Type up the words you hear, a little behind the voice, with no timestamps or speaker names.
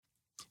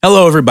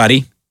Hello,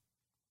 everybody.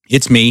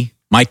 It's me,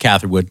 Mike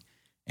Catherwood,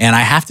 and I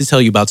have to tell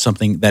you about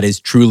something that is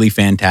truly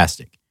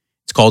fantastic.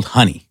 It's called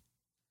Honey.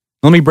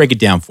 Let me break it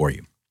down for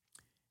you.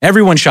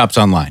 Everyone shops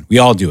online. We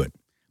all do it.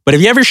 But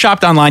have you ever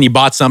shopped online, you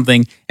bought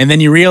something, and then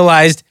you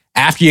realized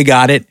after you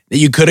got it that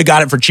you could have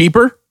got it for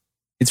cheaper?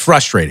 It's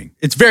frustrating.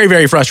 It's very,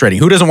 very frustrating.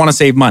 Who doesn't want to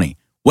save money?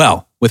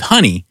 Well, with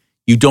Honey,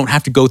 you don't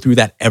have to go through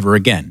that ever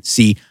again.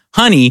 See,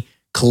 Honey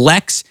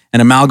collects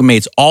and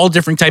amalgamates all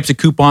different types of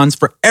coupons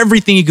for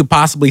everything you could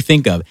possibly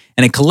think of.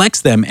 And it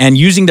collects them, and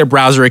using their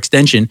browser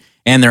extension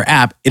and their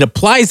app, it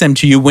applies them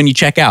to you when you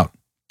check out.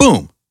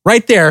 Boom.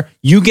 Right there,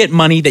 you get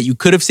money that you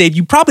could have saved.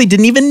 You probably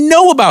didn't even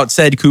know about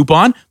said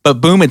coupon, but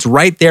boom, it's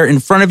right there in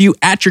front of you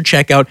at your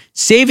checkout,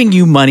 saving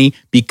you money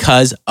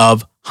because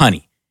of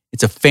Honey.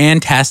 It's a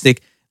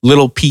fantastic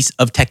little piece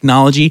of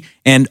technology,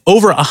 and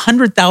over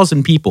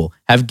 100,000 people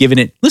have given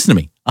it, listen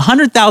to me,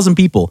 100,000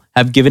 people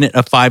have given it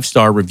a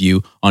 5-star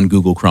review on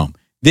Google Chrome.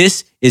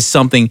 This is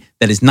something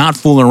that is not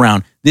fooling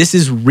around. This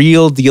is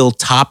real deal,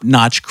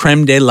 top-notch,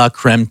 creme de la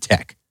creme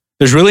tech.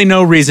 There's really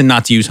no reason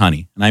not to use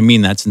Honey, and I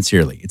mean that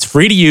sincerely. It's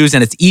free to use,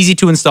 and it's easy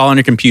to install on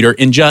your computer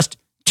in just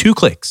 2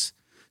 clicks.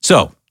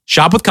 So,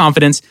 shop with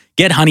confidence.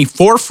 Get Honey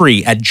for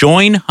free at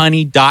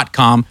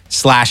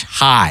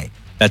joinhoney.com/high.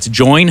 That's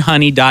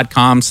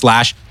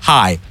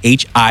joinhoney.com/high,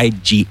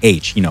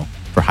 H-I-G-H,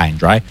 for high and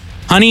dry.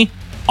 Honey,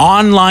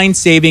 online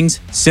savings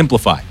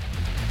simplified.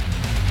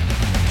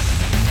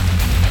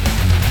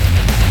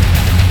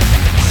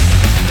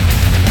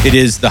 It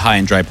is the High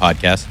and Dry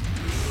podcast.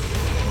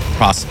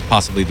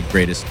 Possibly the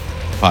greatest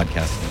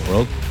podcast in the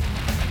world.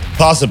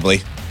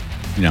 Possibly.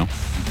 Not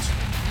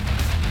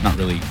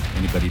really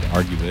anybody to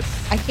argue with.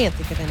 I can't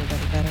think of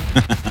anybody better.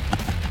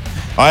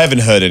 I haven't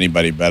heard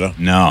anybody better.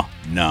 No.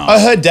 I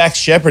heard Dax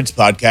Shepard's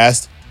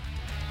podcast.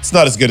 It's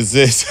not as good as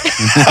this.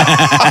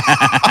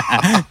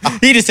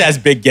 He just has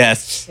big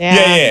guests.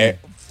 Yeah.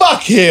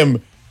 Fuck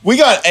him. We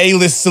got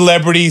A-list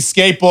celebrity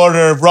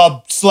skateboarder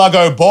Rob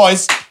Sluggo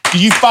Boyce. Do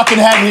you fucking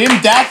have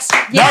him, Dax?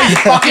 Yeah. No, you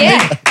fucking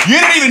didn't.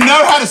 You don't even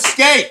know how to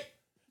skate.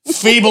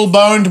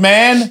 Feeble-boned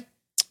man.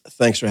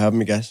 Thanks for having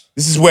me, guys.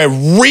 This is where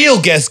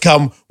real guests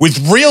come with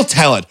real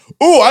talent.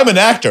 Ooh, I'm an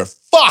actor.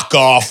 Fuck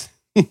off.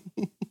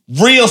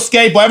 Real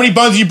skateboard. How many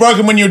bones have you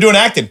broken when you were doing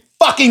acting?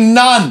 Fucking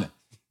none.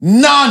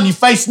 None. You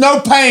face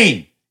no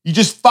pain. You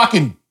just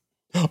fucking,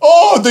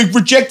 they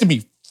rejected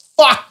me.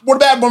 Fuck. What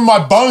about when my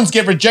bones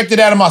get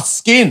rejected out of my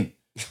skin?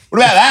 What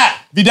about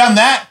that? Have you done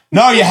that?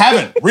 No, you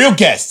haven't. Real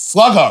guest,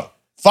 Sluggo.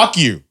 Fuck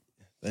you.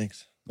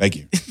 Thanks. Thank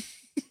you.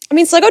 I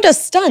mean, Sluggo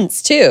does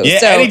stunts too. Yeah,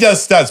 so and he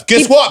does stunts.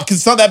 Guess what? Because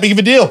it's not that big of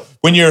a deal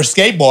when you're a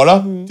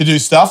skateboarder to do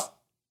stuff.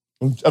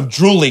 I'm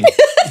drooling.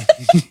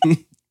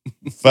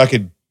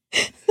 Fucking,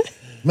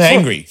 I'm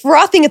angry.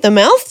 frothing at the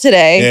mouth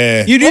today.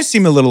 Yeah. You do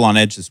seem a little on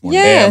edge this morning.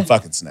 Yeah. Yeah, I'm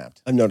fucking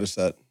snapped. I noticed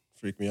that.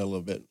 Freaked me out a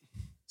little bit.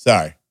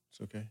 Sorry. It's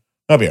okay.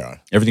 I'll be all right.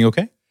 Everything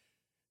okay?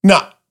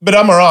 No, but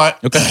I'm all right.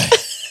 Okay.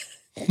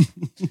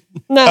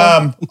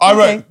 No. I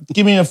wrote,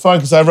 give me a phone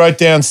because I wrote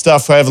down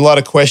stuff. I have a lot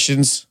of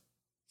questions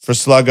for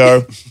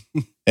Sluggo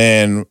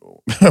and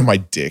my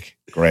dick.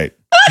 Great.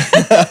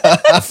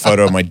 A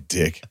photo of my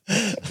dick.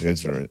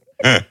 That's right.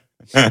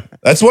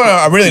 That's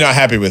why I'm really not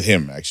happy with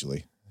him,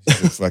 actually.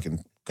 He's a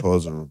fucking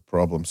cause of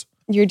problems.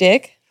 Your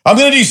dick? I'm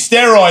going to do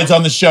steroids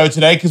on the show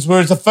today because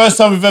it's the first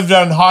time we've ever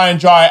done High and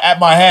Dry at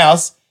my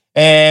house,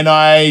 and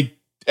I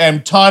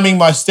am timing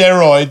my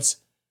steroids.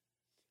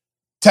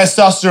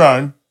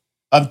 Testosterone.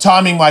 I'm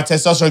timing my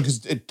testosterone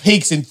because it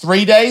peaks in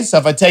 3 days. So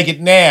if I take it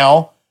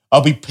now,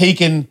 I'll be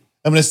peaking.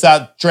 I'm going to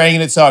start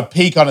draining it so I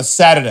peak on a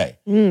Saturday.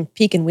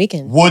 Peak and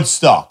weekend.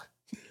 Woodstock.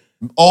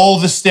 All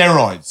the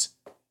steroids.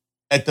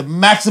 At the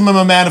maximum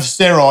amount of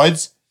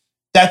steroids,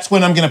 that's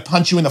when I'm going to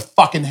punch you in the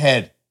fucking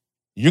head.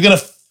 You're going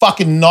to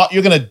fucking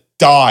you're going to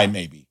die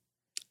maybe.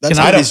 That's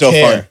I going to be don't so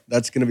care. fun.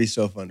 That's going to be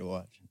so fun to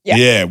watch.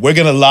 Yeah. We're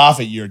going to laugh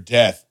at your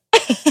death.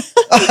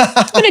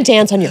 I'm gonna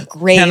dance on your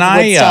grave,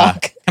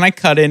 Woodstock. Can I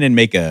cut in and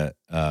make a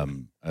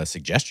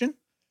suggestion?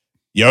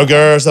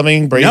 Yoga or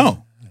something? Breathe?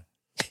 No.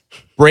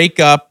 Break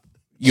up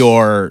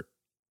your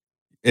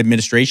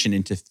administration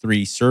into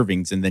 3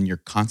 servings, and then you're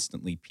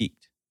constantly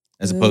peaked,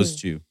 as opposed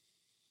to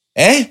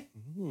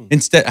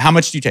instead. How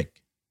much do you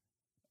take?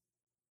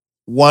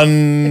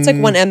 One. It's like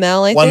 1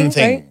 ml, I one think,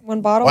 thing. right?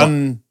 1 bottle.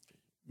 I'm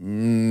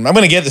going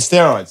to get the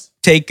steroids.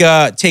 Take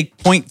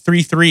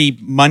 0.33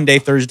 Monday,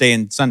 Thursday,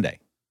 and Sunday,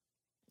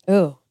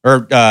 Ooh.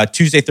 or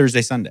Tuesday,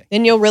 Thursday, Sunday.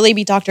 Then you'll really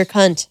be Dr.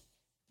 Cunt.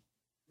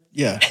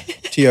 Yeah.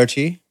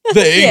 TRT.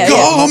 They Yeah,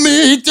 call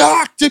me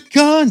Dr.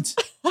 Cunt.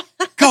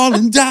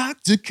 Calling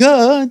Dr.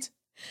 Cunt.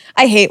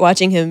 I hate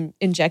watching him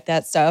inject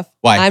that stuff.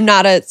 Why? I'm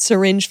not a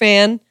syringe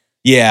fan.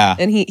 Yeah.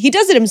 And he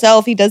does it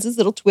himself. He does his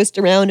little twist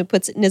around and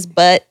puts it in his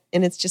butt.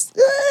 And it's just,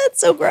 it's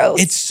so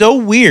gross. It's so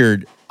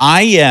weird.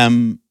 I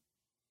am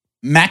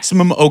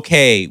maximum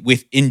okay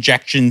with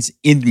injections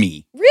in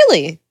me.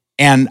 Really?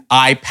 And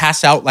I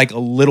pass out like a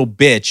little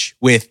bitch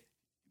with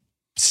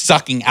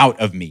sucking out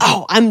of me.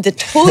 Oh, I'm the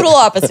total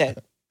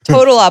opposite.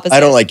 Total opposite.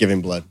 I don't like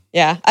giving blood.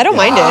 Yeah, I don't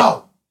mind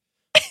it.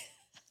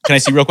 Can I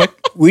see real quick?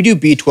 We do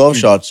B12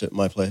 shots at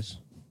my place.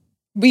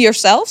 Be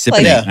yourself?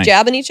 Sipping Like it. Nice.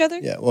 jabbing each other?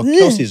 Yeah, well,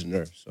 Kelsey's a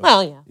nurse. So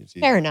Well, yeah. it's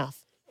easy. Fair enough.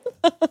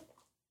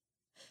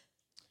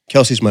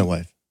 Kelsey's my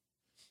wife.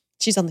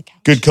 She's on the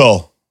couch. Good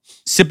call.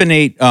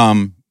 Sipinate,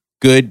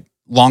 good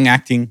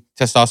long-acting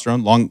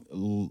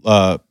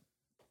testosterone.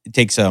 It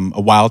takes a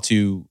while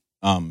to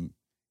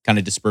kind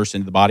of disperse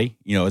into the body,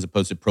 as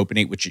opposed to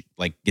propionate, which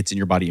like gets in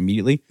your body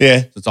immediately.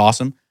 Yeah. So it's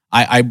awesome.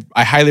 I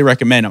highly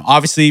recommend them.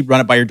 Obviously, run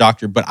it by your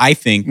doctor, but I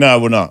think, No,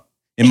 we're not.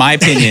 in my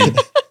opinion,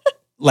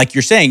 like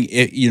you're saying,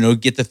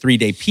 get the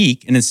 3-day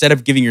peak, and instead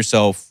of giving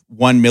yourself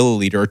 1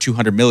 milliliter or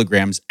 200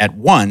 milligrams at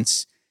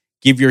once,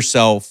 give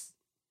yourself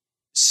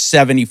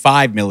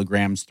 75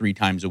 milligrams 3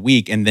 times a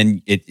week, and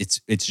then it's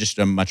just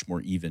a much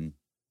more even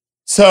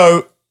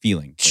So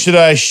feeling. should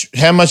I?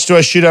 How much do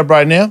I shoot up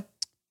right now?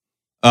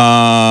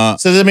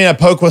 So does that mean I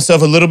poke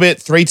myself a little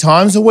bit 3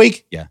 times a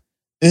week? Yeah.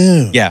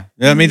 Ew. Yeah,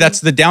 I mean that's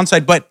the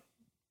downside, but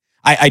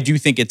I do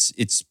think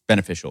it's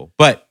beneficial.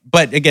 But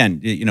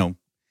again,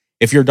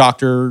 if your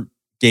doctor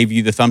gave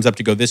you the thumbs up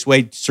to go this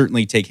way,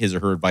 certainly take his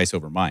or her advice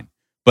over mine.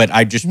 But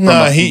I just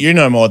You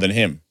know more than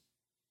him.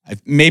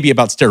 maybe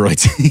about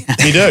steroids.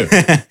 You do.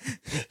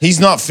 He's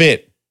not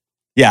fit.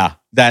 Yeah,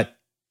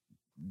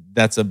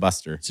 that's a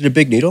buster. Is it a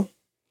big needle?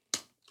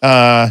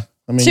 I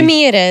mean, To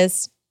me, it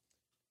is.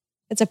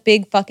 It's a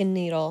big fucking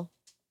needle.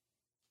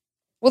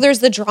 Well, there's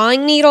the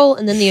drawing needle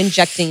and then the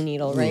injecting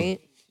needle, right?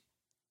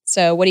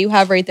 So what do you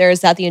have right there?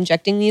 Is that the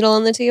injecting needle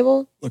on the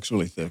table? Looks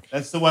really thick.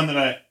 that's the one that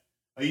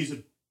I use a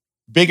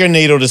bigger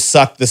needle to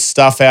suck the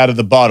stuff out of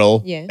the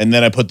bottle, Yeah. and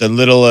then I put the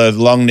little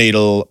long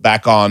needle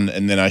back on,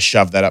 and then I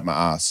shove that up my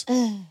ass.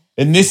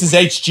 And this is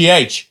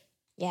HGH.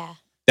 Yeah.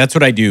 That's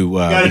what I do. You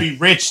gotta be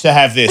rich to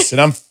have this,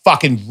 and I'm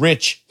fucking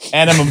rich,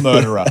 and I'm a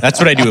murderer. That's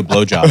what I do with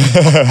blowjob.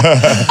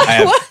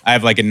 I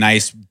have like a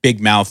nice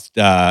big mouthed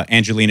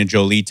Angelina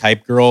Jolie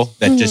type girl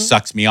that just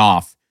sucks me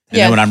off. And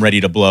Yeah. then when I'm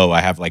ready to blow,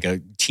 I have like a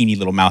teeny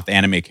little mouth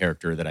anime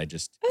character that I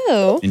just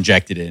Oh.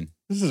 injected in.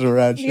 This is a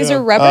rad These show.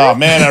 are rubber? Oh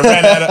man,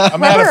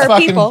 I'm out Rubber of or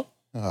fucking. people?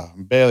 Oh,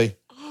 I'm barely.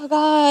 Oh,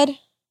 God.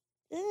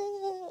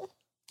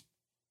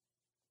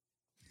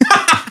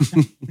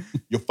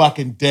 You're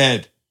fucking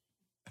dead.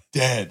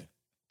 Dead.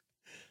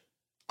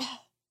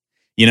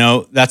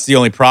 That's the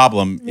only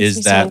problem Makes me is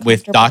so that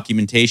with uncomfortable.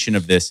 documentation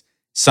of this,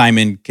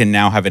 Simon can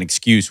now have an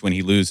excuse when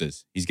he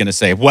loses. He's going to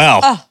say, well,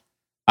 Ah.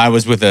 I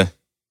was with a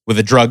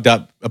drugged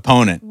up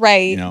opponent.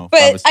 Right. If I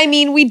But was- I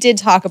mean, we did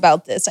talk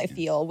about this, I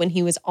feel, when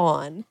he was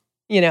on,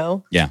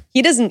 Yeah.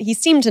 He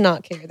seemed to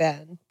not care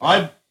then.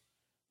 I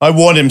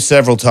warned him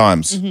several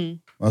times. Mhm.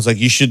 I was like,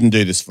 you shouldn't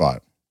do this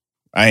fight.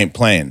 I ain't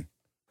playing.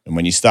 And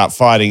when you start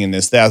fighting and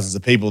there's thousands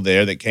of people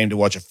there that came to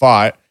watch a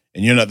fight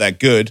and you're not that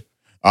good,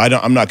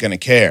 I'm not going to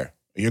care.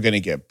 You're going to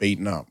get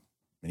beaten up.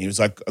 And he was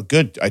like, oh,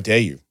 good, I dare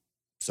you.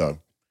 So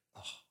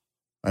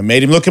I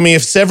made him look at me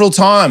several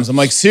times. I'm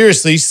like,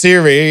 seriously. He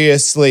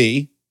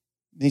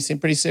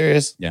seemed pretty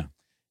serious. Yeah.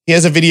 He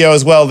has a video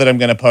as well that I'm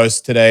going to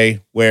post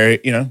today where,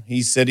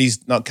 he said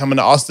he's not coming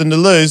to Austin to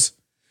lose,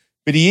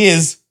 but he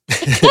is.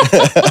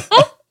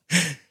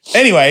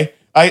 Anyway,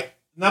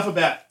 enough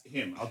about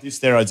him. I'll do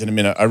steroids in a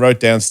minute. I wrote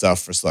down stuff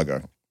for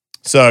Sluggo.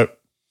 So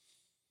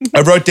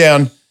I wrote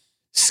down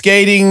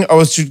skating.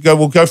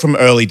 We'll go from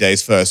early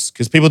days first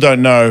because people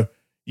don't know.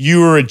 You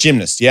were a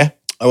gymnast, yeah?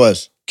 I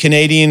was.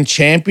 Canadian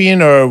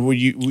champion, or were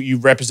you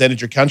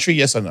represented your country?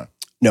 Yes or no?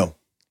 No.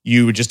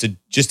 You were just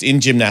in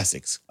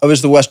gymnastics. I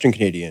was the Western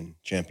Canadian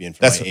champion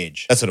for my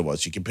age. That's what it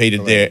was. You competed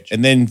For my there, age.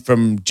 and then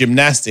from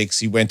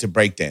gymnastics, you went to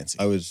breakdancing,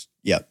 I was,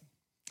 yeah.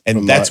 and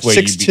From, that's where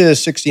 6 to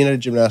 16 I did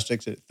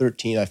gymnastics. At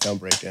 13, I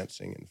found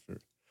breakdancing. And for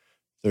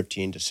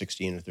 13 to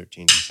 16 or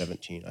 13 to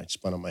 17, I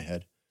spun on my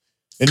head.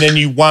 and then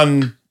you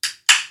won.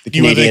 The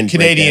You were the Canadian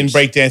Canadian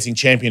breakdance breakdancing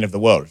champion of the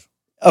world.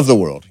 of the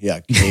world. Yeah,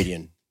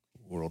 Canadian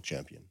world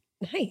champion.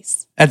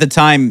 Nice. At the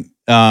time,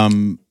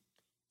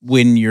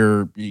 when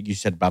you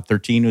said about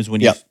 13 was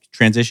when you Yep.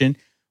 transitioned,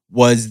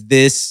 was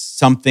this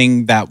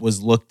something that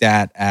was looked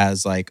at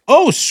as like,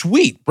 oh,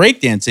 sweet,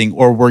 breakdancing,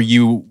 or were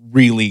you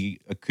really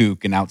a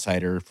kook, an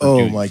outsider for Oh,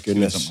 doing, my doing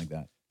goodness. something like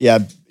that? Yeah,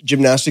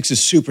 gymnastics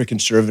is super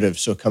conservative.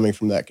 So coming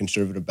from that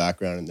conservative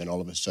background and then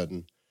all of a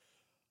sudden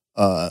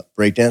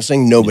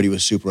breakdancing, nobody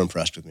was super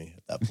impressed with me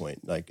at that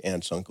point. Like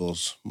aunts,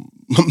 uncles,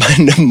 my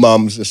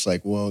mom was just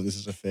like, whoa, this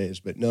is a phase.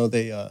 But no,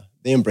 they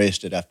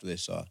embraced it after they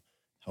saw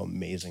how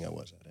amazing I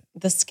was at it.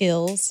 The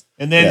skills.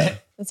 And then Yeah.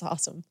 That's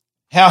awesome.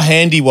 how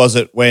handy was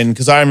it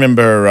because I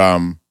remember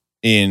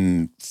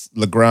in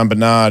Le Grand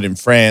Bernard in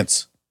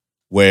France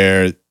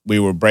where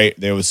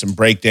there was some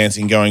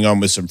breakdancing going on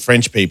with some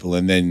French people,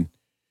 and then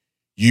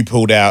you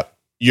pulled out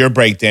your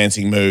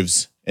breakdancing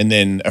moves, and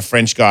then a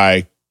French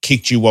guy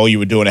kicked you while you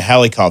were doing a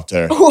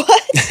helicopter.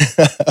 What?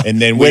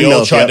 And then we all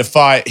Windmills, tried yep. to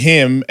fight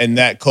him, and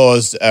that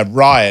caused a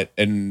riot.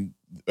 And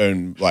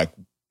like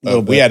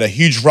Little we bit. had a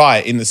huge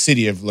riot in the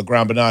city of Le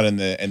Grand Bernard, and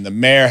the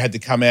mayor had to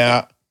come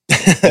out. You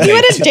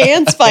had a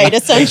dance fight,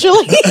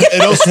 essentially.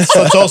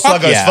 It's all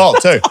Sluggo's Yeah.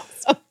 fault too.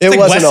 It It's like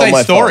wasn't West all Side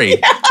my Story.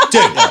 fault.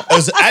 it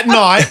was at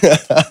night,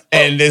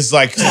 and there's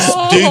like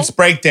dudes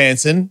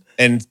breakdancing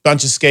and a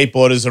bunch of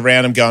skateboarders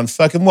around him going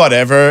fucking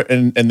whatever,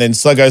 and then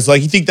Sluggo's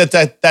like, you think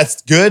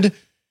that's good?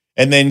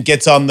 And then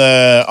gets on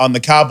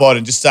the cardboard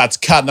and just starts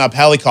cutting up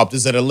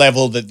helicopters at a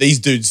level that these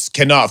dudes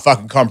cannot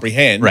fucking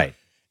comprehend. Right.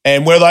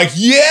 And we're like,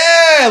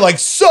 yeah, like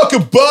suck a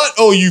butt,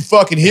 all you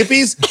fucking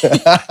hippies.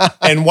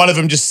 And one of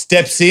them just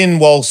steps in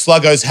while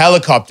Sluggo's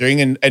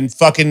helicoptering and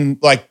fucking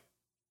like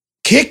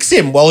kicks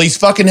him while he's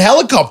fucking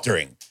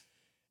helicoptering.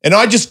 And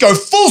I just go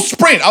full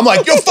sprint. I'm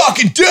like, you're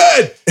fucking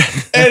dead.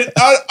 And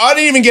I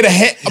didn't even get a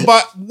hit.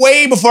 But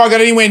way before I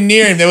got anywhere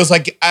near him, there was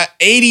like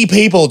 80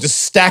 people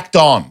just stacked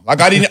on. Like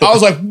I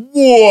was like,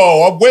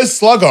 whoa, where's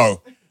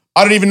Sluggo?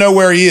 I don't even know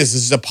where he is.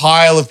 This is a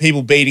pile of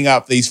people beating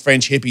up these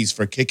French hippies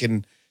for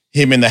kicking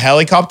him in the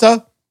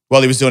helicopter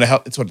while he was doing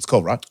that's what it's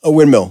called, right? A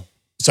windmill.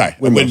 Sorry, a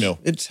Windmills. windmill.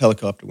 It's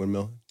helicopter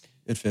windmill.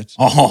 It fits.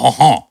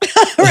 I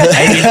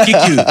will kick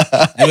you.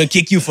 I will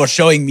kick you for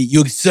showing me.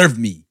 You serve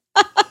me.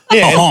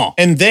 Yeah,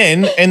 and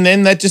then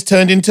that just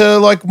turned into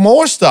like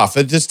more stuff.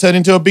 It just turned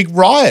into a big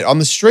riot on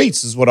the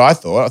streets is what I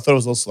thought. I thought it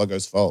was all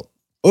Sluggo's fault.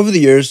 Over the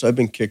years, I've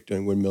been kicked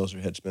doing windmills or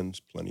headspins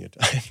plenty of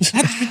times.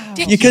 That's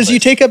ridiculous. Because you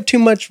take up too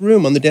much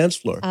room on the dance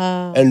floor.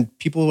 Oh. And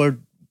people are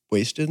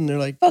wasted and they're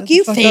like, Fuck "Get the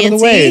you, fuck out of the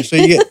fancy." way." So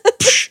you get,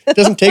 it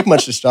doesn't take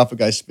much to stop a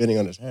guy spinning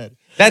on his head.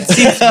 That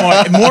seems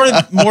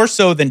more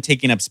so than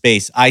taking up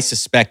space. I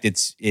suspect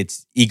it's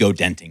ego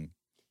denting,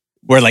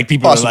 where like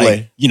people are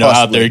like,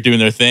 out there doing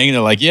their thing. And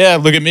they're like, yeah,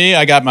 look at me.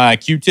 I got my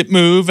Q-tip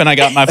move and I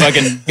got my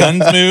fucking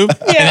guns move.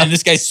 And then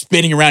this guy's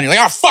spinning around. You're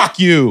like, oh, fuck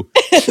you.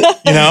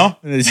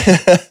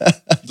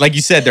 Like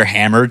you said, they're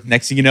hammered.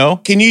 Next thing you know.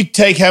 Can you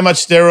take how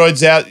much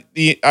steroids out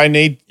I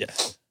need?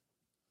 Yes.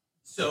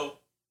 So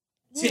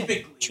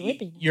typically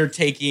dripping. you're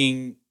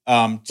taking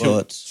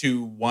Bullets.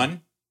 to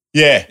one.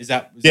 Yeah. Is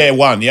that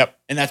One. Yep.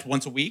 And that's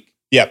once a week?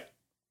 Yep.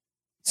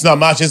 It's not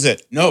much, is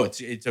it? No,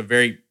 it's a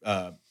very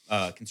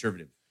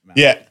conservative amount.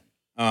 Yeah.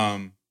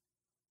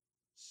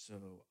 So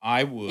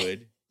I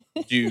would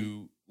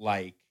do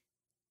like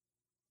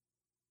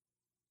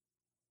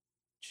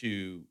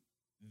to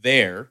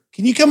there.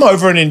 Can you come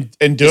over and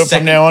do it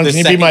from now on? Can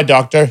you be my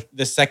doctor?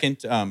 The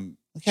second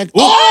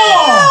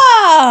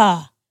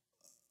Ah!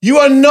 You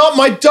are not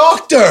my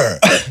doctor.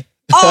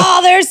 Oh,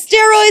 there's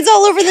steroids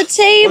all over the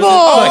table.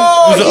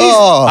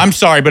 Oh, I'm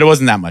sorry, but it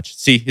wasn't that much.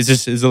 See,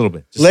 it's a little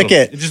bit. Just Lick a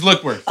little it. bit. Just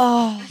look worse.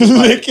 Oh,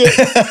 Lick it.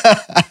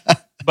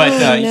 But Oh,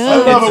 I no.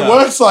 don't know if it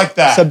works like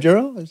that.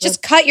 Subduro? Is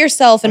just cut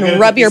yourself and I'm gonna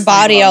rub put your this thing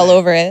body on all there.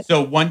 over it.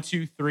 so 1,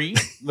 2, 3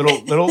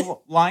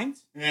 little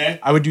lines. Yeah.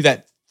 I would do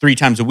that 3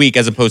 times a week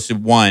as opposed to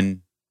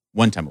one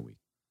time a week.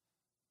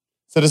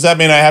 So does that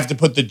mean I have to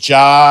put the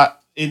jar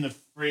in the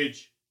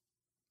fridge?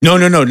 No.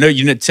 You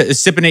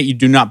Cypionate. You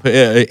do not put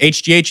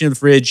HGH in the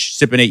fridge.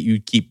 Cypionate you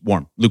keep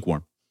warm,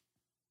 lukewarm,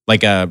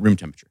 like room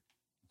temperature.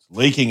 It's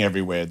leaking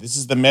everywhere. This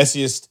is the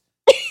messiest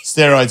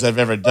steroids I've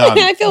ever done.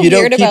 I feel You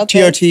don't weird keep about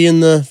this. TRT in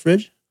the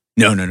fridge?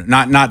 No,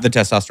 not the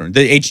testosterone.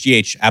 The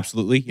HGH,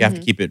 absolutely. You have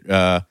to keep it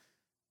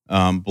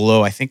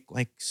below, I think,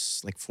 like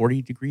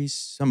 40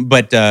 degrees.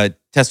 But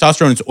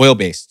testosterone is oil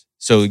based,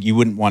 so you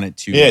wouldn't want it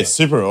to. Yeah, it's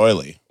super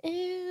oily.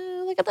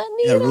 Ew, look at that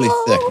Yeah, needle. really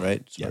thick,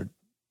 right? It's Yeah.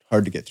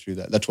 hard to get through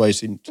that. That's why you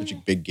see such a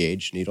big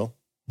gauge needle,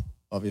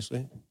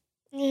 obviously.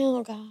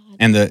 Oh, God.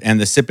 And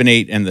the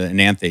cypionate and the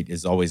enanthate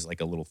is always like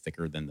a little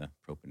thicker than the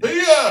propionate.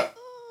 Yeah.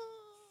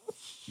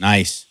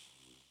 Nice.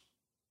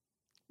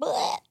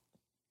 Blech.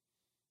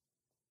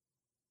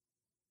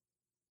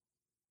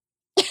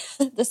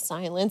 The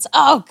silence.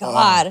 Oh,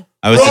 God.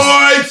 I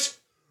was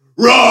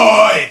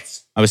Right.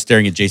 I was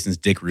staring at Jason's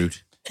dick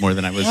root more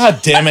than I was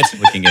God damn it.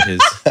 looking at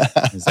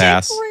his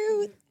ass.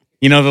 Rude.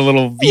 You know the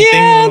little V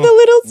Yeah, thing, the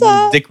little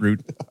sock. dick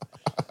root.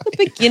 The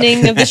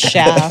beginning of the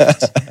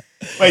shaft.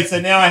 Wait, so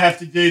now I have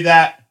to do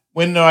that.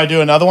 When do I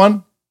do another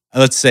one?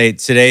 Let's say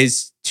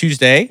today's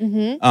Tuesday.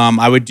 Hmm.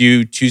 I would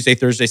do Tuesday,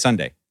 Thursday,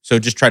 Sunday. So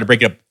just try to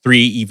break it up 3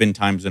 even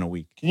times in a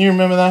week. Can you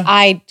remember that?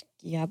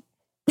 Yep.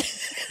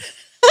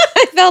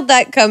 I felt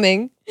that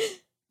coming.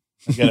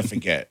 I'm going to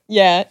forget.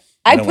 Yeah.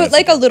 I I don't put wanna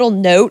like a forget. little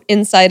note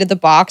inside of the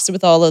box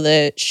with all of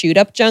the shoot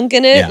up junk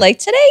in it. Yeah. Like,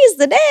 today's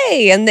the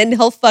day. And then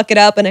he'll fuck it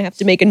up and I have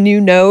to make a new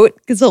note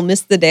because he'll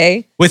miss the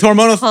day. With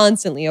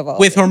Constantly evolving.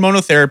 with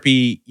hormonal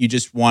therapy, you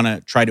just want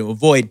to try to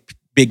avoid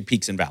big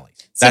peaks and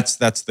valleys. That's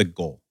the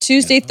goal.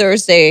 Tuesday,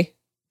 Thursday,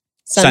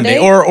 Sunday.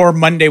 or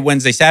Monday,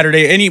 Wednesday,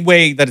 Saturday. Any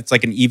way that it's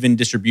like an even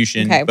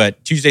distribution. Okay.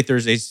 But Tuesday,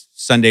 Thursday,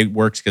 Sunday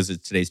works because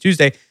today's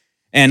Tuesday.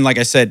 And like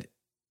I said,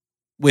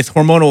 with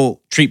hormonal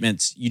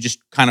treatments, you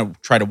just kind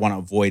of try to want to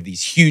avoid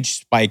these huge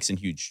spikes and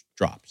huge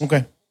drops.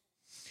 Okay.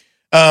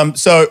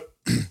 So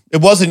it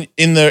wasn't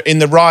in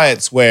the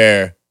riots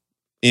where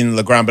in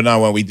Le Grand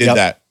Bernard when we did Yep.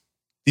 that.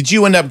 Did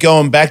you end up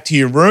going back to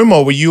your room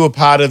or were you a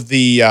part of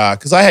the,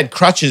 because I had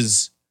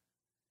crutches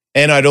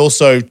and I'd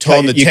also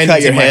torn the you cut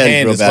tendons your in my hand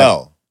hand real as bad.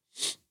 well.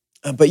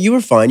 But you were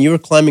fine. You were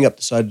climbing up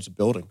the sides of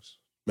buildings.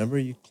 Remember,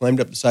 you climbed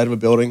up the side of a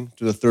building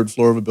to the 3rd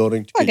floor of a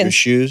building to get Fucking your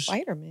shoes.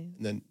 Spider-Man.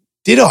 And then,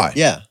 Did I?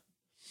 yeah.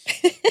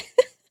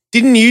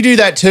 Didn't you do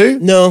that too?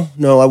 No,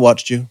 I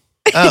watched you.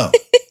 Oh.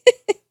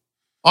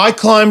 I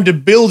climbed a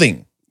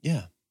building.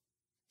 Yeah.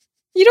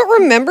 You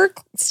don't remember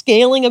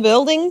scaling a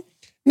building?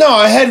 No,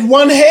 I had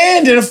one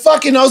hand and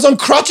I was on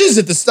crutches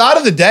at the start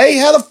of the day.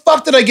 How the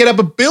fuck did I get up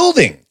a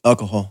building?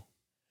 Alcohol.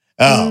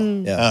 Oh,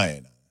 Mm. Yeah. Oh, yeah.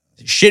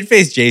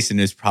 Shitface Jason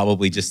is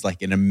probably just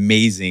like an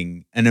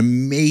amazing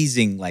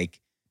like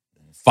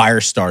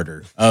fire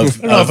starter of.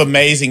 I don't know if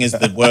amazing is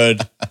the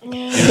word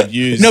you would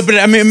use. No, but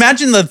I mean,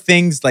 imagine the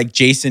things like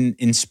Jason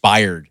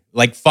inspired,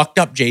 like fucked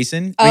up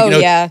Jason. Oh,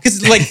 yeah.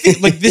 because like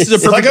this is a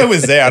It's like perfect. I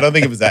was there. I don't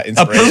think it was that A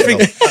inspirational.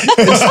 perfect.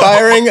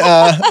 Inspiring.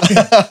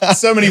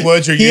 So many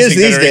words you're He is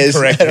using these that are days.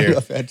 incorrect I don't know here.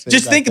 if I'd say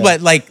Just back think then.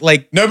 about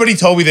like Nobody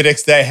told me the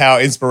next day how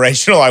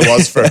inspirational I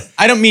was for.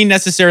 I don't mean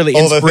necessarily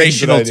All the things that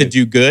inspirational I to did.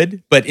 do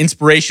good, but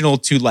inspirational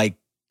to like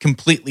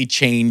completely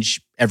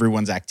change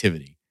everyone's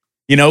activity.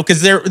 You know,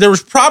 because there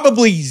was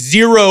probably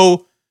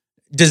zero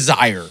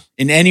desire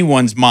in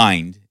anyone's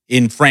mind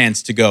in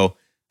France to go,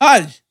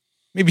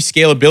 maybe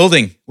scale a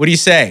building. What do you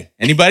say?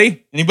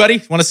 Anybody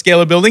want to scale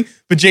a building?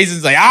 But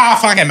Jason's like,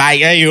 fuck it,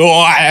 mate.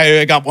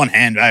 I got one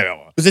hand.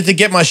 Was it to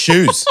get my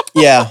shoes?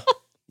 Yeah.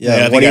 Yeah, I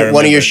Yeah. think One I of your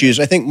remember. shoes.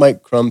 I think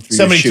Mike Crum threw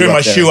Somebody your shoe threw up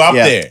my there. shoe up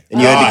Yeah. there. And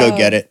you had to Oh. go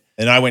get it.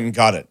 And I went and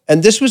got it.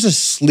 And this was a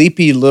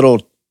sleepy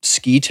little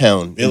ski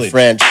town Village. in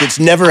France. It's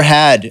never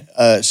had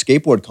a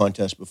skateboard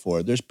contest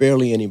before. There's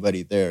barely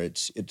anybody there.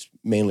 It's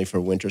mainly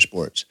for winter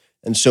sports.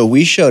 And so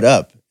we showed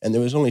up, and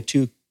there was only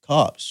 2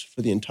 cops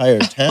for the entire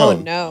town.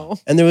 Oh no.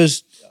 And there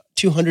was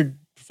 200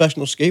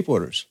 professional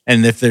skateboarders.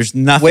 And if there's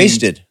nothing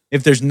Wasted.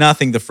 if there's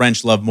nothing the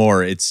French love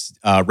more, it's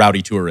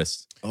rowdy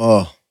tourists.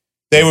 Oh,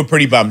 They were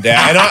pretty bummed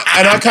out.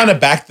 And I kind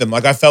of backed them.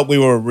 Like I felt we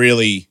were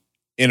really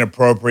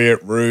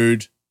inappropriate,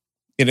 rude.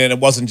 And it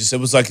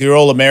was like, you're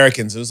all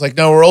Americans. It was like,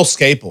 no, we're all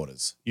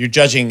skateboarders. You're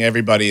judging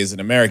everybody as an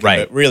American,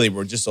 Right. but really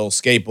we're just all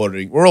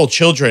skateboarding. We're all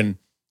children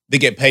that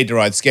get paid to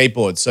ride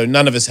skateboards. So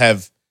none of us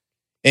have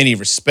any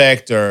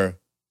respect or,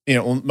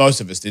 most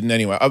of us didn't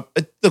anyway.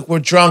 Look, we're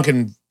drunk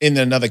and in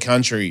another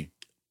country,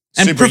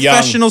 And super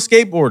professional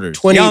skateboarders.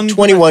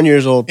 21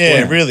 years old. young. Yeah,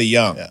 20. really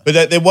young. Yeah.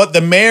 But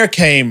the mayor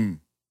came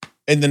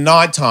in the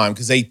nighttime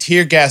because they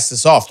tear gassed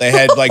us off. They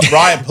had like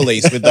riot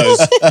police with those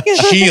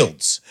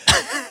shields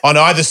on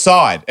either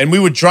side. And we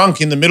were drunk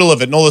in the middle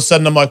of it. And all of a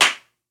sudden I'm like,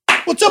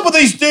 what's up with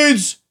these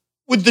dudes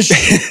with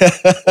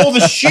all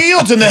the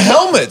shields and the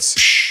helmets?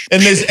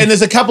 And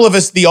there's a couple of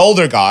us, the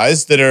older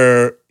guys that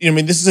are,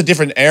 this is a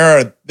different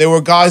era. There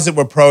were guys that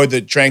were pro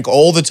that drank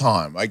all the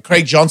time. Like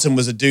Craig Johnson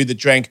was a dude that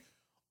drank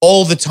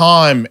all the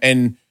time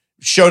and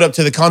showed up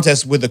to the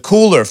contest with a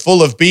cooler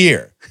full of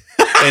beer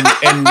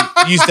and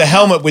used a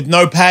helmet with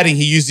no padding.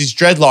 He used his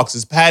dreadlocks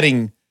as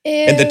padding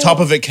and the top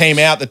of it came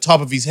out the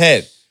top of his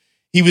head.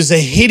 He was a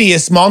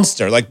hideous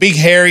monster, like big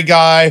hairy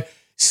guy.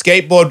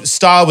 Skateboard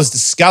style was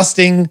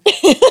disgusting.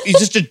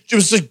 It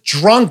was a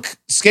drunk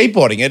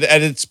skateboarding at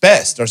its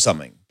best or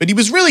something. But he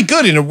was really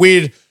good in a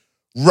weird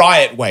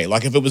riot way.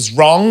 Like if it was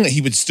wrong,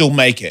 he would still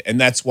make it. And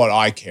that's what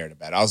I cared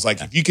about. I was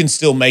like, if you can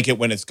still make it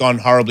when it's gone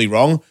horribly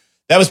wrong,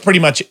 that was pretty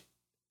much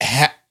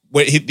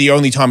the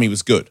only time he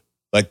was good.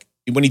 Like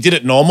when he did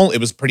it normal, it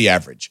was pretty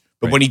average.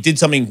 But Right. when he did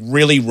something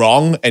really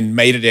wrong and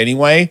made it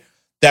anyway,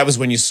 that was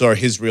when you saw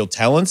his real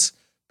talents.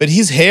 But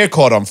his hair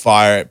caught on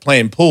fire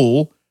playing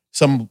pool,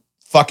 some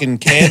fucking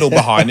candle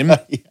behind him,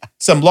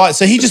 some lights.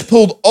 So he just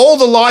pulled all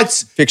the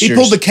lights. Fixtures. He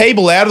pulled the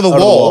cable out of the Out of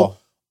the wall wall.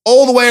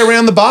 all the way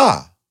around the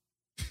bar.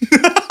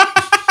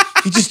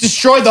 He just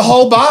destroyed the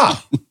whole bar.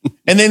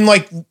 And then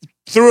like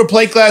through a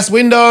plate glass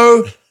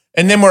window.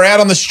 And then we're out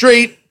on the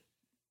street.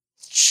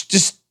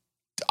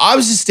 I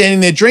was just standing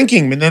there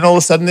drinking. And then all of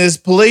a sudden there's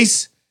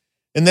police.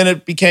 And then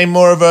it became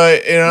more of a,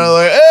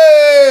 like,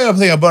 hey, I'm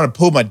thinking I'm going to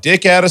pull my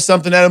dick out or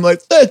something. And I'm like,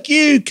 fuck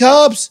you,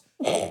 cops.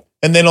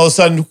 And then all of a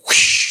sudden,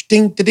 whoosh,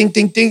 ding, ding,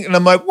 ding, ding. And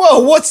I'm like, whoa,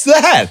 what's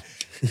that?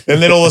 And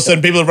then all of a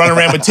sudden people are running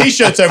around with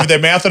t-shirts over their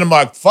mouth. And I'm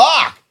like,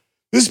 fuck,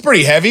 this is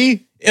pretty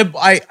heavy.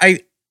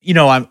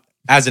 I'm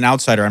as an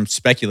outsider, I'm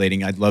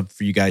speculating. I'd love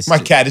for you guys. My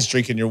cat is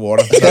drinking your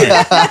water. Sorry.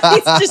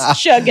 He's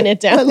just chugging it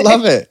down. I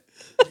love it.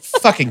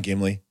 Fucking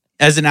Gimli.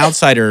 as an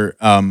outsider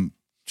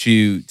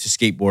to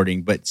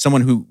skateboarding, but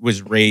someone who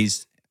was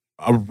raised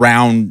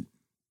around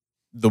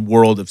the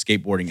world of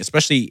skateboarding,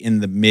 especially in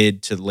the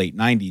mid to late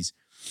 90s,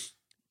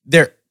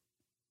 it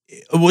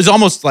was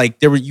almost like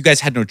you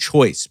guys had no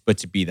choice but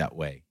to be that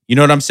way. You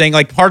know what I'm saying?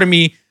 Like part of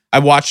me, I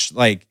watch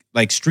like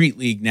Street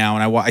League now,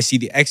 and I see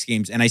the X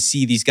Games, and I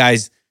see these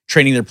guys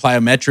training their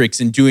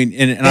plyometrics and doing,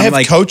 and They I'm have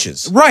like,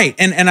 coaches. right?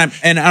 And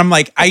I'm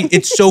like,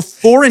 it's so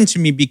foreign to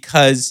me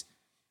because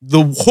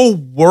the whole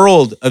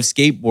world of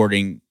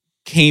skateboarding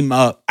came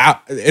up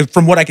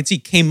from what I could see,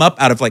 came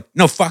up out of like,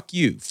 no, fuck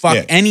you, fuck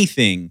Yeah.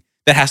 anything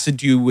that has to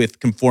do with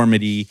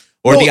conformity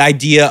or Well- the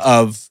idea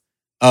of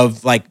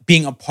like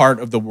being a part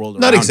of the world.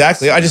 Not around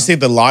exactly. us, I you just know? think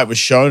the light was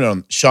shone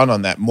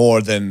on that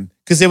more than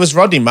because there was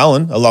Rodney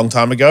Mullen a long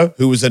time ago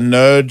who was a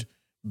nerd,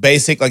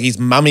 basic. Like his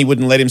mummy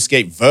wouldn't let him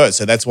skate vert,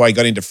 so that's why he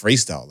got into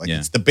freestyle. Like Yeah.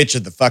 it's the bitch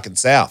of the fucking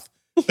South.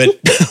 But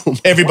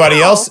everybody,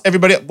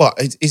 well,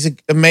 he's an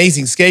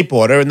amazing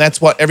skateboarder, and that's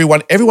what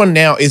everyone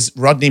now is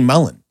Rodney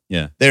Mullen.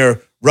 Yeah. They're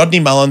Rodney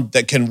Mullen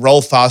that can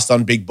roll fast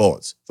on big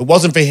boards. If it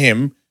wasn't for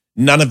him,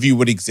 none of you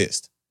would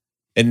exist.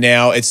 And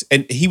now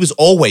and he was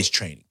always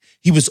training.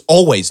 He was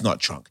always not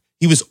drunk.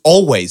 He was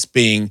always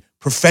being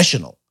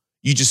professional.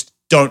 You just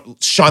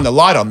don't shine the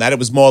light on that. It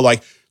was more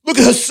like, look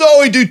at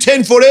Hasoi do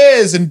 10-foot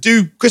airs and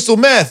do crystal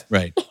meth.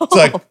 Right. It's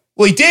like,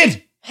 well, he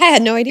did. I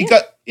had no idea.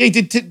 He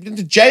did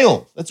into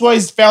jail. That's why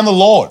he's found the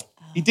Lord.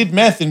 He did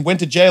meth and went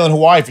to jail in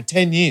Hawaii for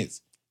 10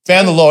 years.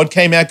 Found the Lord,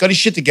 came out, got his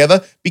shit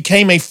together,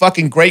 became a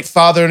fucking great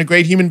father and a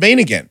great human being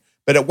again.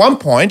 But at one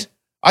point,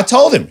 I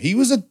told him he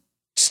was a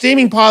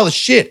steaming pile of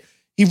shit.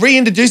 He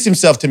reintroduced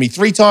himself to me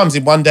 3 times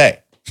in one day.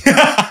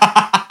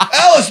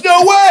 Ellis,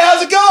 no way,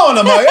 how's it going?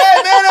 I'm like,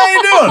 hey man, how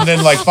you doing? And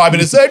then like 5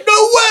 minutes later,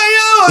 no way,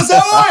 Ellis,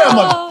 how are you? I'm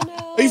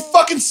like, are you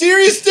fucking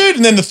serious, dude?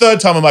 And then the 3rd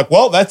time, I'm like,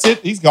 well, that's it,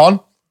 he's gone.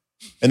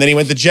 And then he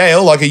went to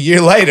jail like a year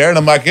later, and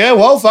I'm like, yeah,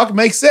 well, fuck, it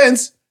makes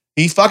sense.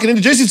 He fucking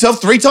introduced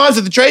himself 3 times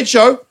at the trade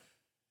show,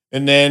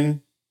 and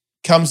then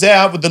comes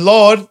out with the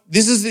Lord.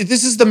 This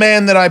is the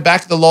man that I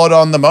back the Lord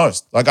on the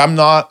most. Like, I'm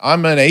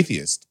an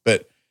atheist,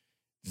 but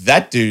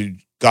that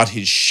dude got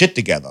his shit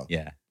together.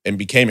 Yeah. And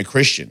became a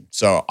Christian.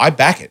 So I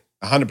back it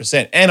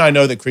 100%. And I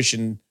know that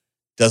Christian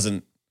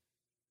doesn't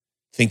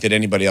think that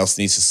anybody else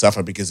needs to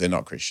suffer because they're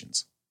not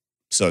Christians.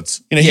 So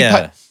it's,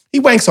 he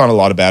wanks on a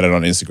lot about it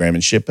on Instagram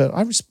and shit, but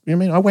I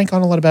wank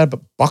on a lot about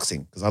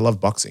boxing because I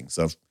love boxing.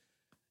 So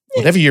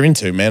whatever you're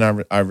into,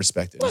 man, I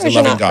respect it. He's a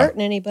You're loving not guy.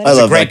 hurting anybody. I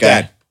love great that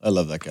guy. dad. I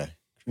love that guy.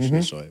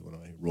 So one of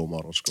my role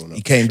models growing up.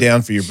 He came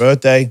down for your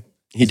birthday.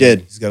 He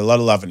did. He's got a lot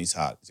of love in his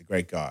heart. He's a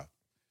great guy.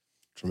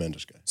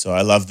 Tremendous guy. So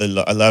I love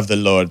the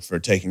Lord for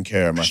taking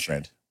care of my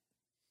friend.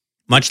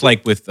 Much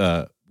like with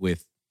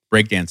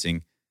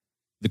breakdancing,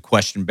 the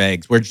question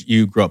begs, where'd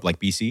you grow up, like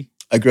BC?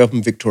 I grew up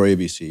in Victoria,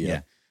 BC.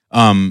 Yeah.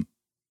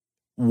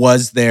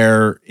 Was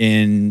there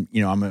in,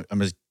 I'm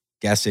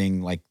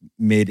guessing like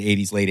mid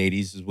 80s, late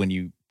 80s is when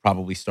you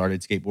probably started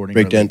skateboarding?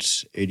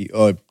 Breakdance 80.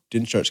 Oh, I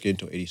didn't start skating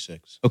until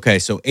 86. Okay,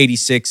 so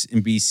 86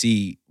 in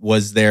BC,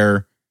 was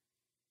there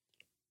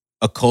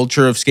a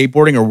culture of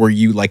skateboarding, or were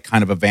you like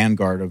kind of a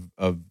vanguard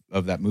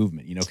of that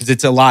movement? Because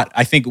it's a lot.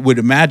 I think would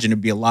imagine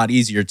it'd be a lot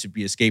easier to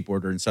be a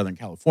skateboarder in Southern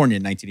California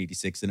in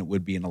 1986 than it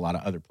would be in a lot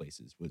of other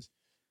places.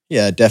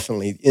 Yeah,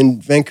 definitely.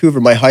 In Vancouver,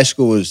 my high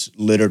school was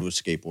littered with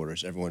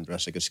skateboarders. Everyone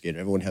dressed like a skater.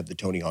 Everyone had the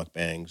Tony Hawk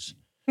bangs.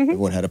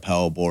 Everyone had a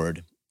paddle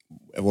board.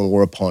 Everyone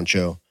wore a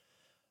poncho,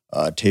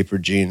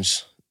 tapered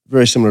jeans.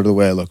 Very similar to the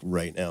way I look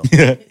right now.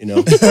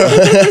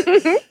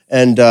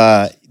 And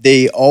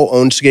they all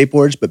owned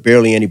skateboards, but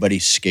barely anybody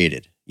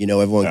skated.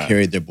 Everyone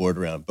carried their board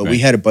around. But we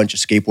had a bunch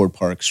of skateboard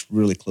parks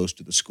really close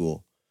to the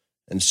school.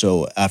 And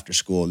so after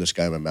school, this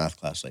guy in my math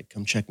class, like,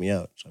 come check me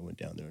out. So I went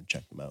down there and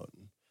checked them out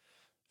and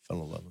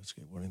fell in love with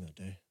skateboarding that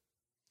day.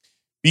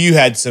 You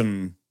had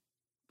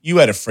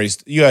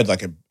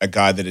like a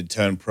guy that had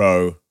turned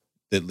pro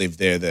that lived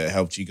there that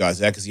helped you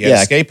guys out because he had a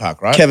skate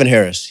park, right? Kevin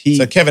Harris.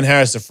 So Kevin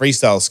Harris, a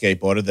freestyle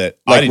skateboarder that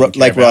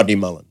like Rodney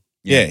Mullen.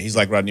 Yeah, he's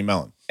like Rodney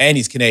Mullen. And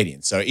he's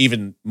Canadian. So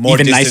even more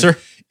distant, nicer?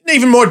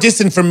 Even more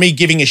distant from me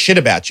giving a shit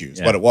about you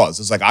is what it was.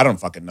 It's like, I don't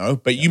fucking know.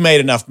 But you made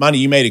enough money,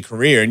 you made a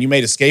career, and you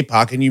made a skate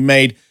park, and you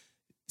made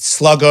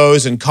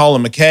Sluggos and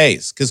Colin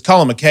McKay's. Because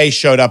Colin McKay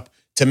showed up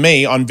to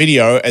me on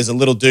video as a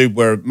little dude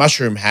wearing a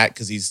mushroom hat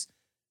because his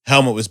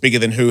helmet was bigger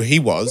than who he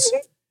was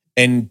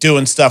and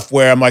doing stuff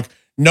where I'm like,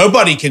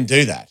 nobody can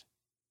do that.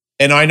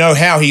 And I know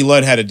how he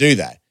learned how to do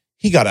that.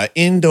 He got an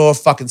indoor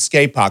fucking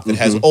skate park that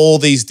has all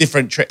these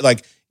different,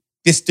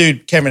 this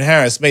dude, Kevin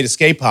Harris, made a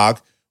skate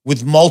park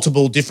with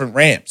multiple different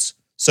ramps.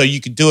 So you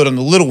could do it on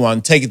the little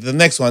one, take it to the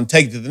next one,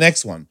 take it to the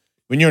next one.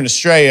 When you're in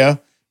Australia,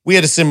 we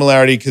had a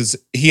similarity because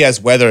he has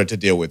weather to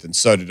deal with, and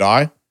so did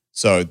I.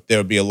 So there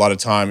would be a lot of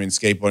time in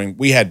skateboarding.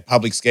 We had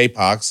public skate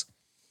parks.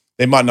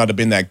 They might not have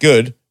been that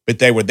good, but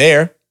they were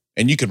there,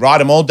 and you could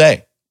ride them all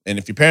day. And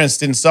if your parents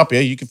didn't stop you,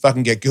 you could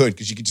fucking get good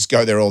because you could just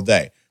go there all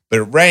day. But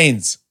it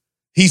rains.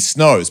 He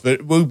snows, but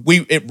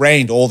it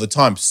rained all the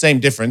time. Same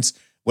difference.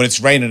 When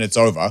it's raining, it's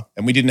over.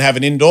 And we didn't have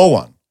an indoor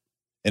one.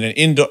 And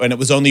it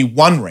was only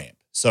one ramp.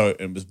 So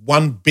it was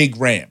one big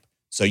ramp.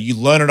 So you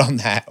learn it on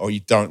that or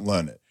you don't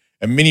learn it.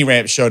 A mini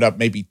ramp showed up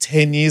maybe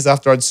 10 years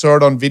after I saw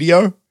it on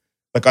video.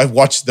 Like I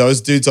watched those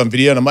dudes on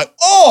video and I'm like,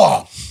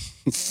 oh,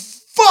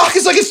 fuck,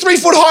 it's like a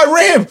 3-foot high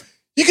ramp.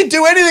 You can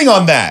do anything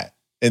on that.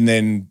 And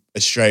then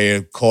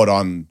Australia caught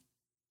on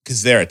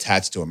because they're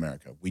attached to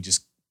America. We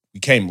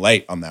came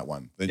late on that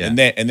one. Yeah.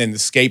 And then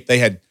they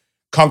had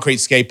concrete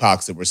skate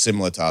parks that were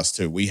similar to us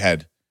too. We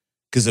had,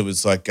 because it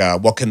was like,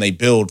 what can they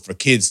build for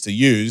kids to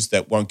use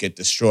that won't get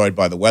destroyed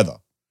by the weather?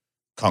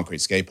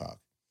 Concrete skate park.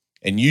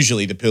 And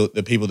usually the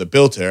people that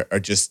built it are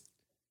just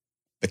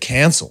the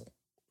council.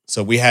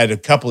 So we had a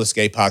couple of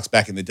skate parks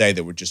back in the day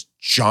that were just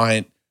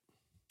giant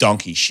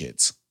donkey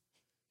shits.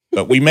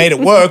 But we made it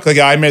work. Like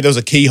there was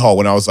a keyhole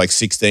when I was like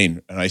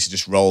 16 and I used to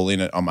just roll in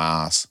it on my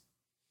ass.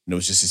 And it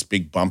was just this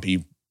big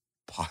bumpy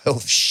pile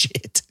of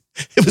shit.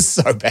 It was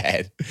so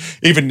bad.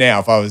 Even now,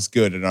 if I was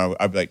good and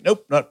I'd be like,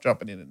 nope, not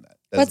jumping in that.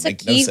 What's a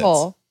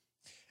keyhole?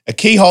 A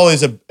keyhole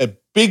is a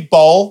big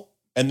bowl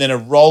and then a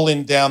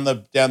rolling down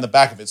the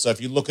back of it. So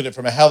if you look at it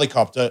from a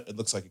helicopter, it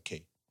looks like a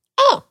key.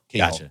 Oh,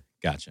 Keyhole.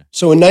 Gotcha.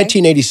 So in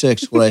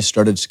 1986, when I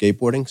started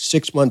skateboarding,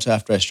 6 months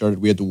after I started,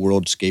 we had the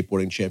World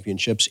Skateboarding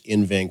Championships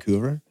in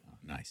Vancouver.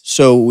 Nice.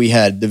 So we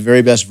had the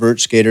very best vert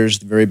skaters,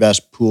 the very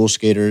best pool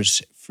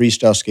skaters,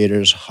 freestyle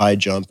skaters, high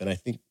jump, and I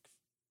think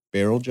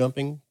barrel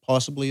jumping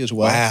possibly as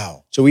well.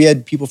 Wow. So we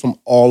had people from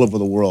all over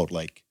the world,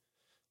 like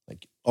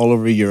all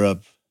over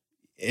Europe,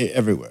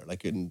 everywhere.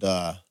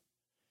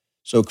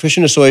 So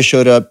Christian Hosoi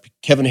showed up.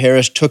 Kevin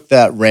Harris took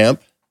that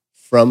ramp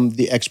from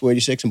the Expo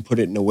 86 and put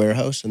it in a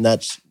warehouse, and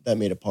that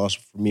made it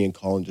possible for me and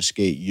Colin to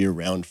skate year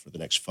round for the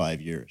next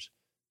 5 years.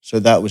 So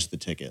that was the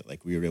ticket.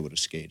 Like we were able to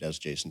skate, as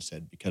Jason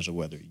said, because of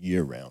weather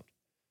year round.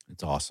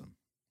 It's awesome.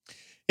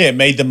 Yeah, it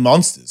made them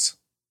monsters.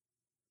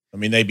 I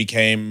mean, they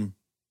became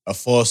a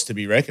force to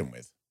be reckoned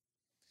with.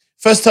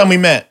 First time we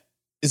met,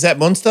 is that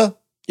Munster?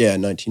 Yeah,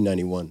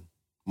 1991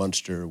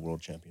 Munster World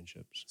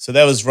Championships. So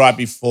that was right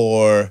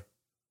before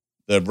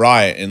the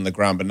riot in the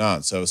Grand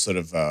Banat. So it was sort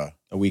of A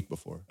week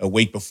before. a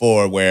week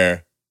before,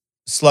 where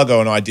Sluggo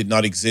and I did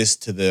not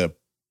exist to the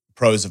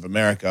pros of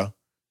America.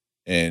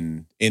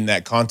 And in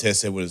that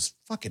contest, there was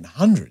fucking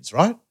hundreds,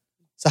 right?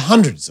 So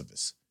hundreds of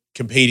us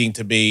competing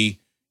to be,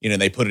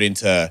 they put it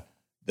into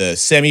the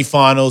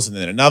semifinals and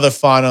then another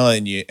final,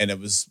 and it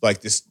was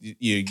like this.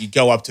 You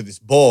go up to this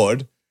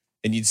board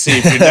and you'd see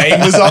if your name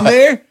was on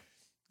there,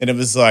 and it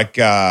was like,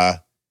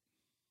 our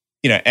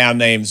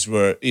names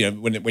were,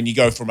 when you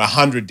go from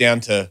 100 down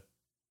to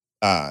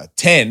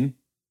 10,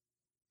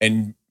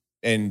 and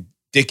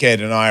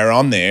Dickhead and I are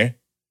on there,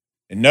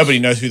 and nobody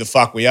knows who the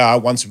fuck we are.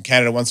 One's from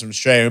Canada, one's from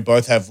Australia. We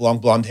both have long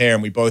blonde hair,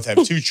 and we both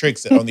have two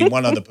tricks that only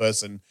one other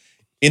person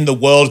in the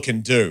world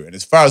can do. And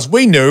as far as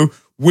we knew,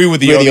 we were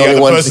the only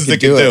other ones persons that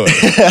could do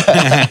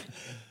it.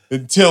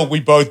 Until we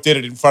both did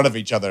it in front of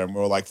each other, and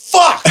we were like,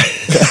 fuck!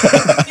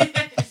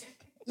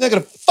 They're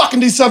going to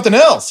fucking do something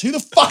else. Who the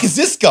fuck is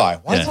this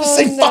guy? Why does he have the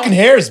same fucking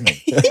hair as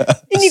me?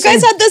 And you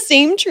guys had the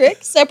same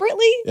trick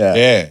separately? Yeah.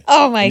 Yeah.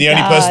 Oh my And the god!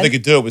 only person that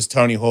could do it was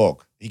Tony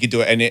Hawk. He could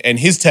do it, and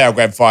his tail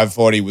grab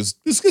 540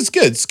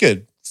 it's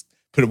good,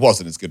 but it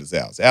wasn't as good as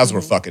ours. Ours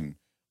were fucking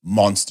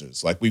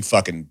monsters. Like we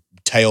fucking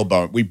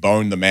we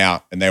boned them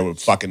out, and they were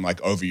fucking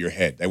like over your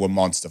head. They were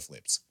monster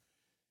flips,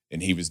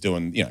 and he was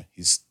doing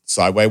his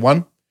sideway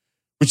one,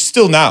 which is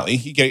still gnarly.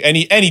 He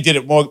did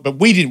it more, but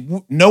we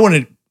didn't. No one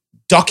had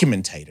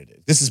documented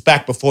it. This is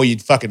back before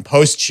you'd fucking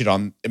post shit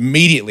on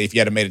immediately if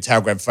you had made a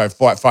tail grab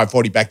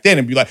 540 back then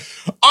and be like,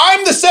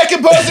 I'm the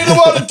second person in the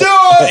world to do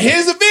it.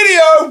 Here's a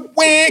video.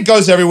 Where it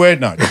goes everywhere.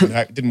 No,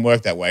 it didn't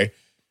work that way.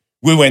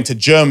 We went to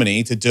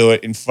Germany to do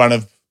it in front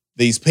of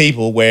these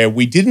people where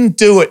we didn't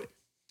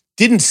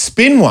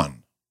spin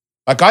one.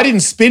 Like I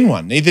didn't spin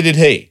one, neither did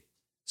he.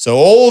 So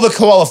all the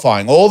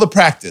qualifying, all the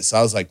practice,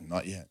 I was like,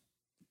 not yet.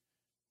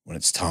 When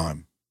it's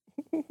time,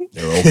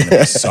 they're all going to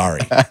be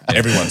sorry.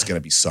 Everyone's going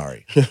to be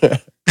sorry.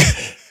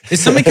 There's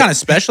something kind of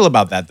special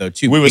about that, though,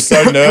 too. We were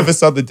so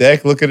nervous on the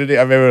deck looking at it.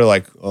 I remember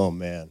like, Oh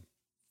man.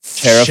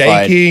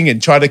 Terrified. shaking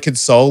and trying to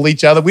console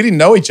each other. We didn't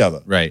know each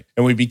other. Right.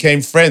 And we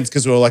became friends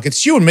because we were like,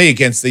 it's you and me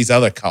against these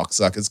other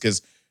cocksuckers,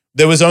 because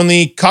there was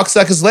only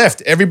cocksuckers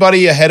left.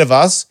 Everybody ahead of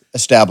us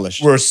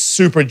Established. were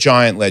super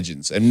giant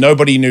legends, and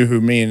nobody knew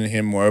who me and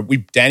him were.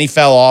 Danny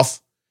fell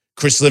off.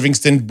 Chris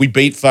Livingston, we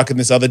beat fucking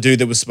this other dude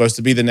that was supposed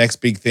to be the next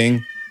big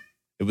thing.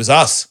 It was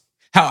us.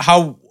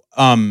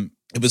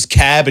 It was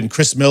Cab and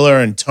Chris Miller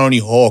and Tony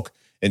Hawk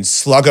and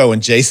Sluggo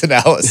and Jason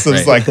Ellis. It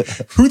was Right. like,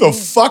 who the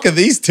fuck are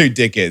these two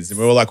dickheads? And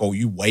we were like, oh,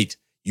 you wait.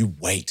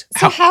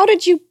 So how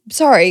did you?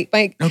 Sorry,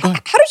 Mike. No, go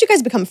ahead. How did you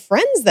guys become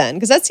friends then?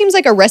 Because that seems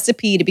like a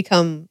recipe to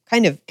become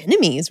kind of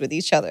enemies with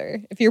each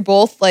other. If you're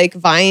both like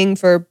vying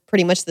for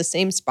pretty much the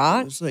same It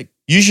spot. was like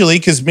Usually,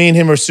 because me and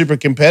him are super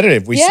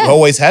competitive. We Yeah.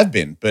 always have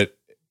been, but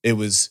it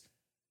was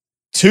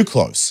too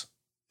close.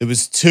 It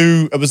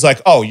was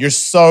like, oh, you're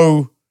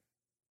so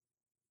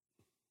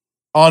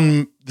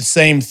on the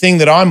same thing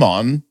that I'm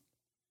on.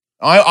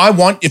 I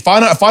want, if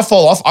I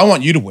fall off, I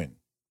want you to win.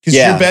 Because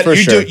Yeah, you're better. for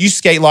sure. You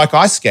skate like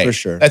I skate. For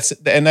sure. That's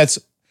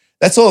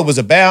all it was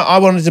about. I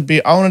wanted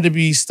to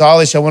be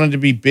stylish. I wanted to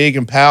be big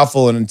and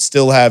powerful and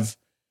still have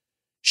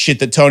shit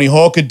that Tony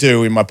Hawk could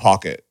do in my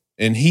pocket.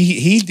 And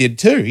he did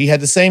too. He had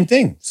the same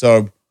thing.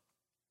 So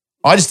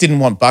I just didn't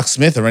want Buck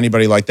Smith or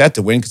anybody like that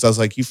to win, because I was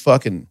like,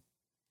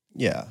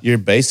 yeah. you're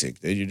basic,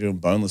 dude. You're doing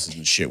bonelesses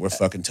and shit. We're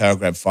fucking tail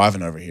grab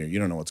 5-ing over here. You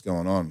don't know what's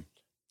going on.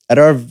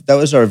 That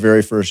was our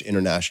very first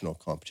international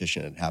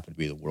competition. It happened to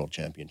be the World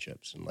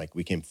Championships, and like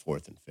we came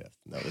 4th and 5th,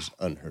 and that was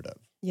unheard of.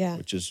 Yeah.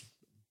 Which is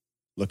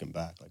looking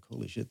back, like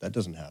holy shit, that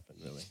doesn't happen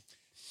really.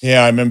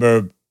 Yeah, I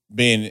remember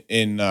being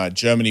in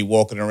Germany,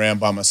 walking around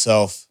by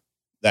myself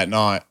that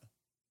night,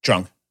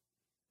 drunk.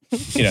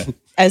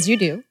 As you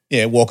do.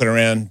 Yeah, walking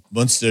around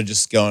Munster,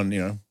 just going,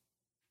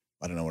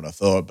 I don't know what I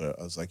thought, but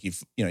I was like,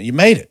 you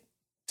made it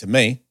to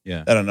me.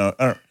 Yeah. I don't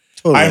know.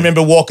 Totally. I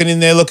remember walking in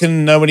there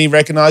looking, nobody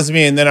recognized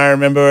me. And then I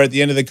remember at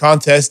the end of the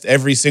contest,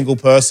 every single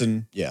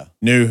person Yeah.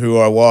 knew who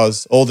I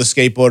was. All the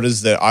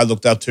skateboarders that I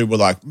looked up to were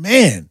like,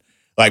 man,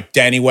 Like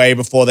Danny Way,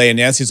 before they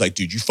announced, he's like,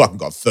 dude, you fucking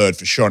got third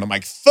for sure. And I'm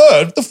like,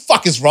 third? What the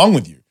fuck is wrong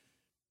with you?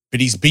 But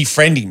he's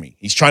befriending me.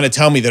 He's trying to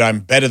tell me that I'm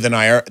better than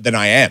I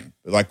am.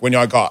 Like when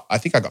I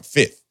think I got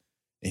fifth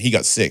and he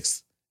got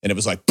sixth. And it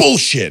was like,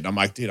 bullshit. And I'm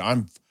like, dude,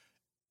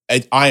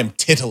 I am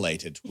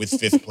titillated with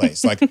fifth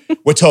place. Like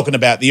we're talking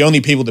about the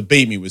only people that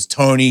beat me was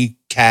Tony,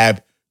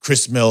 Cab,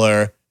 Chris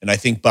Miller, and I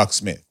think Buck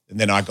Smith. And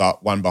then I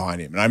got one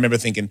behind him. And I remember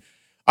thinking,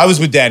 I was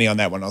with Danny on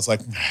that one. I was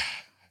like,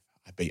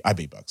 I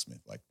beat Buck Smith.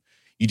 Like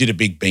you did a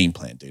big beam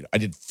plan, dude. I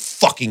did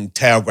fucking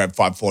tail grab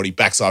 540,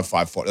 backside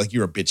 540. Like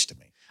you're a bitch to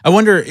me. I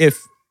wonder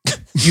if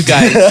you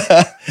guys.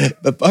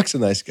 But Buck's a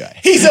nice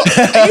guy.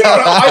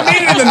 I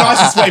mean it in the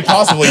nicest way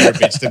possible. You're a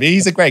bitch to me.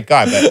 He's a great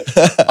guy.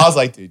 But I was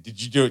like, dude, did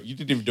you do it? You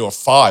didn't even do a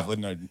 5, let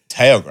alone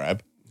tail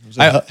grab. It was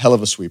a hell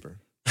of a sweeper.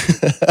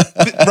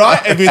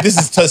 Right? I mean, this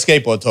is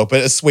skateboard talk,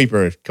 but a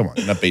sweeper, come on,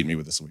 you're not beating me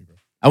with a sweeper.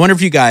 I wonder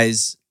if you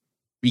guys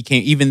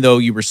became, even though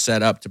you were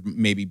set up to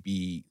maybe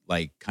be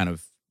like kind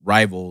of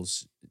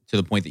rivals to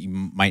the point that you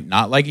might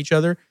not like each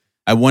other.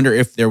 I wonder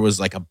if there was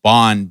like a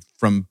bond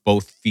from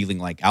both feeling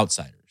like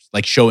outsiders,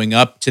 like showing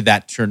up to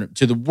that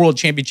to the world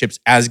championships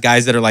as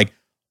guys that are like,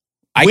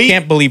 I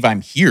can't believe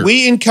I'm here.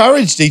 We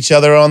encouraged each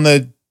other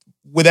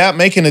without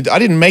making I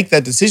didn't make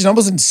that decision. I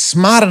wasn't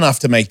smart enough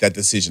to make that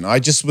decision.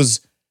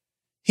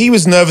 He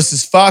was nervous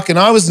as fuck and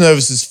I was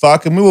nervous as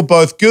fuck and we were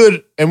both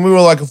good. And we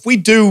were like, if we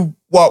do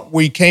what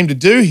we came to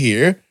do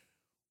here,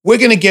 we're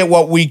going to get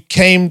what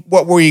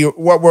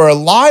we're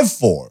alive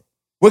for.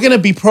 We're going to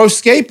be pro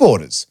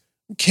skateboarders.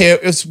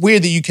 It's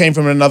weird that you came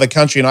from another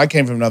country and I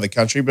came from another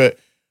country, but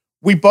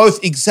we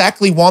both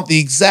exactly want the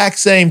exact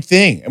same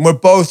thing. And we're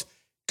both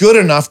good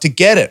enough to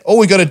get it. All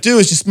we got to do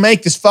is just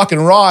make this fucking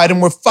ride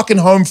and we're fucking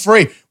home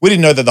free. We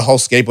didn't know that the whole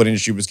skateboard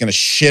industry was going to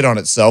shit on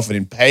itself and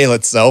impale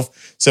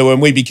itself. So when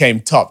we became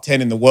top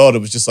 10 in the world, it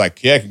was just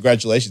like, yeah,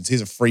 congratulations.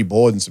 Here's a free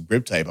board and some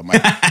grip tape. I'm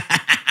like,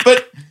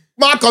 but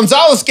Mark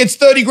Gonzalez gets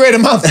 30 grand a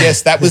month.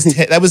 Yes, that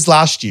was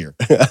last year.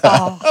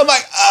 Oh. I'm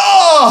like,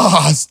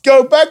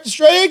 go back to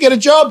Australia, get a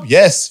job.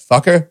 Yes,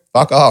 fucker,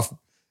 fuck off.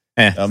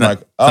 I'm like,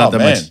 not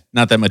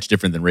that much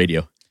different than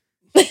radio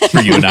for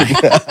you and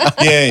I.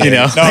 Yeah. You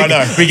know, no, I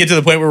know. We get to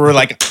the point where we're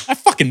like, I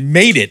fucking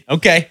made it.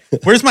 Okay,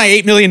 where's my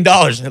 $8 million?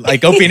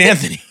 Like Opie and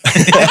Anthony.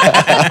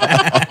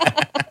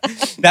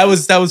 That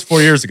was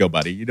 4 years ago,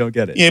 buddy. You don't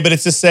get it. Yeah, but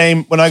it's the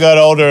same. When I got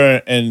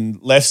older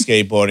and left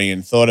skateboarding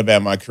and thought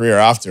about my career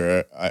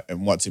after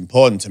and what's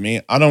important to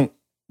me, I don't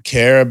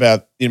care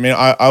about.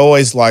 I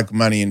always like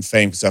money and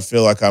fame because I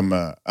feel like I'm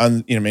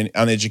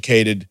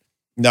uneducated.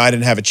 No, I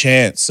didn't have a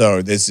chance.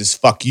 So there's this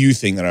fuck you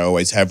thing that I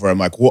always have where I'm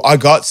like, well, I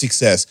got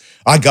success.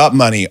 I got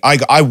money.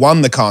 I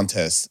won the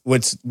contest,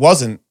 which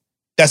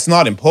that's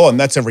not important.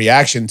 That's a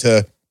reaction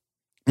to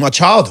my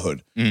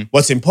childhood. Mm.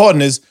 What's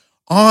important is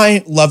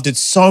I loved it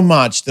so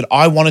much that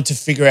I wanted to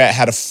figure out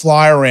how to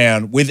fly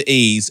around with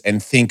ease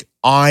and think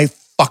I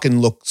fucking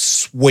look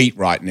sweet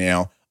right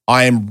now.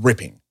 I am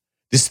ripping.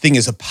 This thing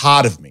is a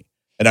part of me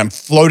and I'm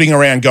floating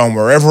around going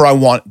wherever I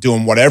want,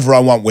 doing whatever I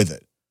want with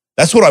it.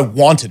 That's what I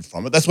wanted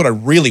from it. That's what I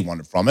really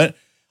wanted from it.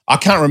 I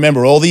can't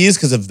remember all the years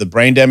because of the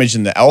brain damage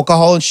and the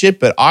alcohol and shit,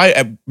 but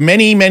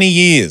many, many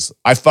years,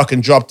 I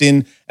fucking dropped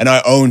in and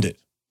I owned it.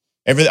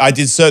 I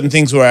did certain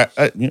things where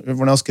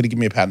everyone else could have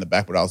given me a pat on the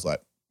back, but I was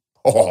like,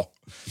 oh.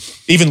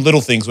 Even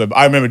little things where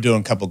I remember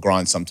doing a couple of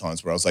grinds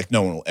sometimes where I was like,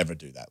 no one will ever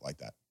do that like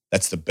that.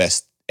 That's the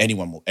best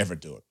anyone will ever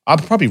do it. I'm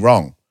probably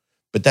wrong,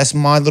 but that's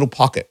my little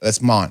pocket.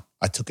 That's mine.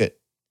 I took it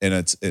and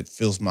it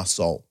fills my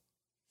soul.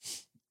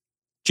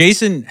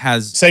 Jason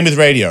has... Same with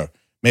radio.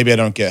 Maybe I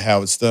don't get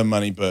Howard Stern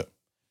money, but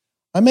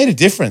I made a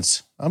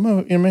difference. I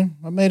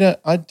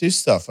do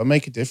stuff. I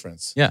make a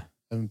difference. Yeah.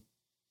 I'm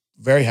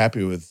very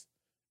happy with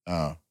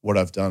what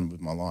I've done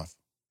with my life.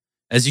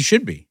 As you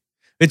should be.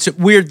 It's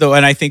weird though,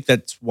 and I think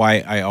that's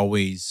why I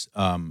always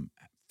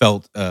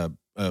felt a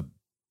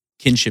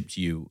kinship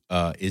to you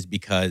is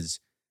because,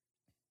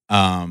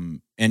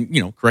 and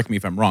correct me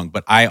if I'm wrong,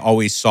 but I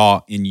always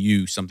saw in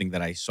you something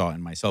that I saw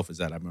in myself is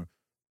that I'm a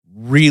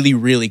really,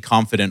 really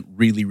confident,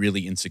 really,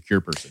 really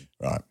insecure person.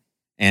 Right.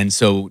 And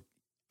so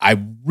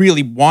I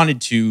really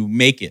wanted to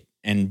make it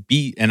and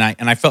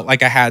I felt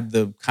like I had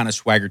the kind of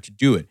swagger to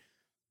do it.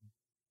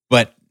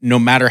 But no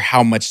matter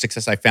how much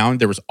success I found,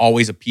 there was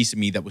always a piece of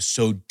me that was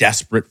so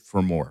desperate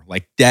for more,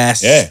 like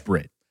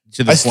desperate.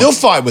 To the I still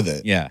fight with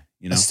it. Yeah.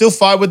 I still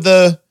fight with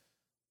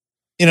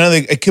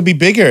it could be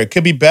bigger. It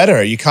could be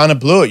better. You kind of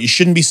blew it. You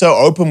shouldn't be so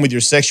open with your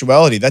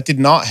sexuality. That did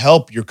not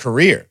help your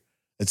career.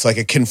 It's like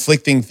a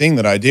conflicting thing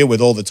that I deal with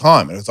all the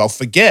time. And I'll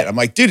forget. I'm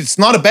like, dude, it's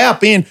not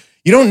about you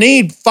don't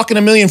need fucking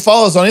 1 million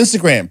followers on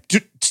Instagram.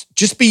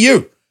 Just be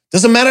you.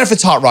 Doesn't matter if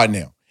it's hot right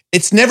now.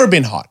 It's never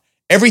been hot.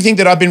 Everything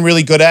that I've been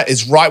really good at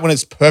is right when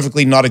it's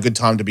perfectly not a good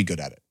time to be good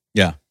at it.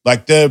 Yeah.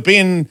 Like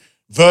being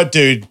vert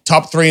dude,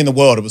 top 3 in the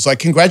world. It was like,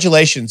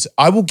 congratulations.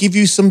 I will give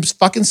you some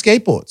fucking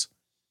skateboards.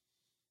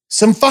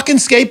 Some fucking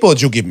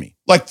skateboards you'll give me.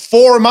 Like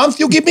 4 a month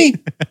you'll give me.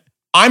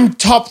 I'm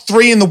top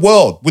 3 in the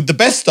world with the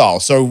best style.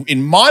 So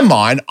in my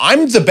mind,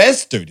 I'm the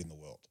best dude in the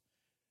world.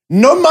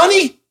 No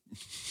money.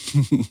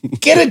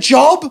 Get a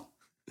job?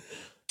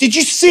 Did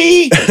you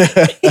see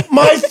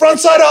my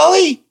frontside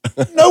ollie?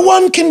 No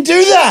one can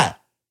do that.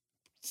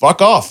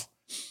 Fuck off.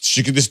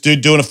 Look at this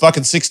dude doing a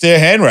fucking 6-stair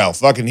handrail.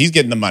 Fucking, he's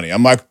getting the money.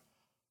 I'm like,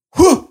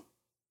 whew.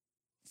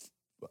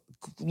 A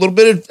little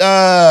bit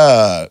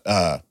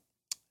of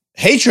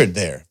hatred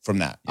there from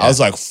that. Yeah. I was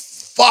like,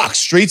 fuck,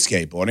 street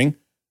skateboarding.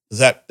 Is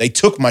that they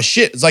took my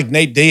shit. It's like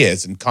Nate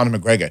Diaz and Conor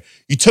McGregor.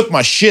 You took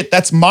my shit.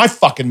 That's my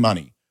fucking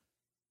money.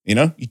 You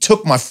know, you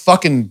took my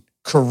fucking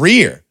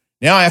career.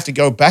 Now I have to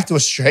go back to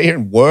Australia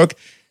and work.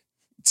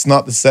 It's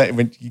not the same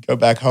when you go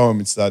back home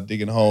and start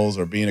digging holes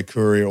or being a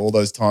courier. All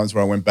those times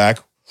where I went back,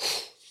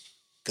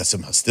 got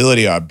some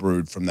hostility I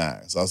brewed from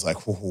that. So I was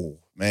like, oh,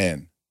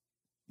 man,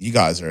 you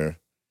guys are,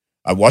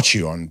 I watch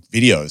you on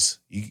videos.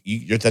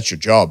 That's your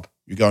job.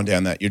 You're going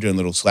down that, you're doing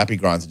little slappy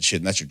grinds and shit,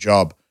 and that's your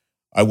job.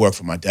 I work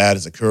for my dad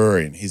as a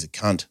courier, and he's a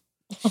cunt.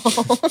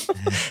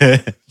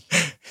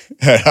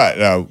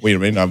 Wait a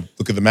minute. I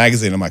look at the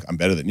magazine. I'm like, I'm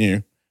better than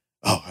you.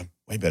 Oh, I'm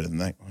way better than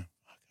that.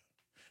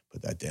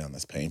 Put that down.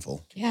 That's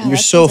painful. Yeah, And you're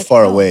that so sounds like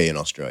far hell. away in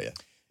Australia.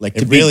 Like It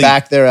to really- be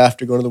back there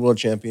after going to the World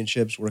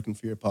Championships, working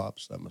for your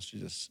pops, that must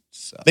just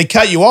suck. They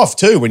cut you off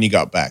too when you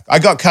got back. I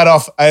got cut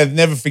off. I'll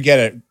never forget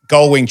it.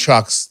 Gullwing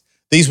trucks.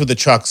 These were the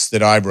trucks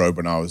that I rode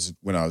when I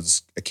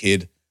was a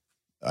kid.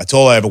 That's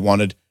all I ever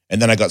wanted.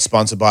 And then I got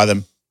sponsored by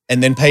them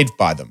and then paid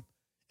by them.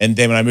 And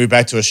then when I moved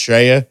back to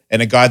Australia,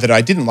 and a guy that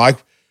I didn't like,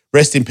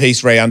 rest in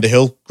peace, Ray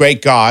Underhill,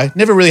 great guy.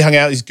 Never really hung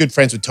out. He's good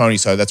friends with Tony,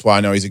 so that's why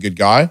I know he's a good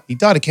guy. He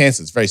died of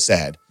cancer. It's very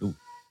sad. Ooh.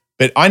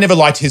 But I never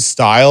liked his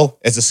style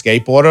as a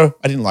skateboarder.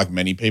 I didn't like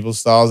many people's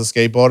style as a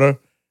skateboarder.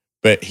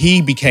 But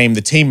he became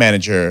the team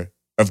manager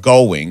of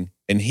Gullwing,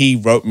 and he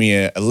wrote me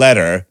a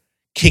letter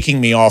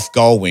kicking me off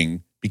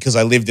Gullwing because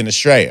I lived in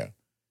Australia.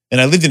 And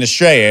I lived in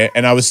Australia,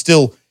 and I was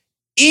still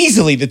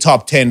easily the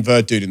top 10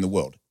 vert dude in the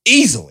world.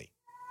 Easily.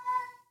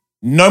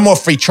 No more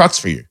free trucks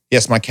for you.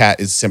 Yes, my cat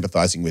is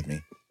sympathizing with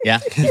me. Yeah,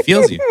 he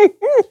feels you.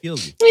 He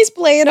feels you. He's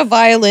playing a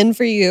violin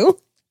for you.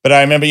 But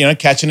I remember,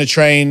 catching a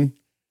train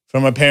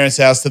from my parents'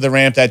 house to the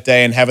ramp that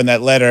day and having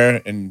that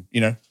letter and,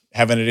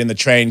 having it in the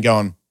train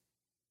going,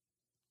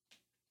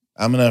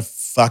 I'm going to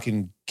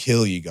fucking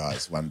kill you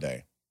guys one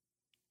day.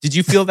 Did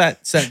you feel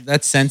that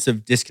sense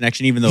of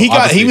disconnection, even though He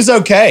obviously- was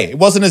okay. It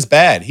wasn't as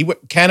bad.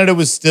 Canada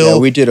was still Yeah,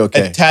 we did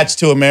okay. attached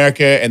to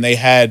America, and they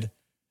had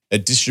a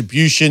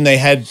distribution. They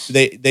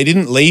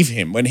didn't leave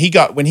him when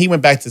he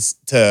went back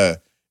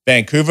to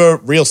Vancouver.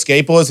 Real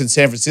Skateboards in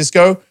San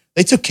Francisco,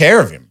 they took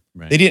care of him.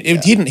 Right. They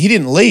didn't. He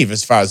didn't leave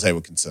as far as they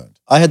were concerned.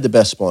 I had the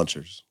best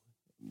sponsors.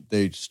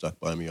 They stuck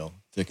by me all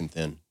thick and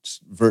thin.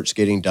 Vert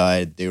Skating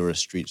died. They were a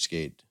street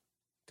skate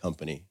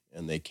company,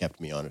 and they kept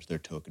me on as their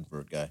token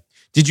vert guy.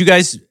 Did you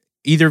guys,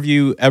 either of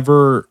you,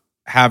 ever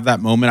have that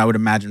moment? I would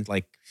imagine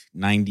like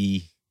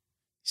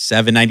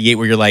 97, 98,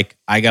 where you're like,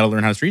 I got to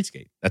learn how to street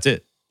skate. That's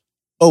it.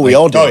 Oh, we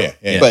all did. Oh,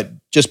 yeah. But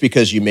just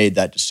because you made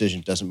that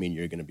decision doesn't mean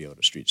you're going to be able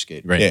to street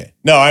skate. Right. Yeah.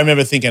 No, I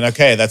remember thinking,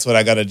 okay, that's what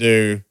I got to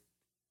do.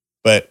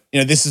 But,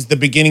 this is the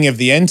beginning of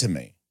the end to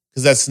me,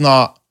 because that's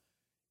not,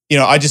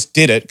 I just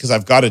did it because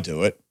I've got to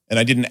do it, and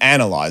I didn't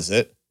analyze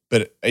it.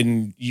 But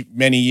in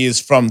many years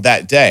from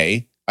that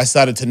day, I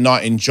started to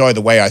not enjoy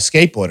the way I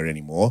skateboarded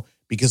anymore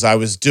because I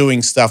was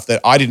doing stuff that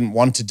I didn't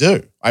want to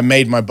do. I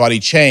made my body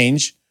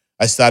change.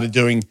 I started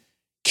doing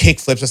kick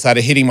flips. I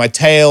started hitting my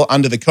tail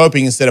under the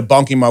coping instead of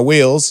bonking my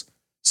wheels.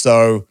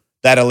 So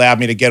that allowed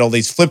me to get all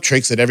these flip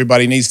tricks that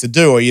everybody needs to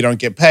do or you don't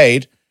get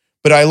paid.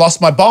 But I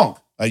lost my bonk.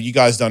 You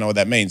guys don't know what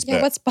that means. Yeah,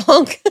 but what's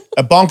bonk?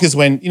 a bonk is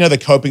when, the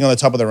coping on the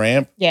top of the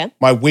ramp, Yeah.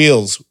 my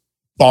wheels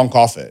bonk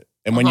off it.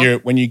 And Uh-huh.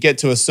 when you get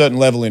to a certain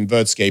level in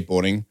vert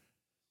skateboarding,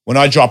 when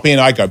I drop in,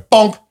 I go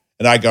bonk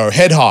and I go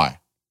head high.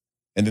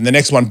 And then the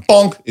next one,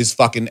 bonk, is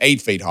fucking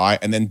 8 feet high.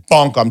 And then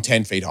bonk, I'm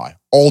 10 feet high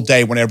all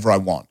day whenever I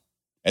want.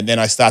 And then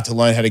I start to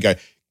learn how to go.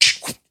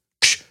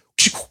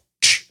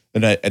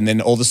 And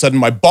then all of a sudden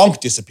my bonk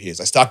disappears.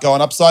 I start going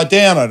upside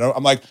down.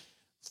 I'm like,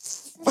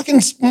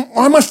 fucking,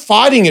 why am I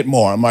fighting it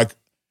more? I'm like,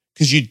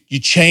 because you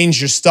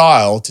change your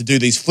style to do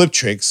these flip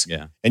tricks.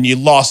 Yeah. And you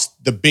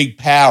lost the big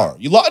power.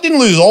 I didn't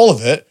lose all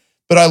of it,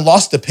 but I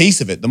lost a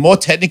piece of it. The more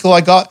technical I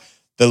got,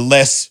 the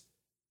less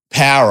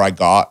power I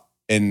got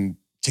and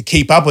to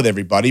keep up with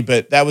everybody.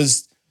 But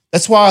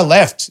that's why I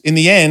left. In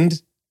the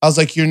end, I was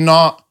like,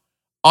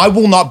 I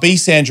will not be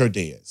Sandro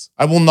Diaz.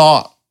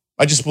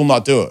 I just will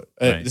not do it.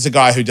 Right. There's a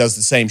guy who does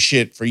the same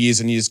shit for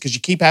years and years because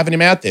you keep having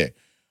him out there.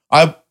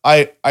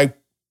 I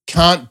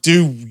can't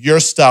do your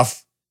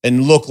stuff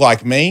and look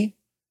like me,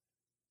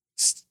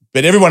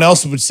 but everyone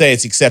else would say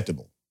it's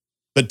acceptable.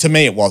 But to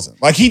me, it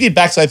wasn't. Like he did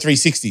backside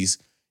 360s.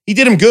 He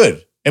did them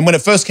good. And when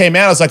it first came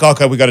out, I was like,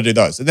 okay, we got to do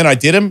those. And then I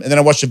did them. And then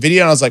I watched a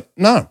video and I was like,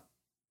 no,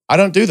 I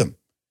don't do them.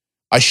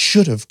 I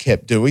should have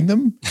kept doing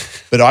them,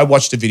 but I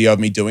watched a video of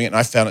me doing it and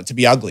I found it to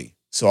be ugly.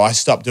 So I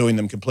stopped doing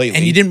them completely.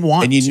 And you didn't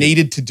want And you to.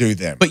 needed to do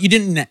them. But you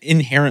didn't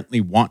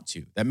inherently want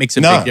to. That makes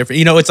a No. big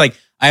difference. It's like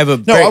I have a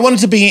No, I wanted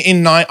to be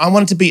I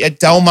wanted to be at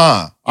Del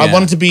Mar. I Yeah.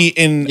 wanted to be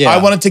in. Yeah. I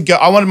wanted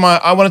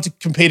to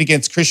compete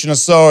against Christian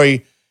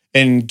Asori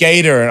and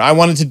Gator, and I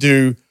wanted to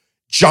do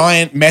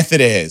giant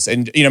method airs.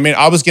 And, you know, I mean,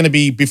 I was going to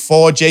be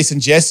before Jason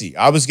Jesse.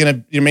 I was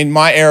going to, I mean,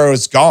 my era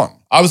is gone.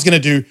 I was going to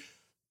do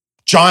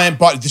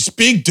this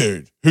big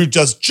dude who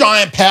does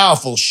giant,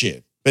 powerful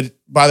shit. But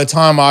by the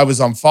time I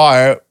was on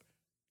fire,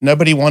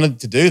 nobody wanted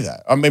to do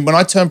that. I mean, when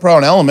I turned pro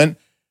on Element,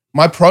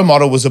 my pro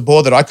model was a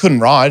board that I couldn't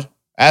ride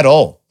at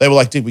all. They were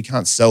like, dude, we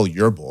can't sell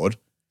your board.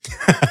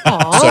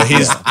 So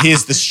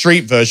here's the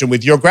street version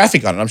with your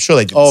graphic on it. I'm sure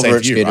they did All the same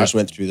vert for you, skaters right?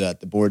 went through that.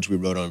 The boards we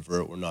rode on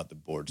vert were not the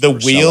boards. The that were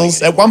selling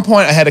wheels. At anymore. one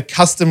point, I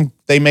had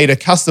they made a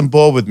custom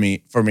board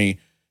for me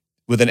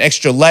with an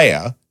extra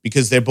layer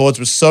because their boards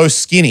were so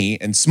skinny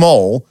and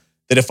small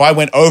that if I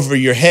went over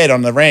your head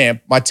on the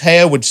ramp, my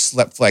tail would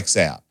flex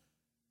out.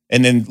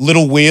 And then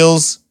little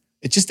wheels,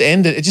 it just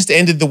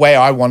ended the way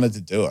I wanted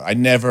to do it.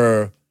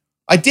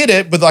 I did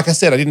it, but like I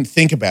said, I didn't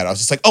think about it. I was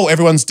just like, oh,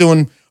 everyone's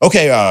doing,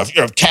 okay,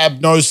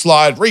 cab, nose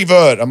slide,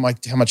 revert. I'm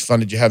like, how much fun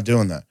did you have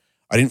doing that?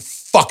 I didn't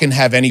fucking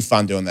have any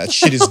fun doing that.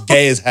 Shit is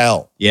gay as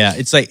hell. Yeah,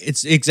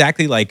 it's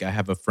exactly like I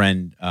have a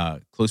friend,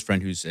 close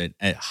friend who's a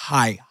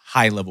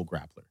high level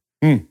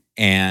grappler.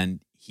 And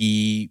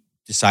he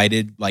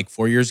decided like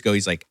 4 years ago,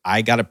 he's like,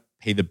 I got to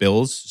pay the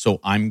bills, so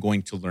I'm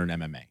going to learn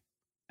MMA.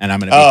 And I'm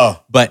going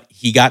to but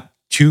he got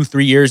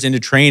 2-3 years into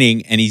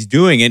training and he's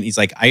doing it. And he's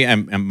like,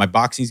 and my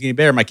boxing's getting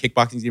better. My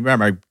kickboxing's getting better.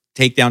 My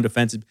takedown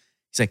defensive.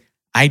 He's like,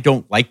 I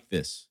don't like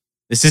this.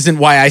 This isn't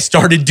why I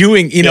started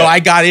doing, you know, I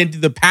got into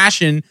the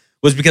passion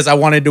was because I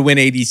wanted to win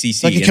ADCC.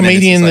 It's like a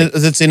comedian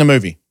that's in a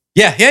movie.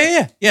 Yeah.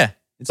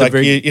 It's like,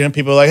 you know,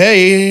 people are like,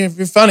 hey, if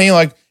you're funny,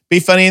 like be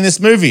funny in this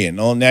movie. And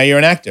now you're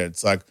an actor.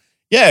 It's like,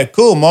 yeah,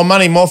 cool. More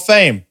money, more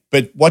fame.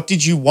 But what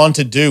did you want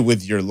to do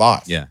with your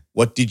life? Yeah.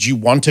 What did you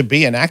want to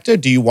be an actor?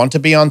 Do you want to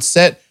be on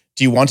set?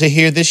 Do you want to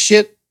hear this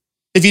shit?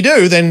 If you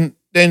do,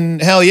 then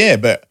hell yeah.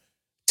 But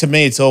to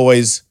me, it's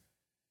always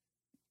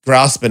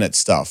grasping at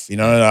stuff. You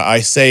know,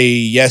 I say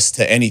yes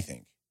to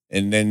anything.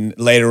 And then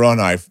later on,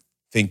 I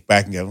think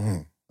back and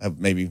go,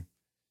 maybe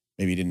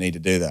you didn't need to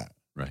do that.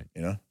 Right.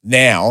 You know,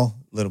 now,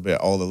 a little bit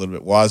older, a little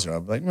bit wiser,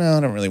 I'm like, well, I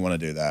don't really want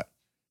to do that.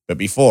 But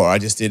before, I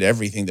just did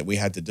everything that we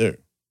had to do.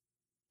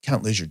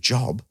 Can't lose your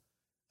job.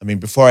 I mean,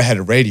 before I had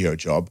a radio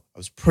job, I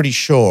was pretty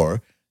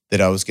sure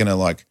that I was going to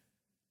like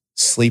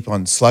sleep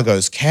on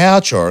Sluggo's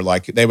couch or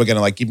like they were going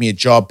to like give me a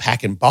job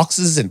packing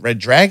boxes and Red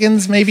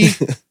Dragons maybe.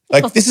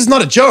 Like this is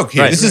not a joke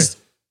here. This is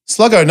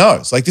Sluggo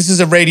knows. Like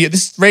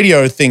this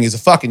radio thing is a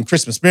fucking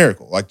Christmas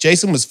miracle. Like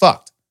Jason was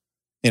fucked.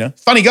 You know,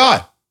 funny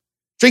guy.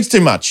 Drinks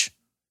too much.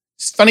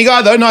 Funny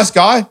guy though, nice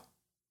guy.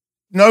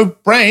 No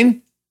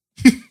brain.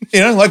 You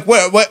know, like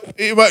what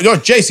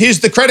Jace, here's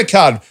the credit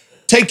card.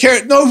 Take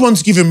care. No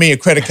one's giving me a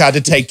credit card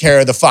to take care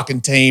of the fucking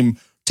team.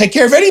 Take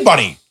care of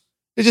anybody.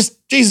 They're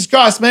just, Jesus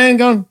Christ, man,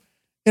 going,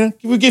 you know,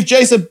 we give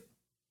Jace a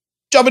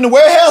job in the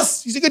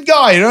warehouse. He's a good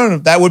guy, you know.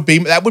 That would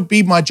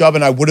be my job,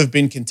 and I would have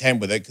been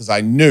content with it because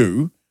I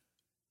knew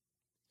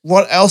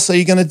what else are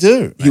you going to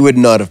do? You would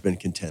not have been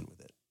content with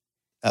it.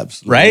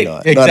 Absolutely right?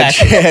 not.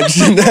 Exactly. Not a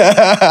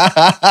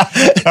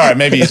chance. All right,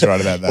 maybe he's right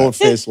about that.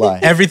 Old-faced lie.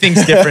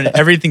 Everything's different.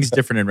 Everything's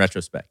different in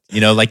retrospect. You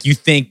know, like you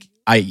think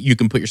you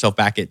can put yourself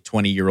back at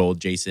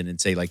 20-year-old Jason and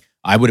say like,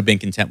 I would have been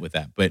content with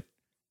that. But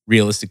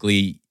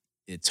realistically,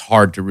 it's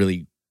hard to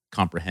really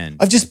comprehend.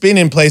 I've just been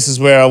in places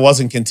where I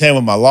wasn't content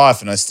with my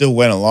life and I still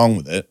went along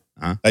with it.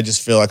 Uh-huh. I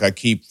just feel like I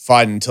keep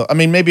fighting until, I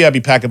mean, maybe I'd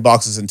be packing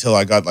boxes until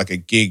I got like a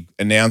gig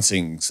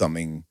announcing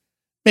something.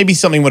 Maybe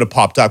something would have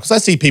popped up because I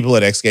see people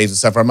at X Games and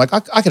stuff where I'm like,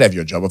 I could have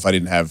your job if I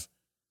didn't have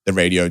the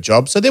radio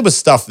job. So there was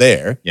stuff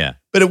there. Yeah.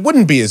 But it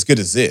wouldn't be as good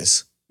as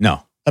this.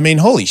 No. I mean,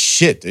 holy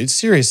shit, dude.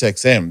 Sirius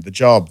XM, the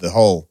job, the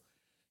whole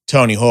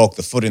Tony Hawk,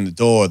 the foot in the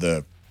door,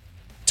 the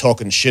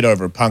talking shit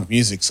over punk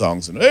music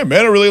songs. And hey,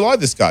 man, I really like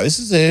this guy. This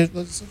is a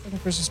fucking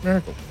Christmas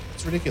miracle.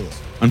 It's ridiculous.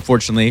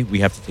 Unfortunately, we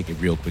have to take a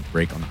real quick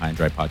break on the High and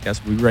Dry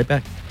podcast. We'll be right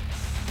back.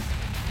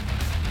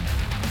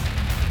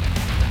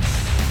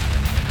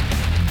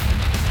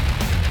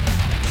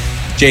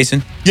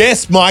 Jason,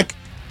 Yes, Mike.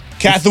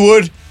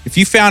 Catherwood. if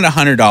you found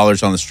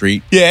 $100 on the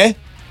street, Yeah.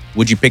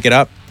 would you pick it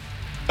up?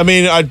 I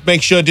mean, I'd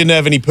make sure it didn't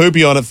have any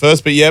poopy on it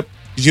first, but yep,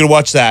 you gotta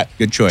watch that.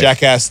 Good choice.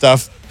 Jackass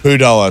stuff. Poo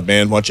dollar,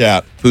 man. Watch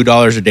out. Food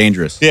dollars are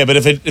dangerous. Yeah, but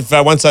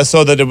once I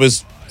saw that it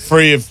was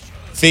free of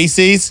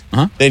feces,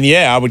 then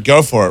yeah, I would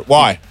go for it.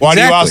 Why? Why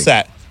do you ask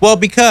that? Well,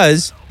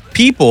 because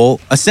people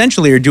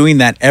essentially are doing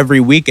that every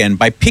weekend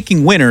by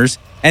picking winners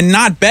and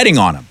not betting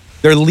on them.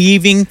 They're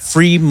leaving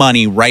free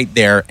money right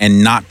there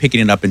and not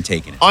picking it up and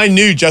taking it. I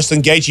knew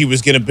Justin Gaethje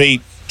was going to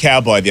beat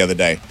Cowboy the other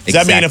day. Does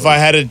that mean if I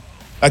had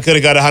I could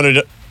have got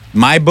 100?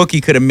 My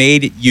bookie could have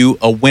made you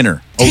a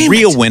winner, a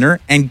real winner,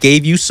 and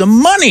gave you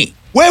some money.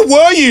 Where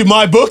were you,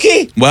 my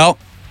bookie? Well,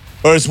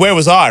 Or where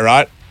was I,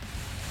 right?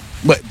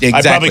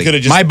 exactly. probably could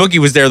have just- My bookie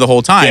was there the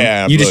whole time.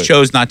 Yeah, you just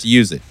absolutely. chose not to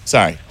use it.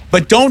 Sorry.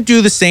 But don't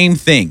do the same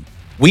thing.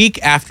 Week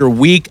after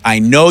week, I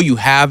know you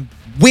have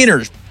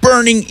winners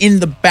burning in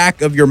the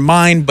back of your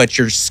mind, but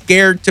you're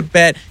scared to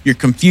bet. You're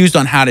confused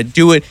on how to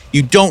do it.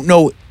 You don't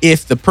know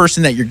if the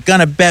person that you're going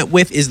to bet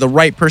with is the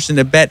right person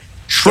to bet.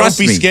 Trust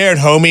Don't be me. scared,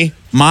 homie.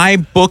 My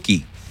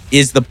bookie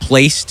is the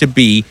place to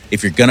be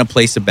if you're going to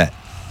place a bet.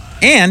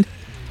 And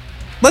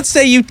let's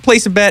say you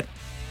place a bet,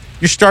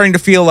 you're starting to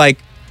feel like,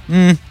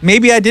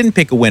 maybe I didn't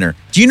pick a winner.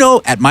 Do you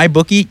know at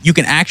MyBookie, you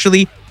can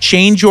actually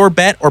change your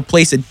bet or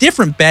place a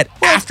different bet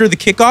after the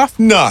kickoff?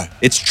 No.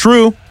 It's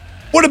true.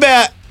 What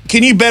about,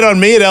 can you bet on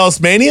me at Ellis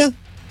Mania?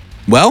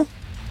 Well,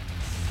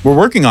 we're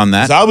working on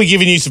that. 'Cause I'll be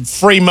giving you some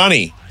free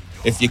money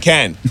if you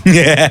can.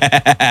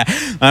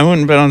 I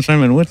wouldn't bet on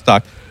Simon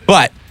Woodstock.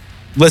 But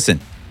listen,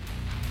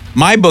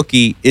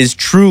 MyBookie is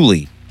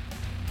truly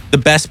the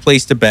best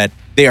place to bet.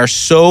 They are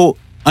so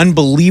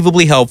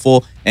unbelievably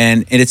helpful,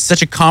 and it's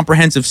such a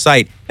comprehensive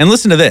site. And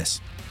listen to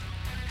this.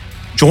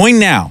 Join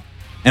now,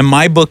 and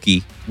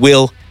MyBookie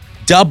will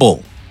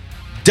double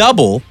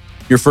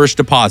your first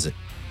deposit.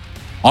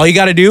 All you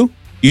got to do,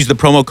 use the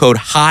promo code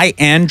high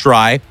and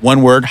dry,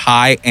 one word,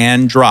 high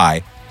and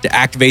dry, to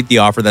activate the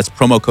offer. That's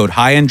promo code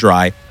high and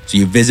dry. So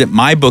you visit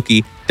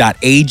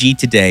mybookie.ag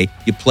today.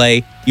 You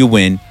play, you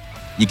win,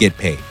 you get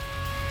paid.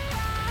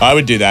 I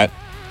would do that.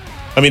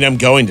 I mean, I'm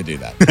going to do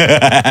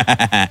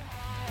that.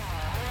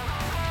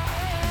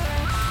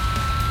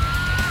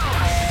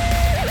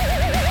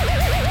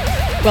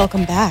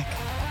 Welcome back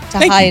to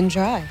Thank High you. and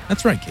Dry.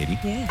 That's right, Katie.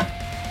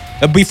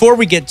 Yeah. Before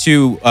we get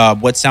to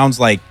what sounds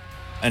like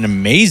an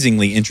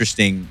amazingly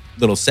interesting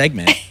little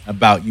segment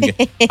about you,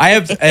 I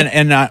have,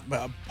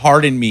 and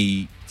pardon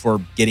me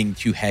for getting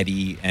too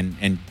heady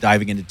and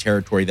diving into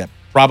territory that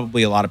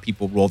probably a lot of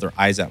people roll their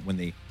eyes at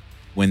when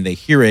they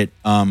hear it.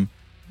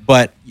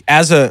 But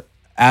as a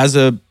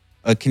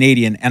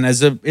Canadian and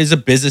as a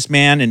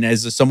businessman and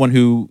as someone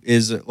who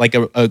is like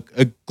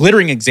a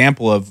glittering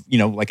example of,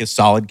 like a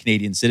solid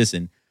Canadian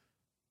citizen,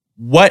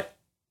 what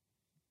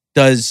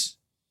does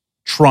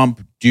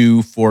Trump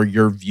do for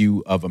your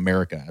view of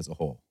America as a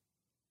whole?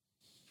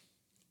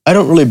 I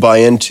don't really buy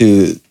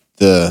into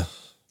the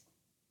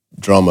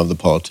drama of the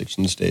politics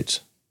in the States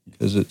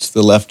because it's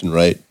the left and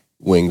right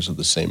wings of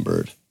the same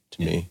bird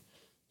to me.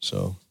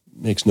 So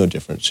it makes no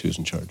difference who's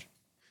in charge.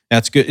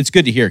 That's good. It's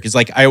good to hear because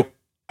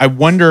I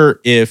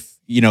wonder if,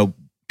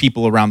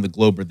 people around the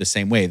globe are the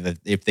same way, that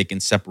if they can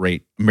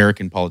separate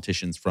American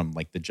politicians from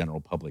like the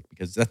general public,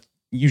 because that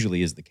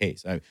usually is the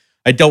case.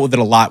 I dealt with it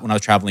a lot when I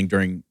was traveling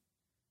during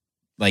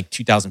like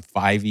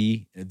 2005.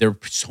 There were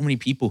so many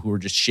people who were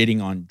just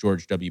shitting on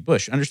George W.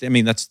 Bush. Understand? I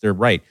mean, that's their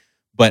right.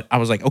 But I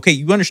was like, okay,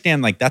 you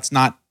understand, like that's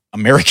not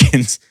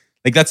Americans.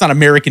 Like that's not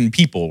American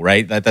people,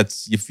 right?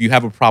 That's if you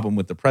have a problem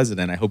with the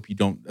president, I hope you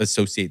don't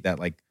associate that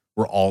like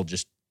we're all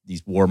just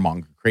these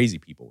warmonger crazy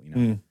people,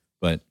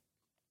 But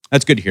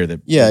that's good to hear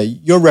that. Yeah,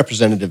 your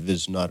representative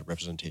is not a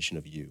representation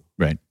of you,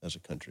 Right. as a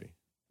country.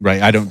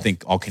 Right. I don't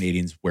think all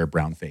Canadians wear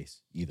brown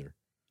face either.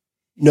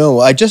 No,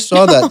 I just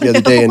saw that the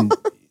other day, and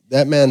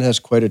that man has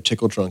quite a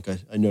tickle trunk.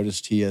 I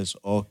noticed he has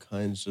all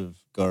kinds of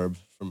garb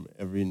from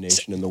every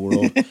nation in the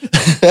world.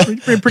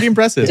 Pretty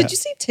impressive. Did you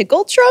see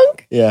Tickle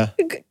Trunk? Yeah.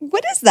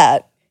 What is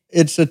that?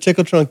 It's a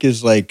tickle trunk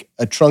is like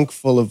a trunk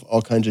full of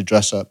all kinds of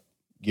dress up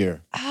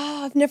gear.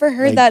 Oh, I've never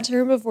heard Like- that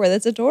term before.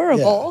 That's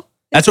adorable.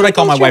 That's what I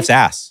call my wife's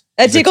ass.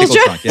 A It's tickle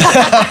trunk? Yeah.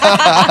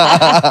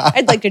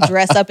 I'd like to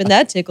dress up in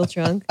that tickle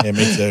trunk. Yeah,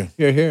 me too.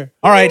 Here.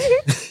 All right.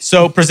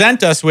 So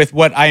present us with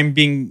what I'm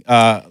being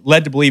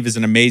led to believe is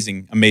an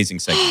amazing, amazing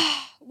segment.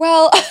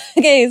 Well,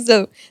 okay,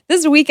 so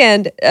this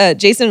weekend,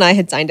 Jason and I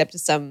had signed up to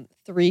some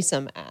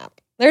threesome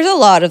app. There's a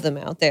lot of them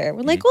out there.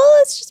 We're like, well,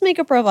 let's just make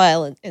a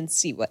profile and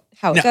see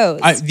how it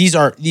goes. These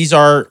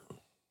are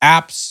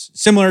apps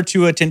similar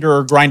to a Tinder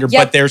or Grindr,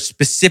 Yep. but they're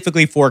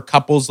specifically for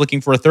couples looking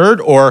for a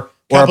third or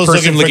Couples a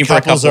person looking for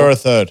a couples couple. or a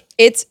third.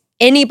 It's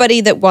anybody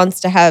that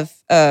wants to have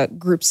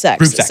group sex,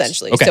 Group sex.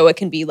 essentially. Okay. So it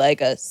can be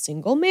like a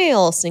single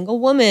male, single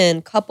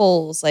woman,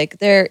 couples. Like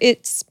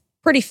it's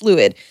pretty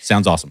fluid.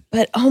 Sounds awesome.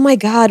 But oh my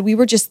God, we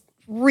were just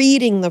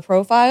reading the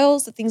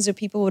profiles, the things that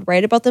people would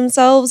write about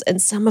themselves,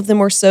 and some of them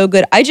were so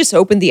good. I just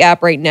opened the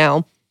app right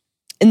now.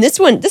 And this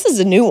is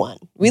a new one.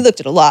 We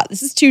looked at a lot.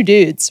 This is two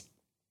dudes.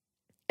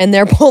 And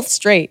they're both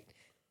straight.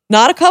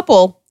 Not a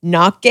couple,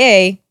 not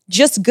gay,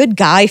 just good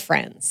guy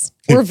friends.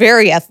 We're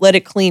very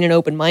athletic, clean, and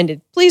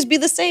open-minded. Please be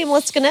the same.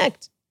 Let's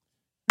connect.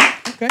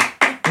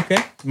 Okay.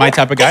 My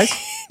type of guys.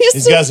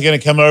 These guys are going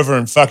to come over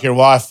and fuck your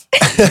wife.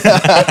 They're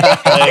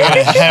going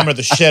to hammer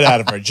the shit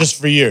out of her just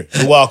for you.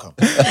 You're welcome.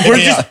 We're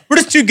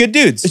just two good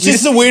dudes. It's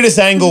just the weirdest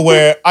angle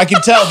where I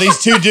can tell these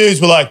two dudes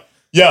were like,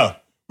 yo,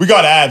 we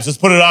got abs. Let's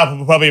put it up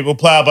and we'll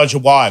play a bunch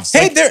of wives.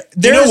 Hey, Like, there-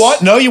 you know there's-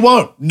 what? No, you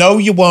won't. No,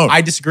 you won't.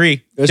 I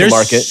disagree. There's a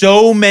market.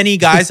 so many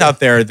guys out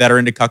there that are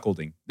into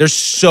cuckolding. There's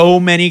so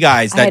many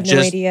guys I that had no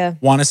just idea.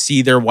 want to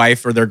see their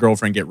wife or their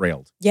girlfriend get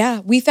railed. Yeah,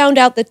 we found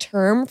out the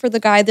term for the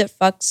guy that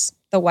fucks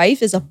the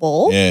wife is a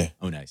bull. yeah.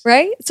 Oh, nice.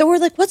 Right? So we're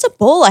like, what's a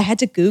bull? I had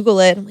to Google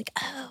it. I'm like,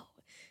 oh,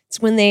 it's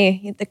when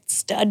the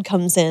stud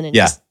comes in and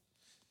Yeah. just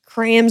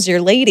crams your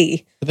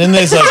lady. But then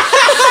there's like,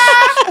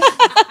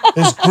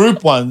 there's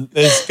group one.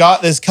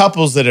 There's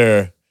couples that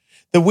are,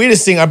 the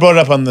weirdest thing, I brought it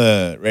up on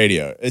the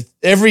radio.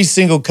 Every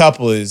single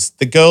couple is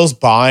the girl's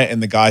bi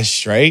and the guy's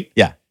straight.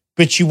 Yeah.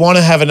 but you want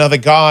to have another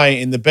guy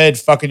in the bed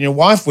fucking your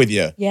wife with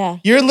you. Yeah.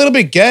 You're a little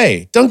bit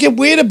gay. Don't get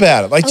weird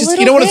about it. Like, just, you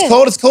little know what it's bit.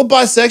 called? It's called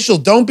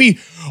bisexual. Don't be,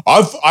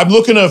 I'm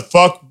looking to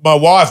fuck my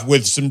wife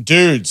with some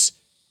dudes.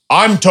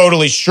 I'm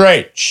totally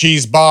straight.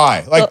 She's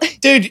bi. Like,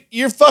 dude,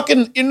 you're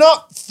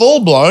not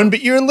full blown,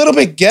 but you're a little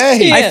bit gay.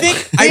 Yeah. I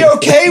think Be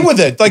okay with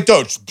it. Like,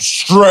 don't,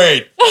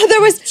 straight.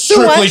 There was the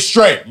Strictly one,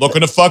 straight.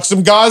 Looking to fuck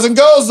some guys and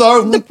girls,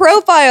 though. the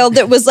profile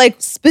that was like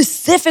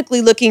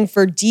specifically looking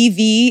for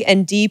DV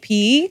and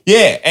DP.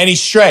 Yeah, and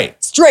he's straight.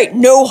 Straight,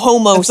 no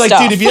homo It's like,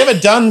 stuff. dude, have you ever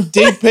done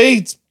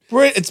DP?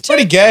 It's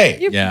pretty gay.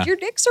 Your, your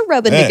dicks are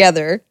rubbing Yeah.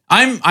 together.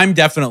 I'm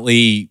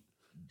definitely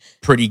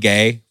pretty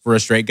gay for a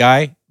straight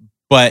guy,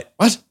 but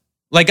What?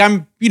 like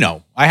I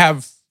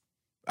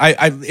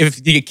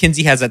if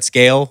Kinsey has that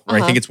scale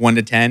where I think it's 1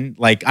 to 10,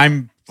 like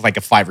I'm like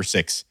a 5 or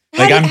 6.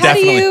 Like I'm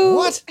definitely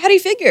What? How do you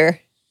figure?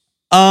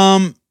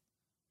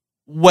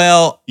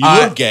 well, You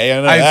look gay, I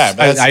know that.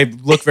 but I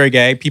look very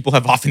gay. People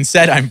have often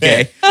said I'm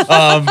gay.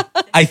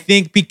 I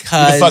think who the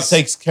because fuck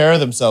takes care of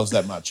themselves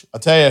that much? I'll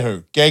tell you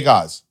who. Gay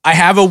guys. I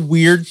have a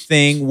weird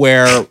thing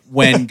where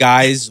when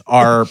guys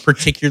are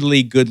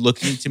particularly good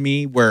looking to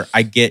me, where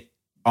I get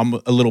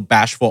a little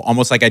bashful,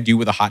 almost like I do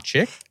with a hot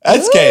chick.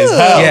 That's gay as Ooh.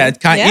 hell. Yeah, it's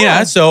kind. Yeah.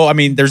 Yeah. So I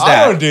mean, there's I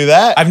that. don't do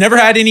that. I've never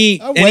had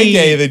any I'm way any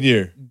gayer than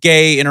you.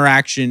 gay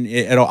interaction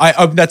at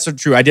all. That's so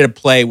true. I did a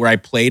play where I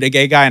played a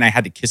gay guy and I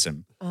had to kiss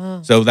him.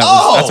 So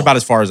that's about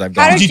as far as I've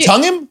How gone. Did you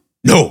tongue him?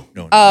 No.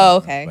 Oh,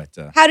 okay.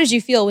 But How did you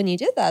feel when you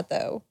did that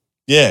though?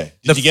 Yeah. Did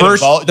the you get a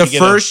ball- the did you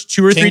get a first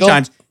 2 or 3 tingle?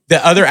 times,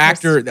 the other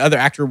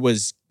actor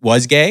was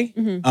gay,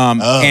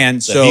 Oh,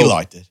 and so so he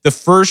liked it. the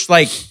first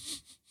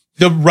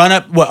the run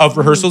up of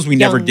rehearsals, we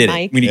never Young did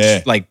Mike. it. We Yeah.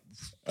 just like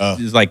Oh.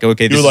 it was like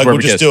okay, You this were is like, where we'll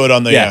we just kiss. do it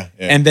on the, yeah.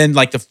 And then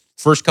like the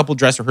first couple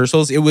dress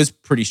rehearsals, it was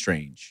pretty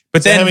strange.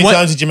 But So then how many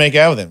times did you make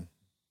out with him?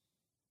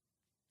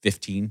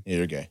 15. Yeah,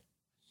 you're gay.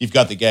 You've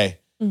got the gay.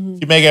 Mm-hmm.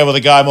 If you make out with a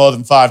guy more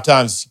than 5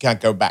 times, you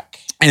can't go back.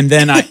 And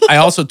then I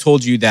also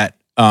told you that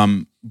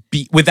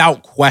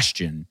without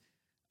question,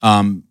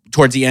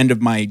 towards the end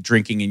of my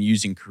drinking and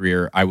using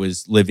career, I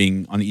was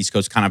living on the East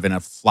Coast, kind of in a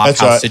flop That's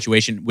house right.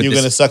 situation with You're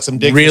going to this suck some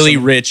dick. for really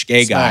some- rich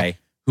gay snack. guy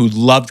who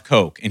loved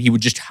Coke, and he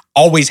would just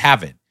always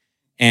have it.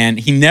 And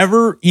he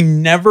never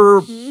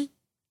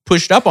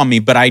pushed up on me,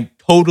 but I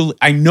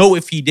know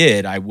if he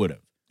did, I would have.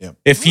 Yeah.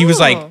 If he was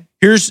like, Oh.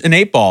 "Here's an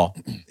 8 ball,"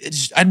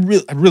 I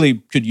really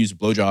could use a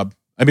blowjob.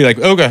 I'd be like,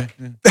 okay.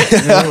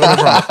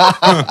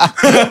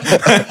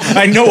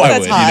 I know I That's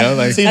would, hot. you know?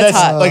 Like, See, That's that's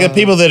hot. like the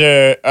people that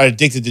are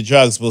addicted to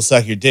drugs will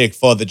suck your dick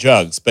for the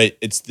drugs. But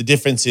it's the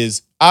difference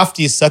is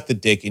after you suck the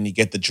dick and you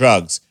get the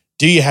drugs,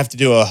 do you have to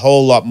do a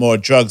whole lot more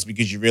drugs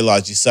because you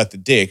realize you sucked the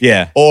dick?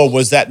 Yeah. Or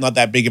was that not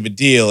that big of a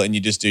deal and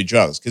you just do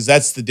drugs? Because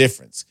that's the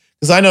difference.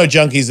 Because I know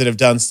junkies that have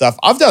done stuff.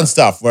 I've done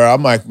stuff where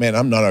I'm like, man,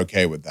 I'm not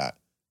okay with that.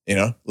 You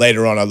know,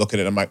 later on I look at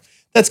it, I'm like,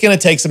 that's going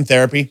to take some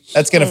therapy.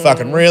 That's going to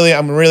I'm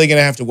really going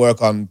to have to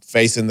work on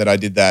facing that I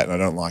did that and I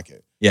don't like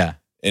it. yeah.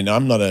 And I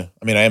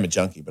am a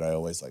junkie, but I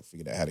always like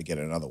figured out how to get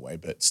it another way.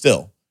 But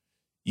still,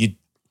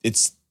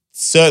 it's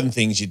certain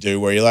things you do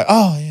where you're like,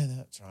 oh yeah,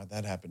 that's right,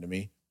 that happened to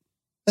me.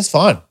 That's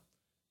fine.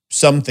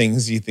 Some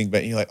things you think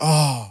about, you're like,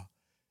 oh,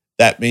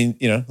 that means,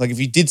 you know, like if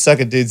you did suck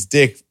a dude's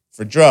dick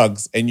for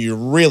drugs and you're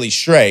really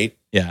straight,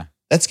 Yeah.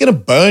 that's gonna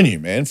burn you,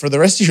 man. For the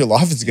rest of your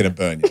life, it's gonna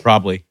burn you.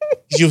 Probably.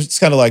 'Cause it's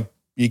kind of like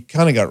you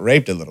kind of got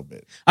raped a little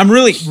bit. I'm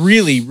really,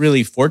 really,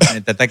 really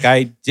fortunate that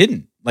guy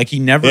didn't. Like he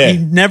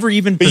never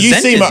even But you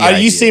presented seem, the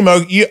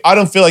idea. I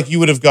don't feel like you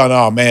would have gone,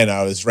 oh man,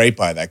 I was raped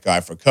by that guy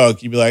for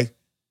coke. You'd be like,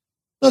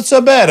 not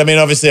so bad. I mean,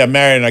 obviously I'm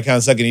married and I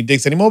can't suck any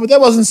dicks anymore, but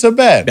that wasn't so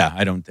bad. Yeah,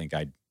 I don't think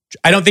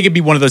it'd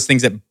be one of those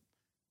things that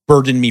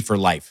burdened me for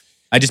life.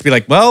 I'd just be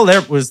like, well,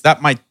 that was that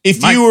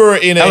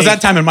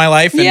time in my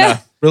life, and Yeah.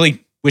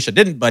 really wish I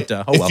didn't, but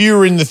oh if well. you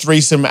were in the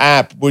threesome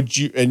app, would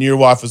you, and your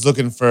wife was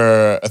looking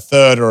for a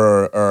third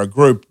or a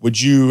group,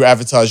 would you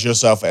advertise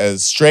yourself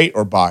as straight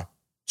or bi?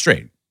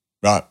 Straight.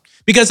 Right.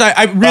 Because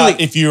I really,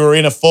 But if you were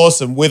in a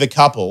foursome with a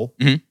couple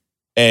Mhm.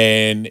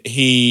 and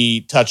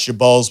he touched your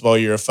balls while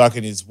you were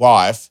fucking his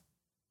wife,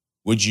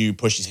 would you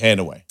push his hand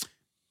away?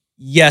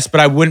 yes, but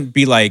I wouldn't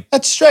be like,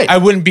 That's straight. I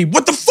wouldn't be,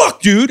 what the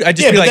fuck, dude? I'd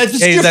just be like,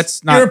 hey, that's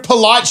You're a not,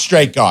 polite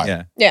straight guy.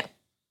 yeah. Yeah.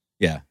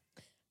 Yeah.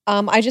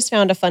 I just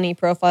found a funny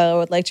profile I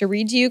would like to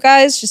read to you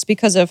guys just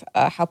because of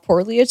how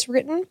poorly it's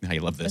written. I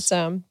love this.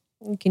 It's,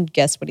 you can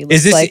guess what he looks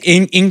Is this like.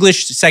 in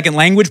English second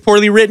language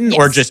poorly written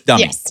or Yes. just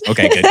dummy? Yes.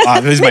 Okay, good.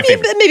 This is my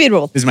favorite. Maybe it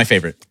will. This is my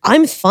favorite.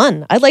 I'm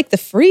fun. I like the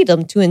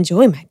freedom to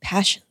enjoy my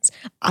passions.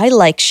 I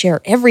like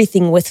share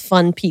everything with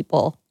fun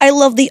people. I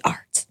love the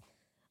art.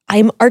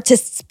 I'm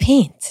artists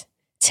paint,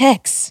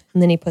 text,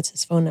 and then he puts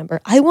his phone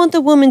number. I want the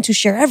woman to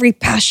share every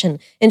passion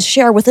and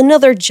share with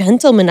another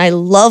gentleman. I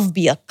love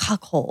be a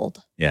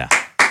cuckold. Yeah.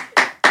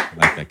 I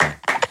like that guy.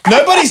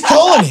 Nobody's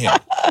calling him.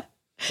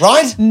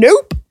 Right?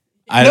 Nope.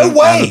 I No don't,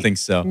 way. I don't think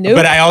so. Nope.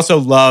 But I also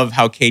love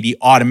how Katie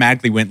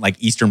automatically went like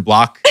Eastern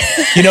Bloc.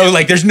 You know,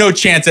 like there's no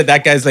chance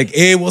that guy's like,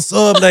 hey, what's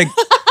up? Like,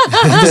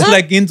 just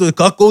like into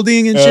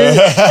cuckolding and shit.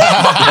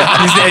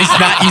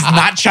 He's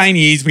not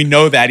Chinese. We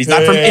know that. He's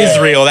not from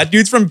Israel. That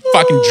dude's from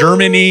fucking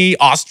Germany,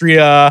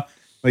 Austria.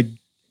 Like,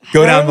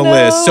 go down the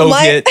list.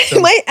 Soviet.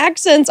 My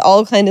accents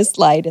all kind of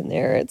slide in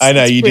there. I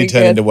know, it's you do pretty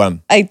turn good. into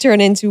one. I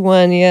turn into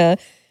one, yeah.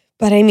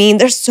 But I mean,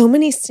 there's so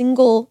many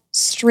single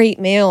straight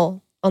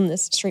male on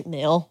this straight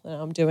male.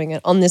 I'm doing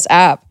it on this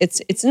app. It's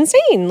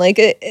insane. Like,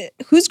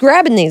 who's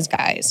grabbing these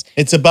guys?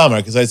 It's a bummer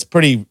because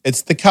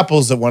it's the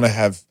couples that want to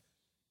have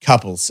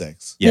couple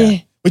sex. Yeah.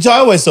 Which I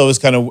always thought was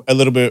kind of a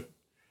little bit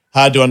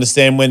hard to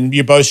understand when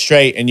you're both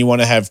straight and you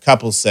want to have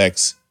couple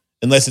sex,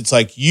 unless it's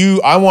like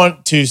I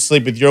want to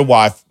sleep with your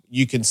wife,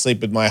 you can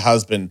sleep with my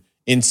husband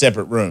in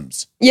separate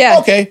rooms. Yeah.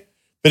 Okay.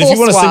 But if Full you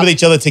want to sleep swap. with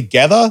each other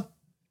together,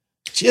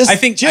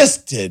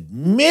 just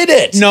admit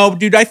it. No,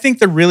 dude, I think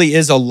there really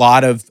is a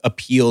lot of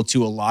appeal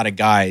to a lot of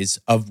guys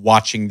of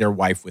watching their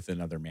wife with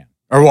another man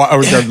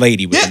or their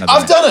lady with Yeah, another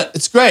I've man. done it.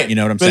 It's great. You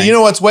know what I'm but saying? you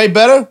know what's way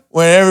better?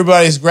 When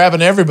everybody's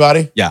grabbing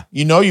everybody. Yeah.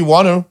 You know you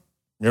want to.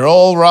 You're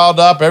all riled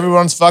up.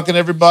 Everyone's fucking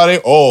everybody.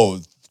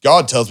 Oh,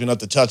 God tells me not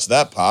to touch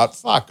that part.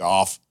 Fuck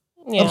off.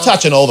 Yeah. I'm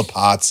touching all the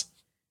parts.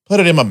 Put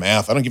it in my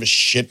mouth. I don't give a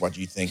shit what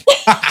you think.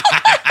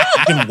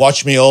 You can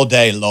watch me all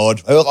day,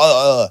 Lord.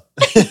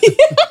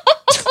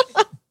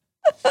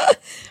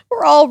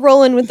 We're all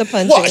rolling with the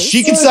punches. What?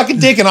 She can suck a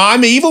dick and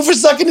I'm evil for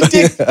sucking a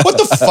dick? What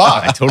the I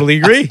fuck? totally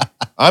agree.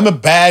 I'm a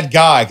bad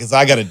guy because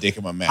I got a dick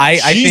in my mouth. I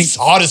She's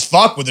think- hot as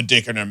fuck with a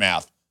dick in her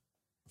mouth.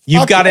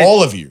 You've Fuck got it.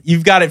 all of you.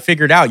 You've got it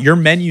figured out. Your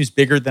menu's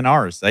bigger than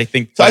ours. I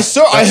think.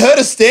 So I heard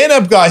a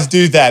stand-up guy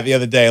do that the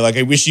other day. Like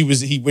he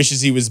wishes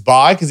he was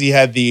bi because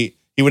he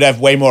would have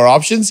way more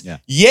options.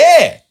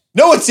 Yeah.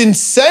 No, it's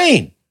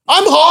insane.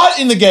 I'm hot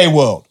in the gay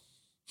world.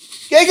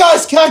 Gay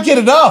guys can't get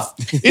enough.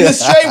 In the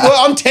straight world,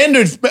 I'm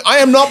Tinder. I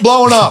am not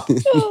blowing up.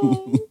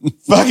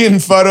 Fucking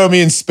photo of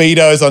me in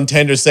Speedos on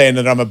Tinder saying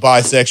that I'm a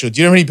bisexual. Do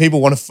you know how many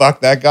people want to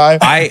fuck that guy?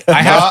 I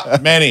have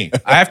Not many.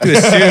 I have to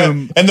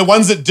assume. And the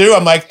ones that do,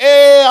 I'm like,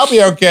 I'll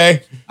be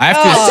okay. I have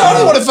I to.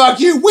 totally want to fuck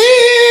you.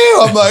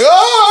 Woo! I'm like,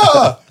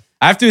 ah.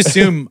 I have to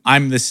assume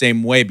I'm the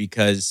same way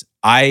because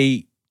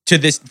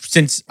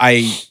since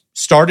I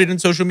started in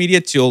social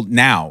media till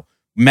now,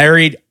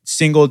 married,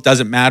 single,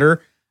 doesn't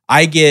matter.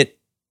 I get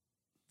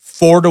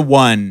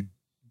 4-to-1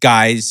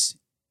 guys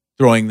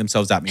throwing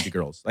themselves at me to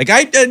girls. Like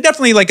I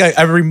definitely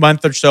every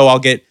month or so I'll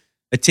get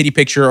a titty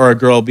picture or a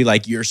girl will be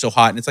like, "You're so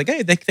hot," and it's like,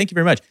 "Hey, thank you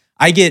very much."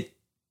 I get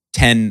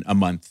 10 a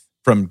month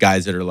from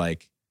guys that are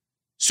like,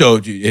 "So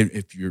dude,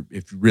 if you're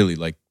really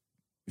like,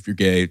 if you're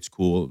gay, it's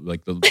cool.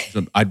 Like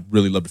I'd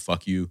really love to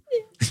fuck you.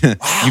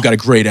 You got a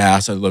great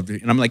ass. I love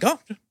it." And I'm like, "Oh,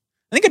 I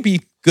think I'd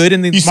be good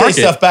in the You market."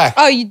 say stuff back.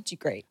 Oh, you do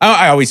great.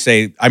 I always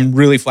say I'm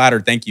really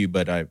flattered, thank you,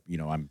 but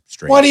I'm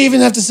straight. Why do you even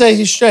have to say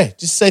you're straight?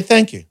 Just say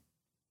thank you.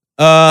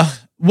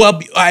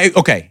 Well,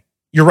 okay,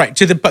 you're right.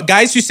 To the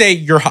guys who say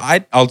you're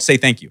hot, I'll say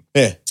thank you.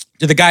 Yeah.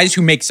 To the guys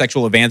who make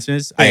sexual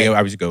advances, I Yeah.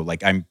 always go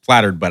like, I'm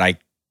flattered, but I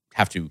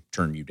have to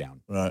turn you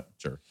down. Right.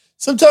 Sure.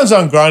 Sometimes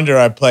on Grindr,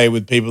 I play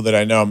with people that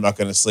I know I'm not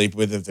going to sleep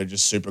with if they're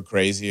just super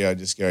crazy. I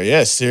just go,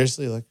 yeah,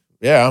 seriously? Like,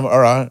 yeah, I'm all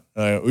right.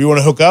 You want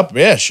to hook up?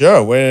 Yeah,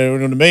 sure. When do you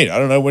want to meet? I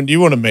don't know. When do you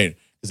want to meet?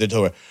 Because they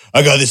told me,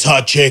 I got this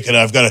hot chick and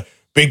I've got a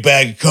big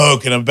bag of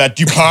Coke and I'm about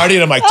to party.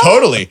 And I'm like,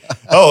 totally.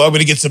 Oh, I'm going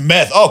to get some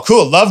meth. Oh,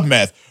 cool. Love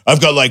meth. I've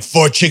got like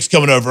 4 chicks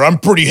coming over. I'm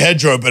pretty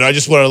hetero, but I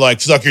just want to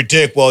like suck your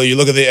dick while you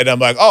look at it. And I'm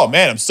like, oh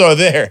man, I'm so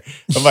there.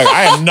 I'm like,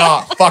 I am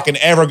not fucking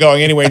ever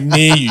going anywhere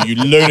near you, you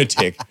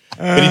lunatic.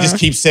 But he just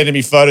keeps sending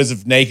me photos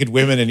of naked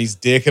women and his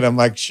dick. And I'm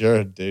like,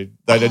 sure, dude.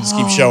 I just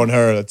keep showing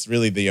her. That's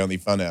really the only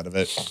fun out of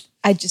it.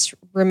 I just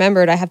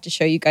remembered I have to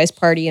show you guys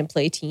Party and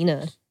Play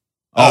Tina.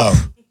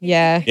 Oh.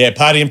 Yeah. Yeah,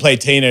 Party and Play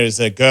Tina is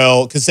a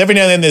girl. Because every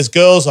now and then there's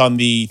girls on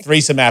the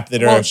threesome app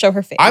that Won't are, show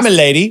her face. I'm a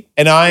lady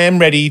and I am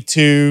ready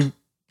to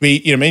be,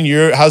 you know what I mean?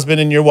 Your husband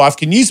and your wife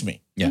can use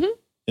me. Yeah.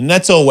 And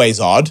that's always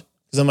odd.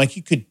 Because I'm like,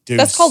 you could do.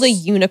 That's called a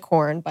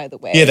unicorn, by the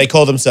way. Yeah, they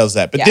call themselves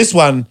that. But Yeah. this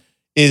one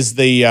is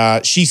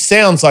she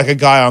sounds like a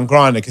guy on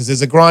Grindr because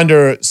there's a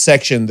Grindr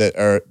section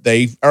that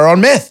they are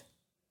on meth.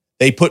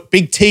 They put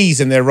big T's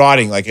in their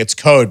writing like it's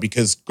code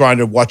because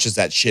Grindr watches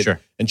that shit Sure.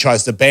 and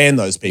tries to ban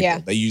those people. Yeah.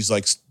 They use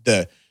like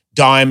the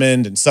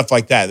diamond and stuff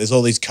like that. There's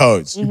all these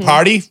codes. Mm-hmm. You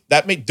party?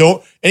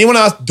 Anyone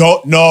else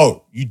don't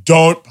know. You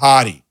don't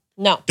party.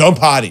 No. Don't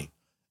party.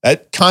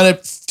 That kind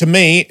of, to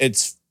me,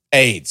 it's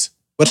AIDS.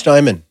 What's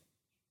diamond?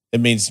 It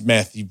means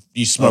meth.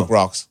 You smoke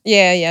rocks.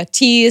 Yeah.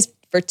 T is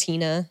for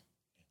Tina.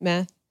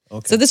 Meth.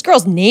 Okay. So this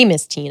girl's name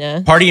is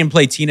Tina. Party and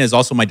Play Tina is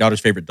also my daughter's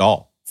favorite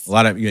doll. A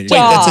lot of Wait,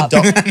 Stop.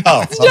 that's a dog. Oh,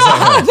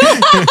 I was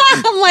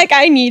like, I'm like,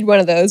 I need one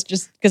of those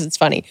just because it's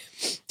funny.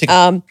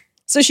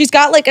 So she's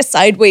got like a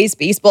sideways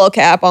baseball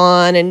cap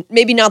on and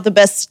maybe not the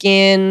best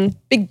skin,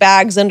 big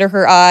bags under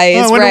her eyes,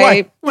 Oh, I wonder why.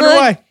 right? Wonder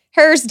why.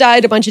 Hair's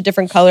dyed a bunch of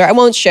different color. I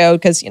won't show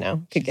because,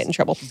 could get in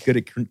trouble. good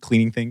at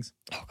cleaning things.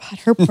 Oh God,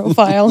 her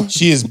profile.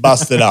 she is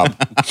busted up.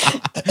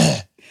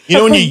 You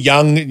know when you're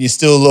young and you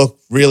still look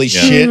really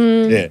shit?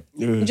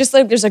 Yeah. Just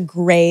like there's a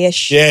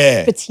grayish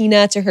Yeah.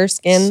 patina to her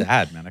skin.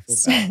 Sad, man. I feel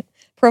bad.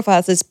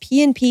 Profile says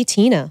P&P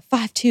Tina,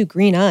 5'2",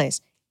 green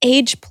eyes.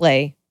 Age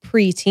play,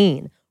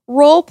 preteen.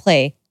 Role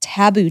play,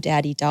 taboo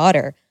daddy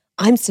daughter.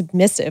 I'm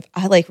submissive.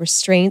 I like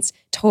restraints,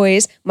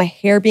 toys, my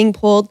hair being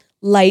pulled,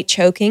 light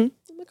choking.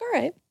 I'm like, all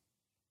right.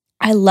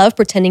 I love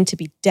pretending to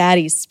be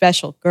daddy's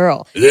special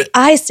girl.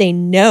 I say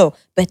no,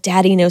 but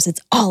daddy knows it's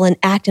all an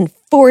act and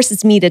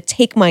forces me to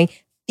take my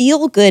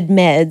feel-good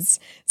meds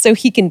so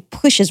he can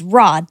push his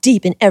rod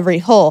deep in every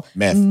hole.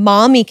 Meth.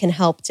 Mommy can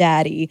help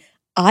daddy.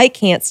 I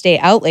can't stay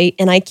out late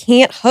and I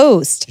can't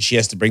host. She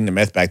has to bring the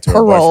meth back to her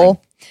Parole.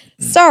 boyfriend.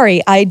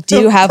 Sorry, I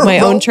do have my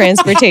own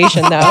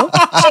transportation though.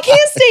 She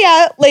can't stay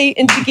out late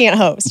and she can't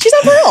host. She's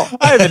on parole.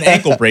 I have an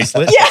ankle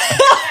bracelet.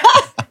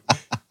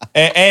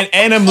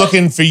 And I'm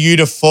looking for you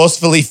to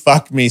forcefully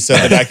fuck me so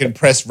that I can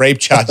press rape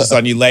charges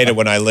on you later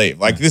when I leave.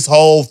 Like this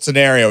whole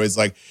scenario is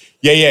like,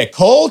 yeah,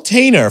 call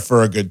Tina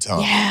for a good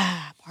time.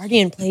 Yeah, party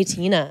and play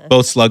Tina.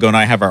 Both Sluggo and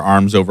I have our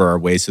arms over our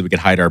waist so we could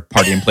hide our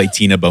party and play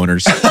Tina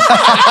boners.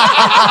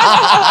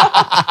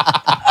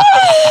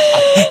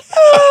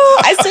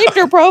 I saved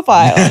her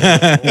profile.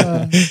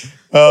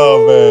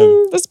 Oh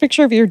man. This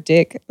picture of your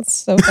dick. It's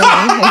so funny.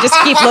 I just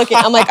keep looking.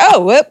 I'm like, oh,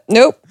 whoop,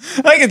 nope.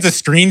 Like it's a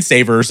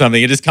screensaver or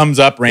something. It just comes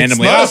up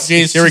randomly. It's Oh, not-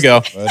 jeez, it's here we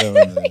go.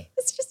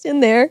 It's just in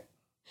there.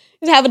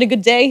 Just having a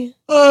good day.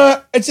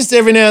 It's just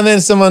every now and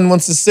then someone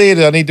wants to see it.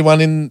 I need one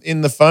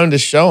in the phone to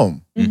show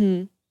them.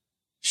 Mm-hmm.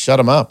 Shut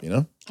them up, you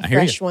know? A I hear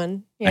fresh you.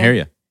 one. I hear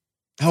you.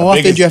 How How often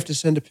big do is- you have to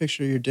send a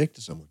picture of your dick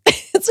to someone?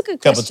 It's a good A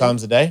couple question.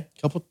 times a day.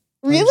 Couple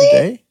Really? times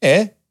a day?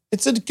 Yeah.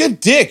 It's a good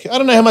dick. I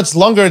don't know how much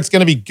longer it's going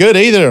to be good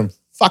either. I'm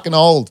fucking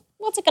old.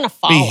 What's it gonna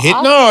fall Be hit?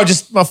 off? No,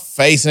 just my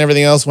face and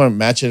everything else won't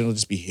match it. It'll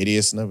just be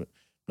hideous. No, I'm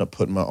not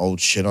putting my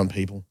old shit on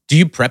people. Do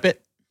you prep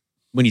it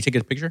when you take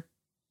a picture?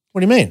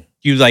 What do you mean?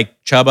 Do you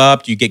like chub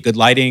up? Do you get good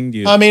lighting? Do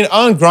you? I mean,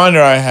 on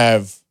Grindr, I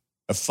have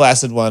a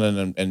flaccid one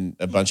and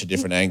a bunch of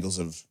different angles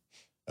of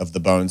the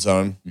bone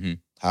zone. Mhm.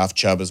 Half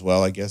chub as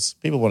well, I guess.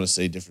 People want to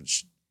see different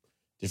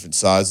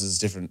sizes,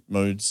 different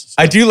moods.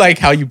 I do like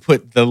how you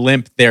put the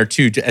limp there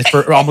too,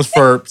 for almost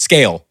for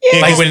scale.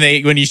 Yeah. Like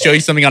when you show you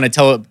something on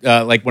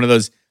a like one of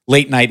those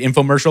late night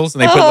infomercials,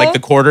 and they put like the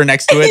quarter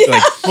next to it.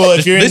 Like, Well,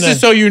 if you're this is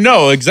so you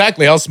know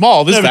exactly how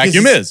small this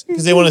vacuum is.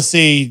 because they want to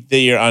see that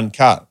you're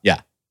uncut.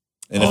 Yeah.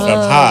 And if Oh,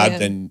 I'm hard, yeah.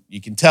 then you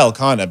can tell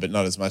kind of, but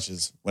not as much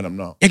as when I'm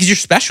not. Yeah, because you're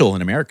special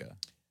in America.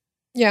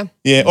 Yeah.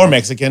 Yeah, or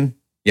Mexican.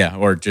 Yeah,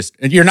 or just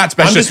you're not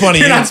special. I'm just one of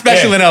you're you. not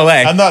special Yeah. in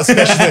LA. I'm not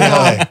special in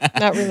LA.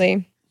 Not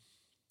really.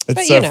 It's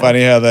But so you know.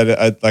 funny how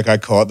that I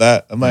caught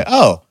that. I'm like,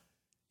 oh,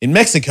 in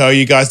Mexico,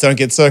 you guys don't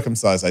get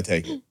circumcised. I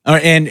take it.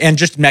 And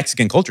just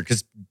Mexican culture,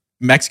 because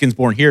Mexicans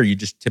born here, you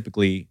just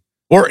typically,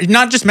 or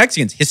not just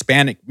Mexicans,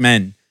 Hispanic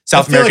men,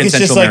 South I feel American, like it's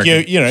Central just like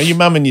American. your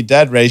mum and your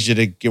dad raised you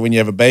to get, when you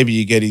have a baby,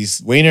 you get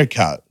his wiener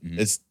cut. Mhm.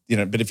 It's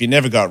but if you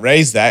never got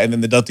raised that, and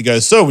then the doctor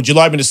goes, so would you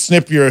like me to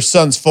snip your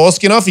son's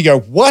foreskin off? You go,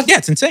 what? Yeah,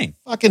 it's insane.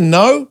 Fucking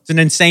no. It's an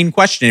insane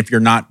question if you're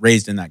not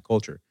raised in that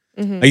culture.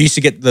 Mhm. I used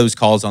to get those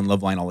calls on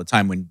Loveline all the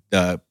time when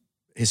the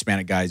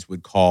Hispanic guys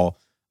would call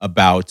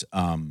about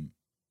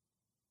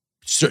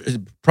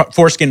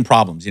foreskin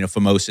problems,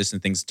 phimosis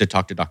and things, to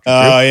talk to Dr. Drew.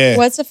 Oh yeah.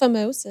 What's a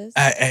phimosis?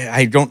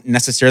 I don't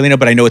necessarily know,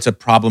 but I know it's a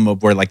problem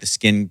of where like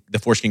the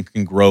foreskin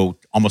can grow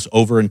almost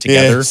over and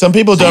Yeah. together. Some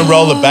people don't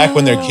roll it back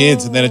when they're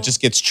kids, and then it just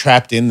gets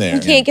trapped in there.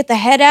 You can't get the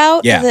head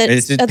out Yeah, of the,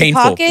 it's of the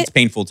painful. pocket? It's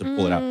painful to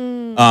pull it out.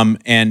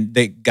 Mm. And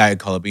the guy would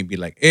call up and be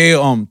like, "Hey,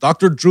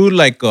 Dr. Drew,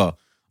 like,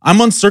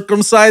 I'm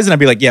uncircumcised," and I'd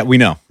be like, "Yeah, we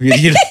know,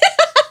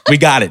 we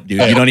got it,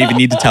 dude. You don't even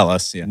need to tell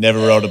us." Yeah, Never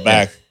rolled it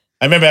back.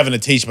 I remember having to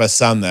teach my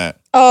son that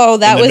Oh,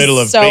 that in the was middle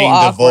of so being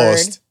awkward.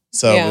 divorced.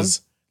 So Yeah. it was,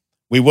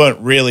 we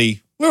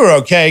were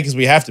okay because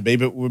we have to be,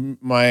 but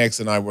my ex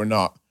and I were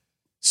not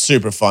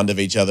super fond of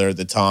each other at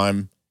the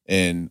time.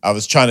 And I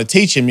was trying to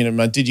teach him,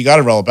 dude, you got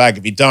to roll it back.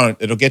 If you don't,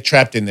 it'll get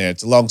trapped in there.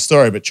 It's a long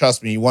story, but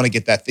trust me, you want to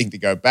get that thing to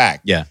go back.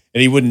 yeah.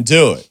 And he wouldn't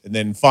do it. And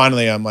then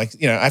finally, I'm like,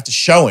 I have to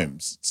show him.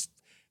 It's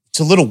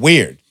a little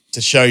weird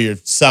to show your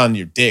son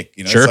your dick.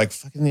 Sure. It's like,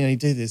 fucking, you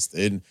do this,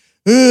 dude.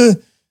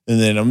 And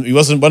then he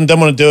don't want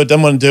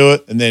to do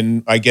it. And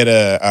then I get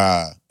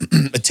a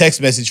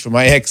text message from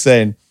my ex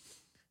saying,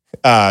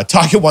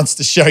 Tiger wants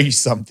to show you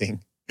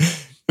something.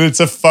 It's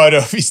a photo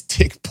of his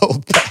dick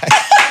pulled back.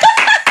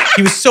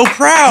 He was so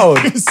proud.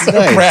 He was so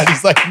Nice. proud.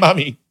 He's like,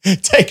 Mummy,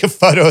 take a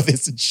photo of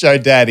this and show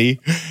Daddy.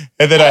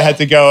 And then I had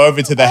to go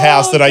over to the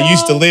house that I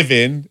used to live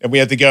in, and we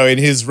had to go in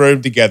his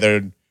room together.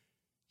 And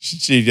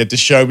she had to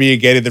show me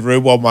again in the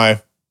room while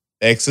my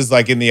ex is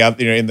like in the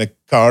in the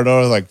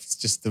corridor, like it's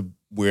just the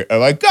weird.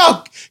 I'm like,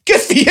 oh, good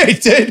for you,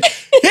 dude.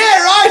 Yeah,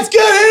 right, it's good,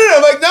 isn't it?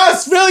 I'm like, no,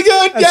 it's really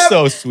good. That's Yeah.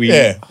 so sweet.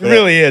 Yeah. It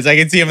really is. I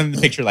can see him in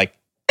the picture, like,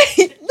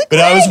 But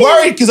I was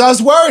worried because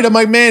I'm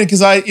like, man,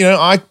 because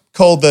I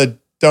called the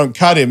don't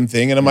cut him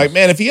thing, and I'm like,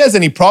 man, if he has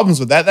any problems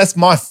with that, that's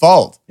my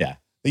fault. Yeah.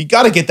 You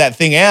got to get that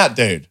thing out,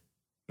 dude.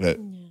 But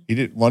he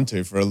didn't want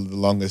to for the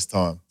longest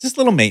time. just a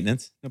little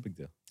maintenance. No big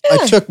deal.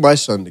 I took my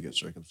son to get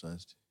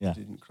circumcised. Yeah.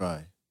 He didn't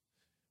cry.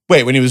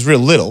 Wait, when he was real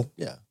little?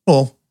 Yeah.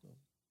 Well,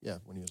 Yeah,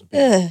 when he was a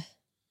baby. Ugh.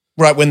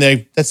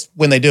 right, that's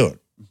when they do it.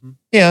 Mhm.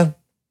 Yeah.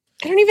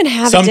 I don't even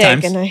have a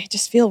Sometimes. dick, and I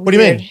just feel weird. What do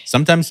you mean?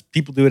 Sometimes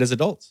people do it as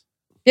adults.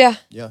 Yeah,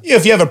 Yeah,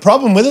 if you have a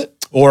problem with it,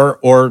 Or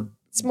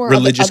it's more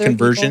religious other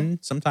conversion.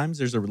 Sometimes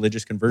there's a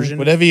religious conversion.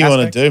 whatever you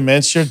want aspect. to do, man,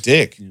 it's your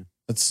dick. Yeah.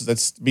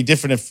 That's be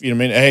different if you know.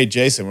 I mean, hey,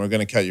 Jason, we're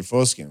going to cut your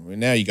foreskin. Well,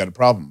 now you got a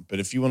problem. But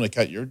if you want to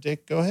cut your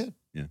dick, go ahead.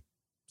 Yeah.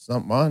 It's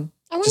not mine.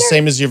 I It's wonder. the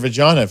same as your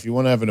vagina. If you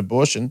want to have an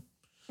abortion,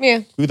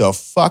 Yeah, who the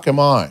fuck am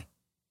I?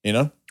 You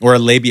know, Or a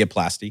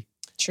labiaplasty.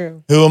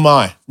 true. who am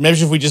I? Maybe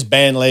if we just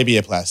ban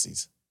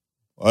labiaplasties.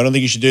 Well, I don't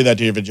think you should do that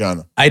to your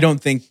vagina. I don't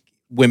think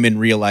women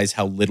realize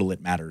how little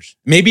it matters.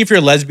 Maybe if you're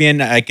a lesbian,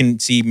 I can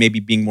see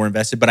maybe being more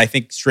invested, but I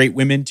think straight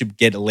women to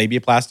get a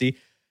labiaplasty,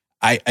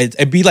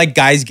 it'd be like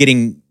guys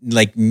getting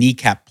like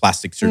kneecap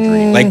plastic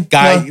surgery. Like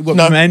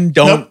men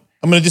don't. Nope,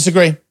 I'm going to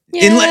disagree.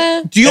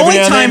 Yeah. The only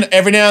time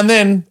Every now and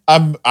then,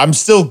 I'm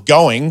still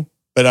going,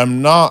 but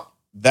I'm not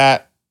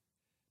that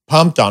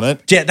pumped on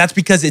it. Yeah, that's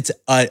because it's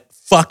a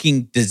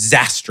fucking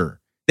disaster.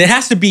 It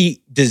has to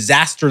be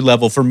disaster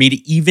level for me to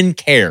even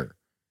care.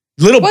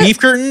 Little What- beef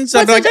curtains.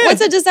 I'd What's, be like,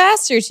 what's a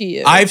disaster to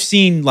you? I've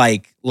seen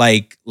like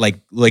a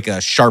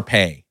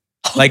Sharpay,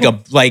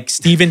 like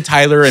Steven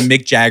Tyler and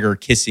Mick Jagger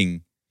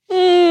kissing.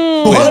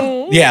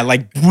 What? Yeah,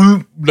 like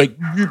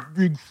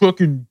big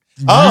fucking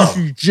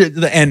Oh. shit.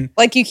 And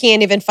Like you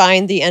can't even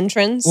find the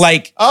entrance.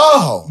 like,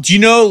 Oh, do you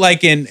know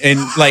like in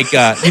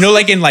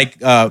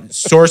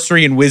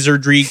sorcery and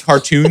wizardry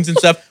cartoons and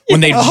stuff when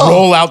they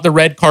roll out the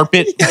red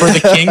carpet for the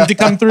king to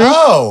come through?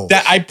 oh,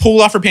 That I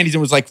pulled off her panties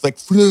and was like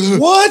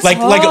what? like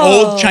an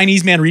old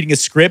Chinese man reading a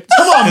script.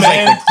 Come on,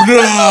 It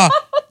was man.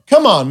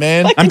 Come on,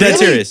 man. I'm dead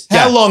serious.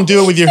 How Yeah. long?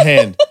 Do it with your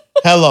hand.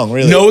 How long?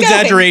 Really? No Going.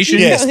 exaggeration.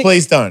 Yes,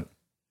 please don't.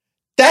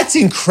 That's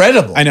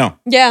incredible. I know.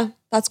 Yeah,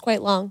 that's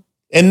quite long.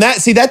 And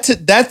that's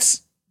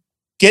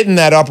getting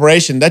that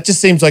operation. That just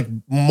seems like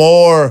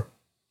more.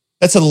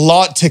 That's a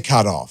lot to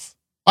cut off.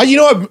 Oh, you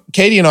know what?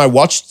 Katie and I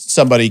watched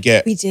somebody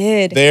get We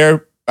did. their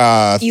thing cut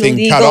off.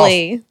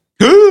 Illegally.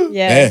 Yeah.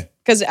 Yeah.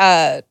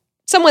 Because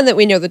someone that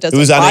we know that does It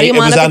was, like body it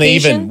was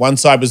modification. uneven. One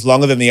side was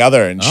longer than the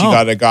other, and she Oh.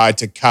 got a guy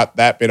to cut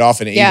that bit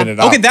off and Yeah. even it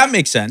up. Okay, that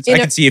makes sense. You I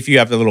know- can see if you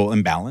have a little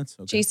imbalance.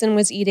 Okay. Jason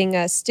was eating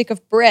a stick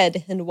of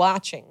bread and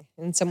watching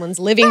in someone's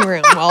living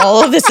room while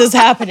all of this is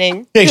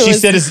happening. Yeah, It she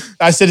was- said,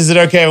 I said, is it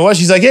okay? Well,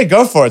 she's like, yeah,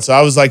 go for it. So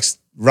I was like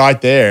right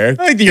there.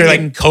 I think you're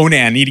like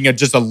Conan eating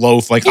just a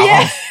loaf. Like,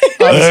 Yeah.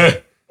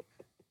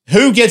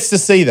 Who gets to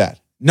see that?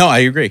 No, I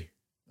agree.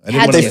 I didn't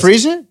Had wanna They miss-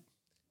 freeze it?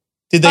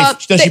 Did they? Uh,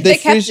 no, she- they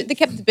freeze-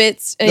 kept the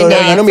bits. No, in,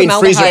 I don't mean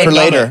freeze it for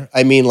formaldehyde. later.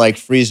 I mean like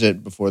freeze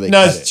it before they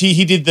no, cut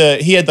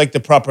it. he had like the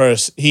proper.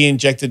 He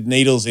injected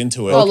needles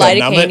into it. Oh, to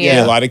numb lidocaine, it.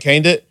 yeah.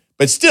 Lidocained it.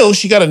 But still,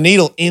 she got a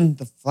needle in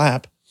the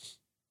flap.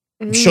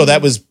 I'm sure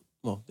that was.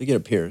 Well, they get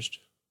it pierced.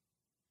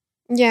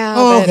 Yeah.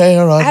 Oh, but okay,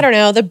 all right. I don't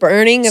know. The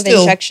burning of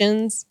Still-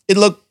 injections. It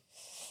looked,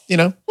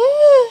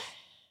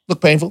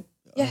 looked painful.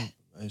 Yeah.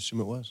 I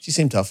assume it was. She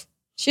seemed tough.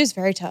 She was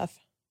very tough.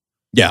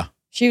 Yeah.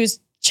 She was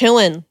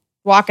chilling,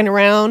 walking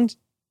around.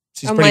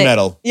 She's I'm pretty like-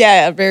 metal.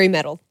 Yeah, very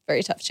metal.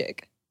 Very tough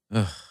chick.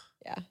 Ugh.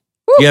 Yeah.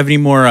 Do you have any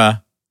more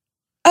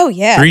Oh,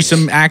 yeah.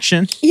 threesome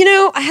action? You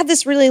know, I have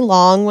this really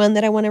long one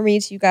that I want to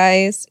read to you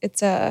guys.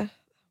 It's a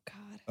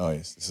Oh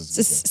yes, this it's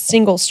a is.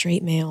 single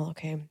straight male.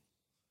 Okay.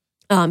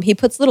 He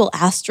puts little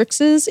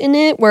asterisks in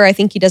it where I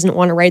think he doesn't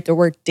want to write the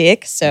word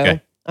dick. So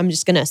Okay. I'm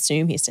just going to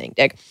assume he's saying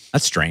dick.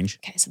 That's strange.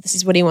 Okay. So this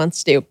is what he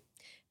wants to do.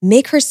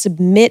 Make her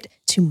submit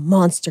to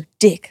monster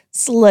dick,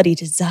 slutty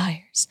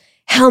desires.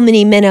 How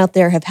many men out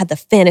there have had the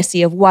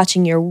fantasy of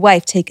watching your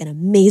wife take an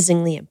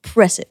amazingly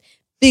impressive,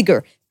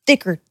 bigger,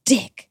 thicker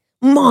dick,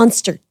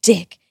 monster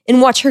dick,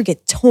 and watch her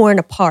get torn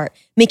apart,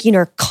 making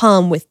her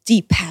come with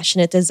deep,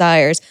 passionate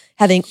desires,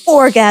 having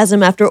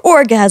orgasm after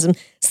orgasm,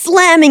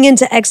 slamming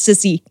into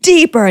ecstasy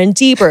deeper and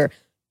deeper.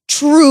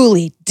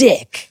 Truly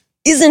dick,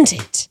 isn't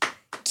it?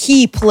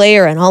 Key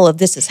player in all of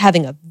this is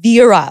having a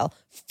virile,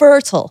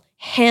 fertile,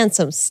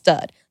 handsome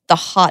stud. The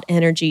hot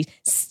energy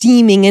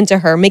steaming into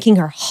her, making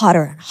her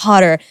hotter and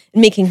hotter,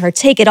 and making her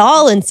take it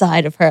all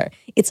inside of her.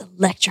 It's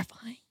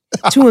electrifying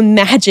to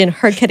imagine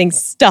her getting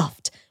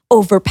stuffed,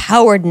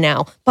 overpowered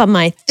now by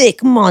my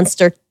thick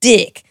monster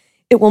dick.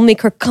 It will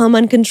make her come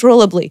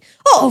uncontrollably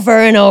over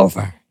and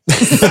over.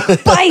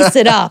 Spice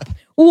it up.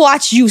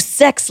 Watch you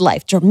sex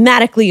life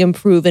dramatically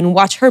improve and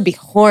watch her be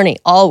horny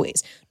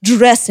always.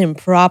 Dress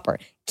improper.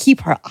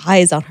 Keep her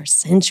eyes on her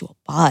sensual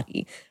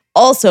body.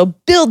 Also,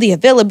 build the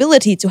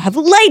availability to have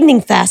lightning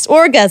fast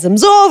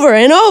orgasms over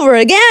and over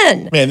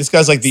again. Man, this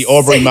guy's like the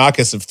Aubrey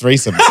Marcus of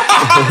threesomes.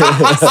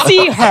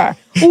 See her.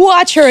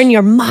 Watch her in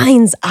your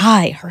mind's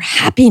eye, her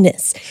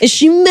happiness, as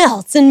she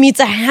melts and meets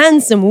a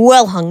handsome,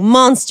 well-hung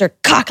monster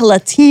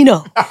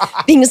cock-a-latino,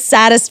 being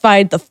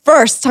satisfied the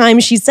first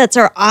time she sets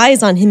her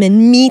eyes on him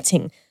and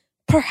meeting,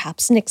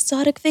 perhaps an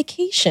exotic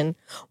vacation,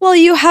 while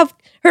you have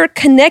her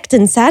connect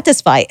and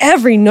satisfy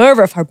every nerve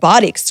of her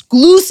body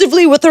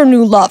exclusively with her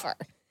new lover.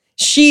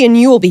 She and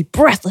you will be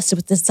breathless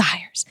with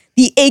desires,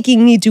 the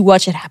aching need to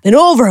watch it happen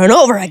over and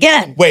over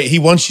again. Wait, he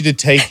wants you to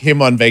take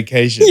him on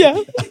vacation.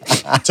 Yeah.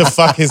 To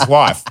fuck his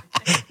wife.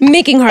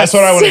 Making her. That's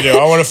what I want to do.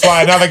 I want to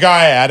fly another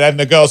guy out and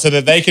the girl so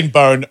that they can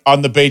bone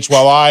on the beach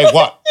while I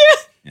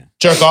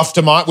jerk off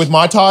to with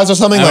my ties or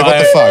something. Like what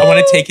the fuck? I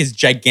want to take his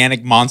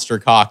gigantic monster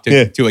cock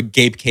to a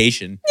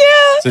gapecation.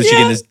 So she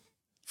can just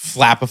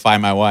flappify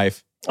my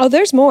wife. Oh,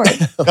 there's more.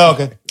 Oh,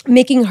 okay.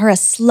 Making her a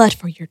slut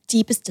for your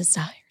deepest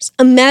desires.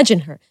 Imagine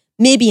her,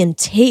 maybe in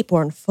tape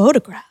or in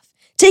photograph,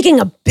 taking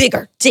a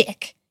bigger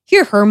dick.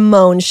 Hear her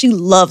moan. She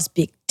loves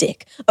big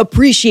dick.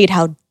 Appreciate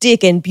how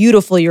dick and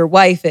beautiful your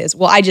wife is.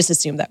 Well, I just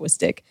assumed that was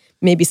dick.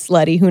 Maybe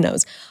slutty, who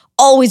knows.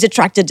 Always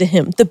attracted to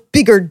him. The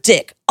bigger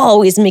dick,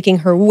 always making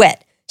her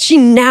wet. She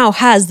now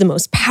has the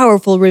most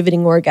powerful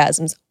riveting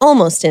orgasms,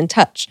 almost in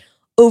touch,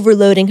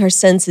 overloading her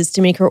senses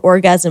to make her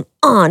orgasm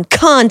on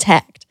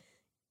contact.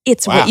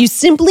 It's what you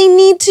simply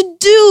need to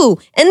do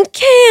and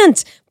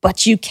can't,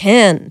 but you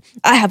can.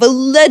 I have a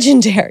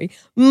legendary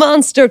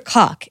monster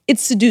cock.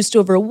 It's seduced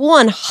over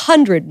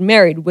 100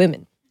 married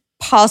women,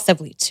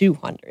 possibly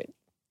 200.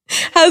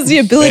 Has the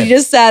ability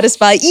to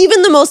satisfy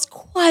even the most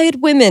quiet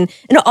women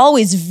and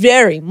always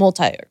very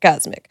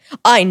multi-orgasmic.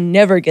 I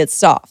never get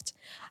soft.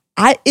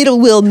 It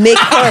will make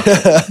her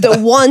the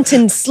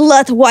wanton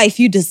slut wife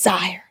you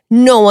desire.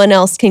 No one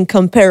else can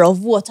compare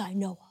of what I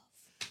know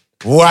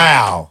of.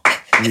 Wow.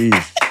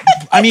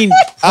 I mean,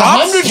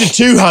 100 to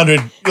 200.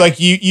 Like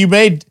you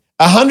made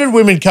 100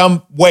 women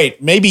come.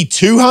 Wait, maybe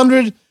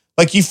 200?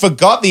 Like you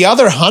forgot the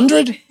other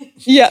 100?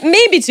 Yeah,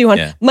 maybe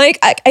 200. Yeah. Mike,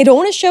 I don't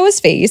want to show his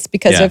face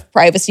because of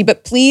privacy,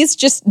 but please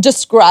just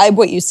describe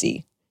what you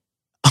see.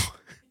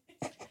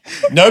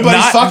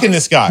 Nobody's fucking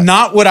this guy.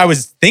 Not what I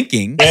was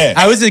thinking. Yeah.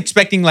 I was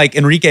expecting like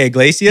Enrique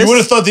Iglesias. You would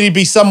have thought that he'd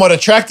be somewhat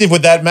attractive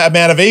with that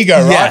amount of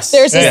ego, right? Yes.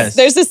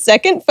 There's a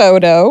second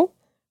photo,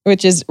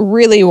 which is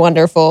really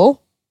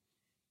wonderful.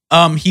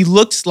 He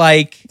looks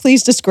like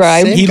Please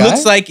describe. Same he guy?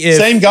 looks like if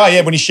Same guy,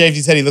 yeah. When he shaved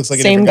his head, he looks like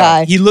a Same different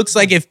guy. he looks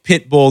like if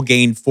Pitbull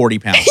gained 40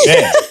 pounds.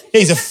 Yeah.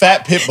 He's a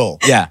fat pit bull.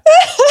 Yeah.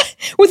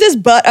 With his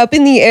butt up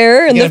in the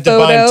air in You the have to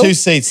buy him photo. 2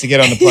 seats to get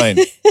on the plane.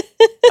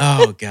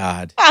 Oh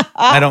God,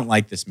 I don't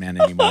like this man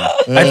anymore.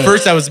 At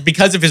first, I was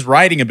because of his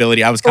writing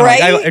ability. I was kind of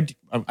Right? like,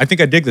 I think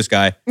I dig this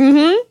guy.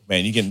 Man,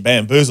 you're getting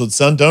bamboozled,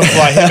 son. Don't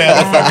fly him out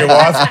like fuck your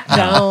wife.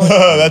 Don't.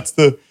 That's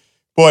the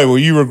boy. Will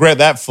you regret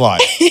that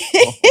flight?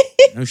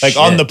 No Like shit.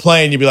 on the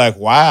plane, you'd be like,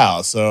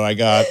 "Wow." So I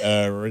got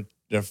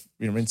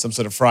some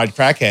sort of fried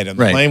crackhead on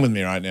the Right. plane with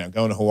me right now,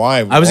 going to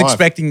Hawaii. With I was my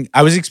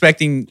wife.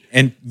 expecting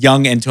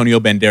young Antonio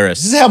This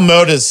Banderas. is how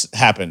murders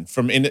happen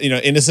from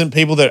innocent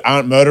people that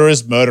aren't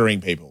murderers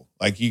murdering people.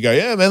 Like you go,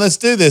 yeah, man, let's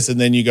do this, and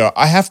then you go,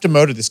 I have to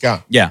murder this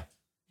guy. Yeah,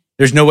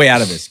 there's no way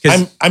out of this.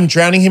 'Cause I'm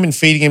drowning him and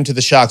feeding him to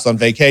the sharks on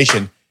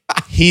vacation.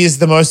 He is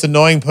the most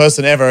annoying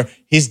person ever.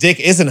 His dick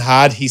isn't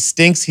hard. He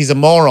stinks. He's a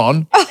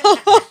moron.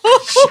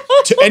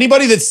 To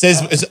anybody that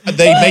says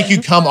they make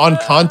you come on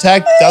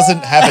contact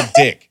doesn't have a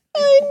dick.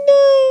 I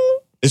know.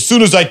 As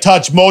soon as I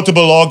touch,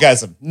 multiple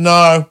orgasm.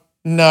 No.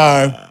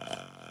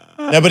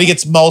 Nobody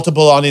gets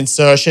multiple on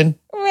insertion.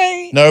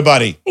 Right.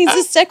 Nobody. He's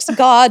a sex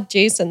god,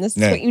 Jason. This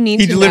is Yeah. what you need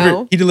to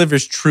know. he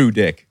delivers true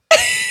dick.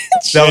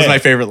 That was my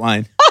favorite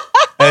line.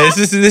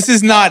 This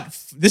is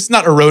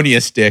not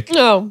erroneous dick.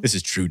 No. This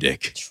is true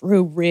dick.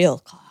 True, real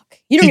cock.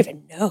 You don't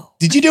even know.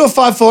 Did you do a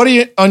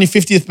 540 on your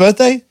 50th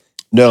birthday?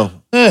 No,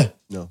 No.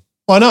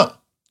 Why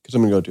not? because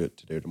I'm going to go do it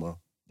today or tomorrow.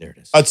 There it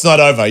is. It's not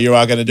over. You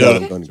are going to do No, it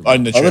I'm going to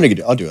on the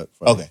trip. I'll do it.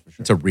 For you, Okay. for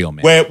sure. It's a real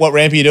man. What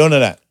ramp are you doing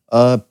it at?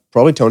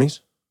 Probably Tony's.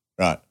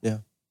 Right. Yeah.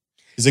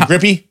 Is it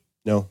grippy?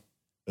 No.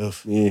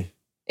 Oof. Yeah. It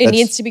That's-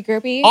 needs to be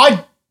grippy.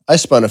 I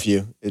spun a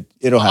few.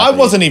 It'll I happen.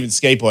 wasn't even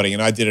skateboarding,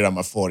 and I did it on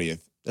my 40th.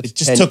 That's It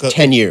just took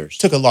 10 years.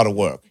 a lot of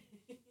work.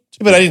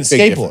 But I didn't Big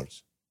skateboard.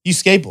 difference. You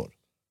skateboard.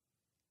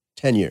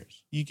 10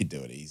 years. You could do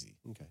it easy.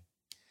 Okay.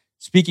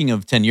 Speaking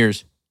of 10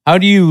 years, how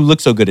do you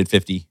look so good at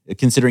 50,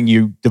 considering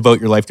you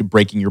devote your life to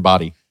breaking your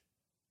body?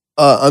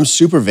 I'm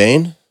super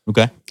vain,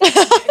 Okay.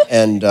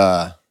 and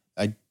I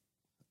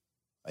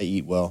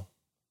eat well.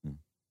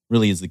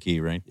 Really is the key,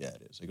 right? Yeah,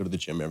 it is. I go to the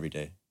gym every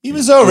day. He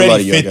was Do a lot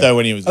already of fit, yoga. though,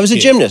 when he was I was a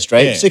kid. gymnast,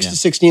 right? Yeah, 6 yeah. to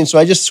 16, so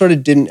I just sort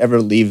of didn't ever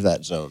leave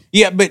that zone.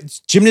 Yeah, but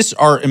gymnasts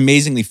are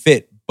amazingly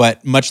fit,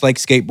 but much like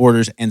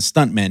skateboarders and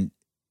stuntmen,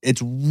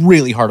 it's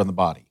really hard on the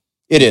body.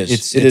 It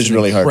is. It is an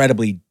really hard.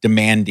 incredibly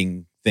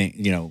demanding thing,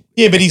 Yeah,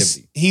 but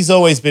activity. he's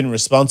always been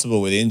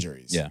responsible with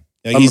injuries. Yeah.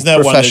 Like, I'm he's not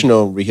one that-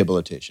 professional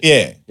rehabilitation.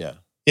 Yeah. Yeah.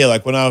 Yeah,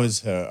 like when I was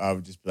her, I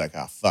would just be like,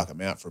 fuck,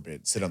 I'm out for a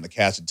bit. Sit on the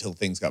couch until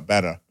things got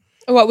better.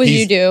 What would you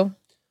he's- do?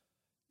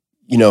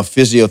 You know,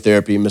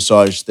 physiotherapy,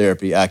 massage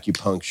therapy,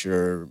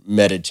 acupuncture,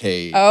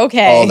 meditate,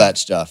 Okay. all that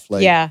stuff.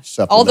 Like Yeah.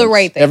 supplements, All the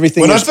right things.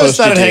 Everything. When I you're first supposed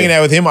to started do. hanging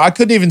out with him, I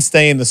couldn't even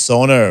stay in the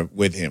sauna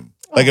with him.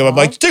 Like, I'm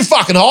like, it's too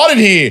fucking hot in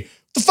here. What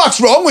the fuck's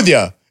wrong with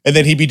you? And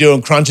then he'd be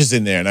doing crunches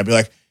in there, and I'd be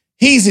like,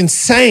 he's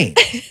insane.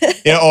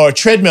 Or a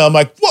treadmill. I'm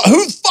like, what?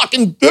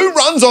 Who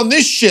runs on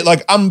this shit?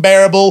 Like,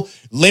 unbearable,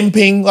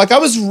 limping. Like, I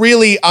was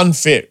really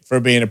unfit for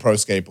being a pro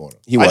skateboarder.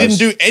 He I was, didn't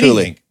do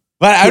truly. anything.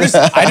 But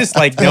I just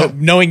like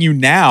knowing you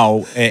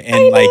now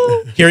and like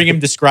hearing him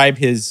describe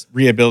his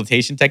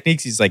rehabilitation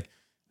techniques. He's like,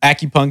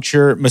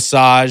 acupuncture,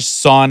 massage,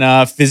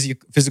 sauna,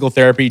 physical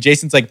therapy.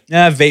 Jason's like,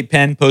 vape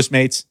pen,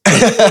 Postmates.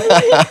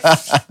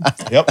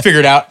 Yep. Figure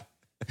it out.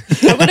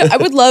 I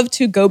would love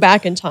to go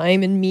back in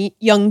time and meet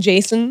young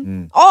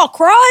Jason. Oh,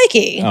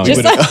 crikey. Oh,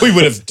 Just like, We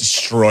would have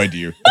destroyed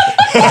you.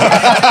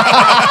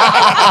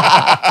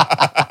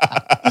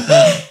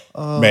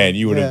 Man,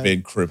 you would have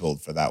been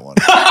crippled for that one.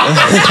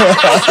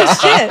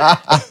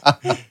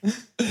 shit.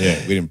 Yeah,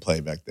 we didn't play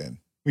back then.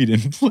 We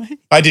didn't play.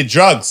 I did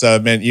drugs, so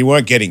man, you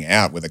weren't getting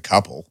out with a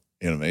couple.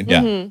 You know what I mean?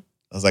 Yeah. Mhm.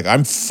 I was like,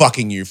 I'm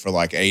fucking you for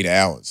like 8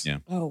 hours. Yeah.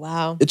 Oh,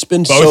 wow. It's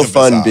been Both so of us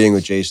fun are. being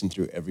with Jason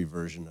through every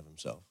version of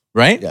himself.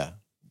 Right? Yeah.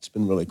 It's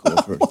been really cool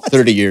for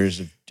 30 years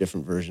of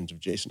different versions of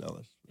Jason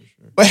Ellis. For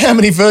sure. But how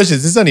many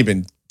versions? There's only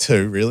been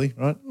 2, really,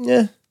 right?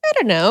 Yeah. I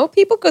don't know.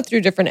 People go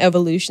through different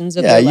evolutions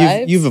of Yeah, their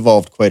lives. you've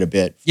evolved quite a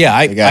bit. from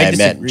Yeah, the guy I met in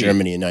disagree.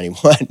 Germany in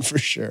 91 for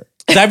sure.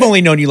 'Cause I've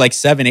only known you like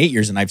 7-8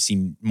 years and I've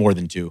seen more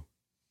than 2.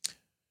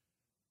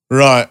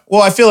 Right.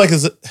 Well, I feel like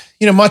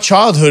my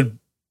childhood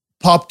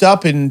popped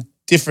up in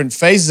different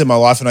phases of my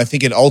life, and I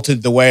think it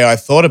altered the way I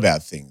thought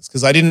about things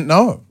because I didn't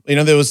know.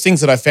 There was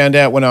things that I found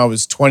out when I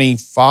was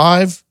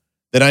 25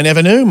 that I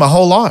never knew my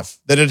whole life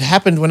that had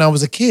happened when I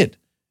was a kid,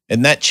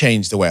 and that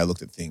changed the way I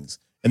looked at things.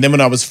 And then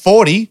when I was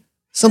 40,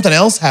 something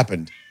else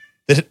happened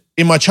that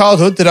in my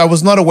childhood that I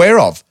was not aware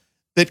of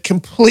that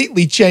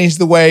completely changed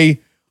the way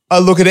I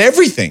look at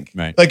everything.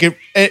 Right. Like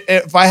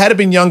if I had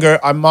been younger,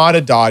 I might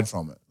have died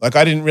from it. Like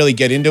I didn't really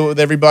get into it with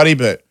everybody,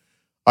 but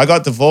I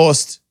got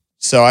divorced,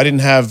 so I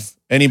didn't have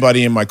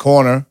anybody in my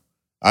corner.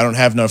 I don't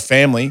have no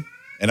family,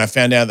 and I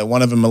found out that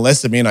one of them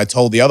molested me, and I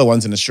told the other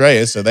ones in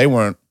Australia, so they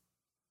weren't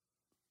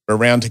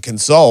around to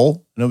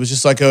console. And it was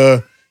just like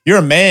you're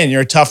a man,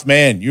 you're a tough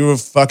man, you were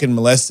fucking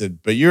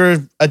molested, but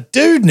you're a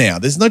dude now.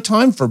 There's no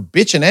time for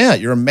bitching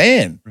out. You're a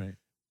man. Right.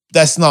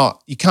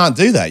 You can't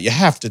do that. You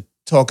have to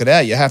talk it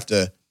out. You have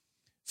to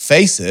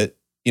face it.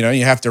 You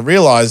have to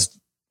realize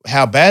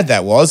how bad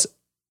that was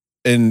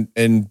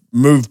and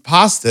move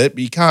past it.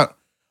 But you can't.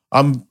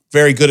 I'm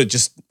very good at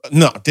just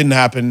no, it didn't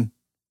happen.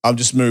 I'll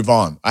just move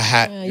on. I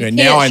had Yeah, you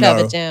now I can't shove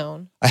know it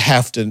down. I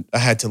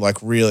had to like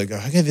really go,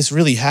 okay, this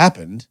really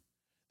happened.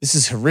 This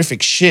is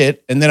horrific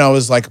shit. And then I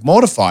was like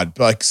mortified,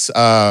 like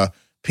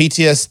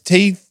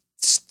PTSD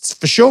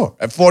for sure.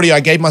 At 40, I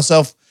gave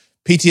myself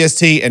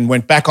PTSD and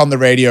went back on the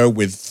radio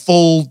with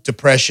full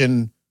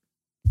depression,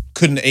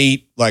 couldn't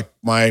eat. Like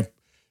my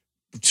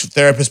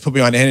therapist put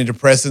me on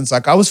antidepressants.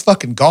 Like I was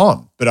fucking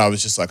gone, but I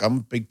was just like, I'm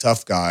a big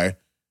tough guy.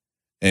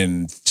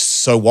 And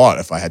so what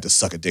if I had to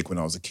suck a dick when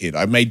I was a kid?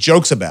 I made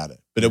jokes about it,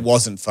 but it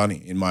wasn't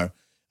funny.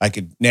 I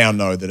could now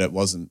know that it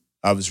wasn't,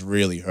 I was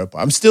really hurt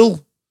by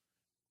it.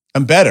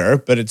 I'm better,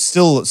 but it's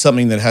still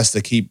something that has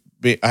to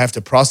I have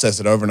to process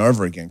it over and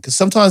over again. Because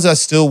sometimes I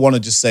still want to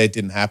just say it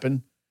didn't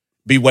happen.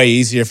 Be way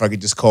easier if I could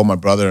just call my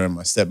brother and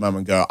my stepmom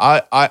and go,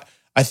 I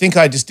think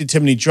I just did too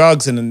many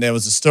drugs, and then there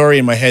was a story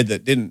in my head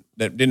that didn't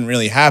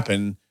really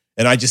happen,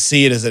 and I just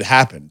see it as it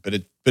happened, but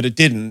it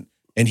didn't,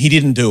 and he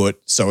didn't do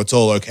it, so it's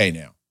all okay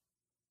now.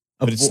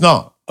 But it's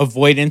not.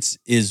 Avoidance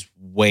is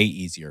way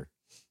easier,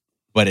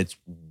 but it's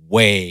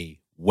way,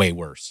 way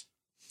worse.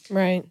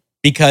 Right.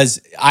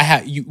 Because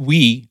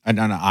we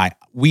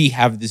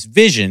have this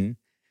vision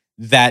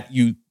that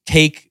you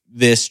take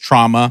this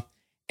trauma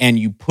and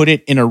you put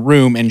it in a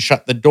room and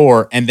shut the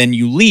door and then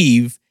you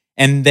leave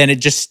and then it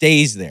just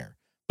stays there.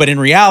 But in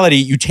reality,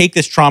 you take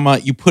this trauma,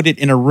 you put it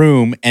in a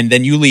room and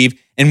then you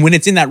leave. And when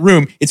it's in that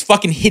room, it's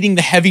fucking hitting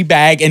the heavy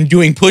bag and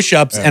doing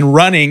push-ups and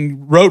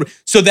running road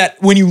so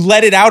that when you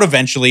let it out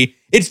eventually,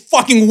 it's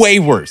fucking way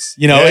worse.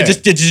 It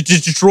just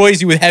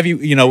destroys you with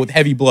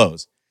heavy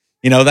blows.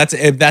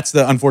 That's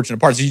the unfortunate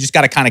part. So you just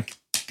got to kind of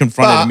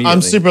confront it immediately.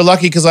 I'm super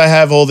lucky because I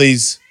have all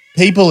these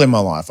people in my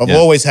life. I've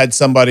always had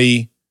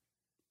somebody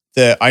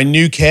that I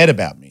knew cared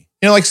about me.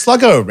 Like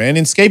Sluggo, man,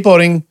 in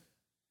skateboarding,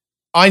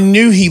 I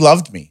knew he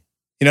loved me.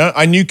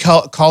 I knew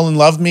Colin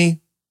loved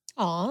me.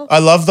 Aw. I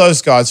love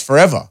those guys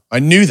forever. I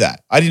knew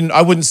that.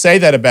 I wouldn't say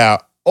that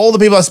about all the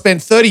people I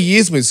spent 30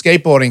 years with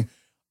skateboarding.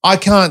 I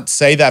can't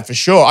say that for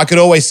sure. I could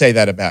always say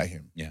that about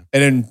him. Yeah.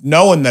 And then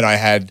knowing that I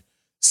had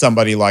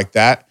somebody like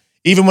that,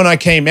 even when I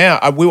came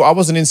out, I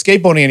wasn't in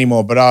skateboarding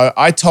anymore, but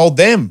I told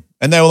them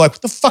and they were like,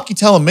 what the fuck you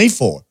telling me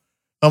for?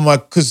 I'm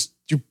like, because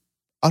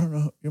I don't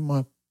know, you're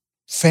my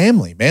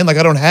family, man. Like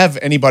I don't have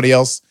anybody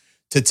else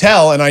to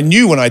tell. And I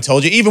knew when I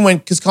told you, even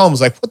because Colin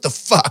was like, what the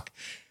fuck?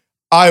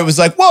 I was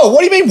like, whoa, what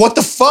do you mean, what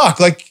the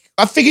fuck? Like,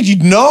 I figured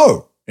you'd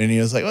know. And he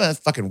was like, well, that's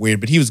fucking weird.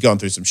 But he was going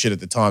through some shit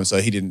at the time,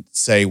 so he didn't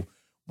say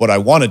what I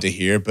wanted to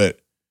hear. But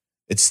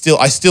I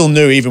still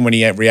knew, even when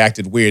he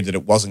reacted weird, that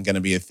it wasn't going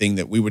to be a thing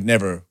that we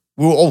were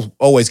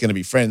always going to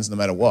be friends no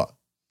matter what.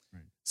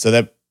 Right. So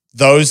that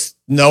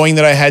knowing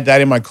that I had that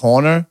in my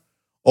corner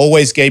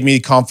always gave me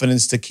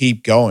confidence to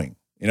keep going.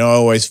 I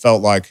always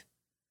felt like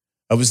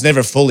I was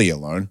never fully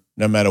alone,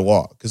 no matter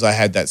what, because I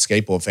had that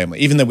skateboard family.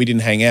 Even though we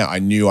didn't hang out, I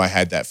knew I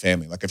had that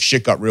family. Like if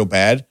shit got real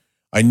bad,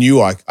 I knew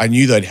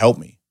they'd help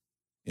me.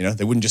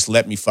 They wouldn't just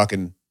let me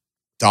fucking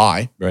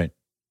die. Right.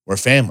 We're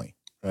family.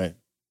 Right.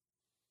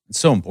 It's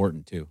so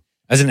important too.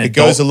 As an it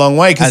adult, goes a long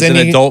way. Because as then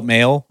an you, adult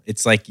male,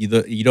 it's like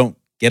you don't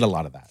get a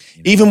lot of that.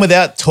 you know? even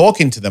without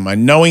talking to them,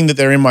 and knowing that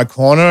they're in my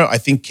corner, I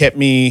think kept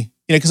me,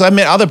 because I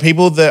met other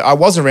people that I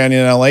was around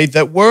in LA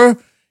that were,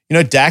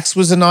 Dax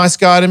was a nice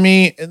guy to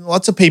me, and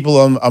lots of people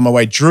on my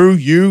way.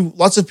 Drew,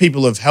 lots of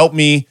people have helped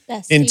me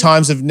in Bestie.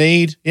 times of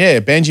need. Yeah,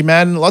 Benji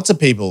Madden, lots of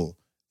people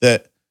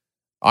that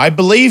I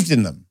believed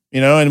in them,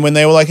 and when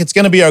they were like, it's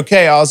going to be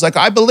okay, I was like,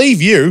 I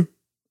believe you,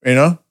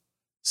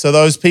 So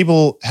those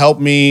people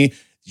helped me.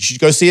 You should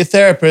go see a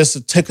therapist.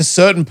 It took a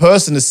certain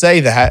person to say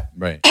that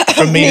Right.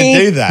 for me to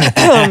do that.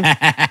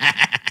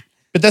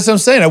 But that's what I'm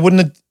saying. I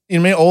wouldn't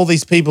have, all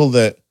these people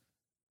that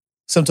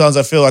sometimes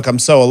I feel like I'm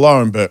so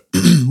alone, but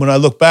when I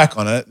look back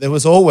on it, there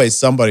was always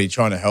somebody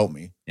trying to help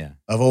me. Yeah.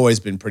 I've always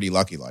been pretty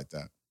lucky like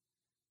that.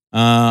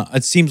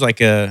 It seems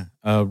like a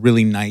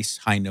really nice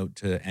high note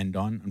to end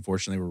on.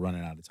 Unfortunately, we're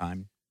running out of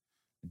time.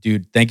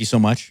 Dude, thank you so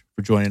much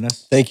for joining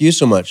us. Thank you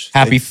so much.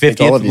 Happy Thank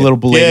all 50th, of you. little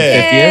belated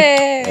Yeah.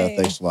 50th. Yeah,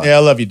 thanks a lot. Yeah, I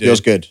love you, dude.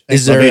 Feels good.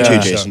 Is Love there you You too, too,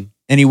 uh, Jason.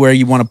 anywhere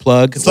you want to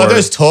plug? It's like I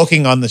was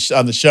talking on the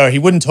show. He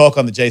wouldn't talk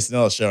on the Jason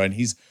Ellis show, and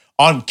he's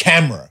on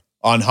camera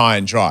on High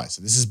and Dry.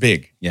 So this is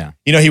big. Yeah.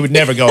 He would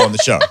never go on the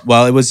show.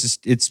 Well,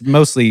 it's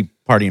mostly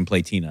Party and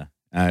Play Tina.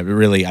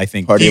 Really, I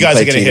think Party You and guys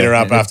Play are going to hit Tina. her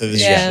up after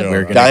this Yeah. show. we're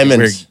right? gonna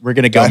Diamonds. we're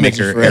gonna go Diamonds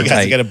make her are forever. You guys are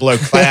airtight. going to blow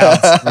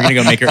clouds. We're gonna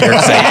go make her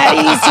airtight.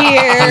 Daddy's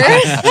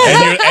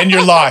here. and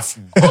your life.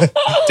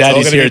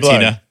 Daddy's gonna here, be blown.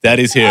 Tina.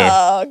 Daddy's here.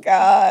 Oh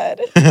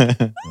God.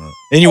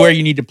 Anywhere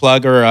you need to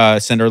plug or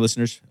send our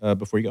listeners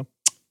before you go?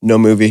 No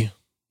movie,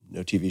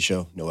 no TV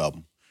show, no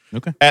album.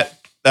 Okay. At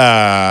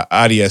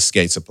RDS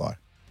Skate Supply.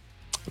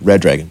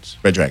 Red Dragons.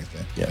 Red Dragons.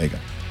 Yeah. There you go.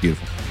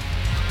 Beautiful.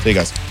 See you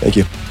guys. Thank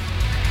you.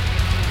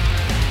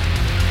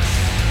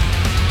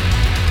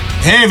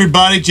 Hey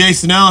everybody,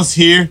 Jason Ellis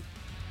here,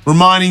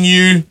 reminding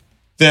you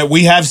that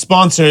we have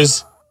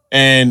sponsors.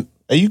 And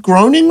are you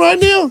groaning right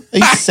now? Are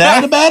you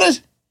sad about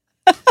it?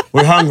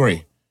 We're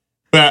hungry.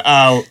 But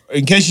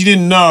in case you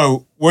didn't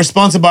know, we're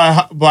sponsored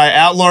by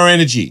Outlaw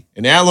Energy.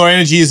 And Outlaw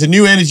Energy is a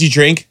new energy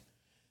drink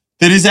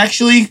that is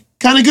actually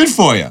kind of good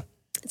for you.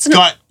 It's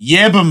got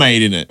yerba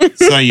mate in it,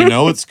 so you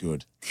know it's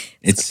good.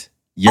 It's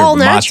All yerba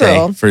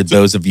natural. mate for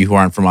those of you who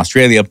aren't from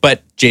Australia.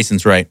 But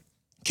Jason's right.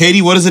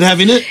 Katie, what does it have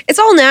in it? It's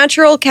all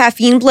natural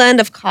caffeine blend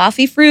of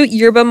coffee fruit,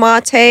 yerba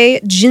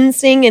mate,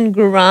 ginseng, and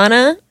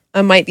guarana.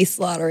 I might be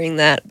slaughtering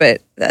that,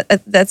 but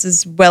that's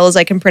as well as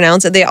I can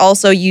pronounce it. They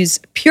also use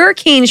pure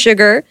cane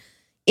sugar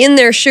in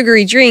their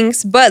sugary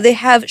drinks, but they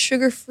have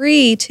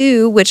sugar-free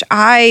too, which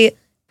I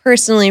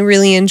personally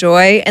really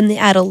enjoy. And they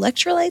add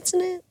electrolytes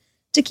in it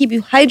to keep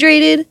you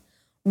hydrated.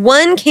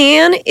 One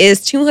can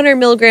is 200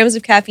 milligrams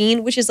of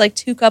caffeine, which is like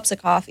 2 cups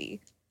of coffee.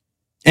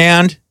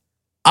 And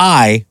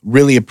I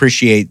really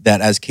appreciate that,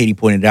 as Katie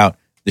pointed out,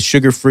 the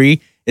sugar-free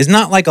is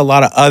not like a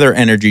lot of other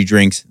energy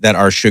drinks that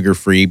are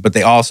sugar-free, but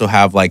they also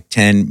have like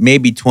 10,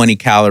 maybe 20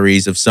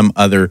 calories of some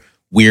other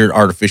weird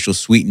artificial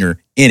sweetener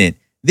in it.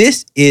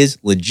 This is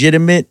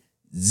legitimate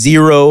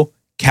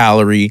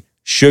 0-calorie,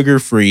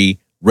 sugar-free,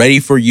 ready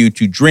for you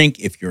to drink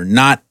if you're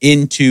not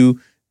into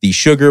the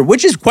sugar,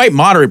 which is quite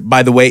moderate,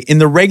 by the way. In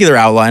the regular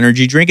Outlaw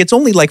Energy drink, it's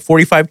only like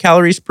 45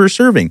 calories per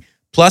serving,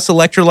 plus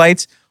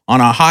electrolytes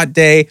on a hot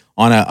day,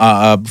 on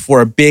a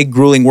before a big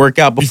grueling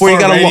workout, before you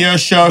got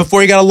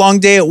a long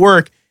day at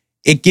work.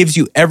 It gives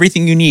you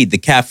everything you need: the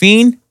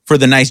caffeine for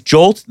the nice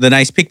jolt, the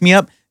nice pick me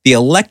up, the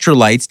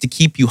electrolytes to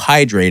keep you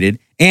hydrated,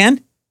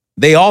 and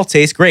they all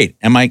taste great.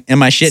 Am I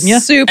shitting you?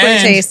 Super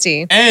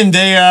tasty. And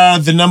they are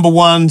the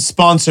 #1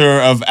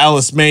 sponsor of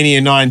Alice Mania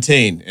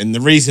 19. And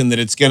the reason that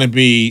it's going to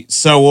be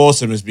so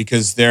awesome is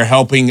because they're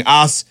helping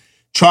us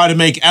try to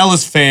make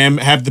Alice fam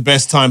have the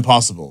best time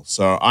possible.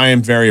 So I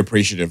am very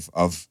appreciative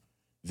of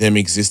them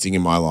existing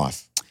in my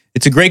life.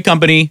 It's a great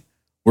company.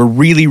 We're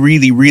really,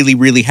 really, really,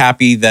 really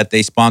happy that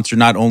they sponsor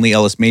not only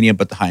Ellis Mania,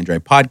 but the High and Dry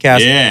podcast.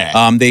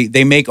 Yeah.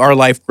 They make our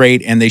life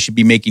great, and they should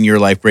be making your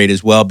life great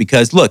as well.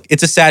 Because look,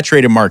 it's a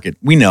saturated market.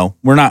 We know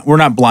we're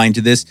not blind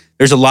to this.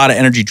 There's a lot of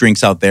energy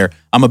drinks out there.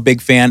 I'm a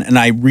big fan, and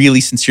I really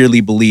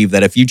sincerely believe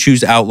that if you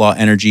choose Outlaw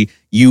Energy,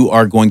 you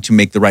are going to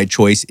make the right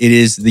choice. It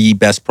is the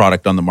best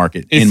product on the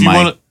market. If you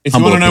want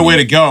to know where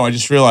to go, I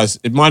just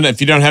realized it might.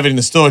 If you don't have it in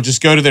the store,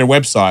 just go to their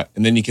website,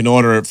 and then you can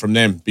order it from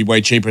them. Be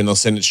way cheaper, and they'll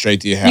send it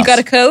straight to your house. You got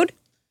a code?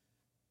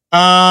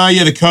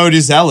 Yeah, the code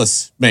is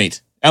Alice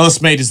Mate. Alice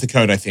Mate is the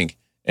code, I think.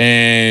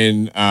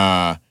 And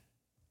the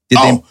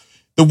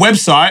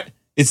website,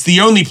 it's the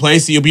only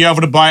place that you'll be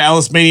able to buy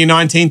Alice Mania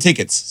 19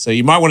 tickets. So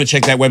you might want to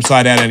check that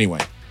website out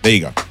anyway. There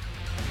you go.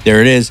 There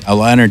it is,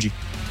 Outlaw Energy.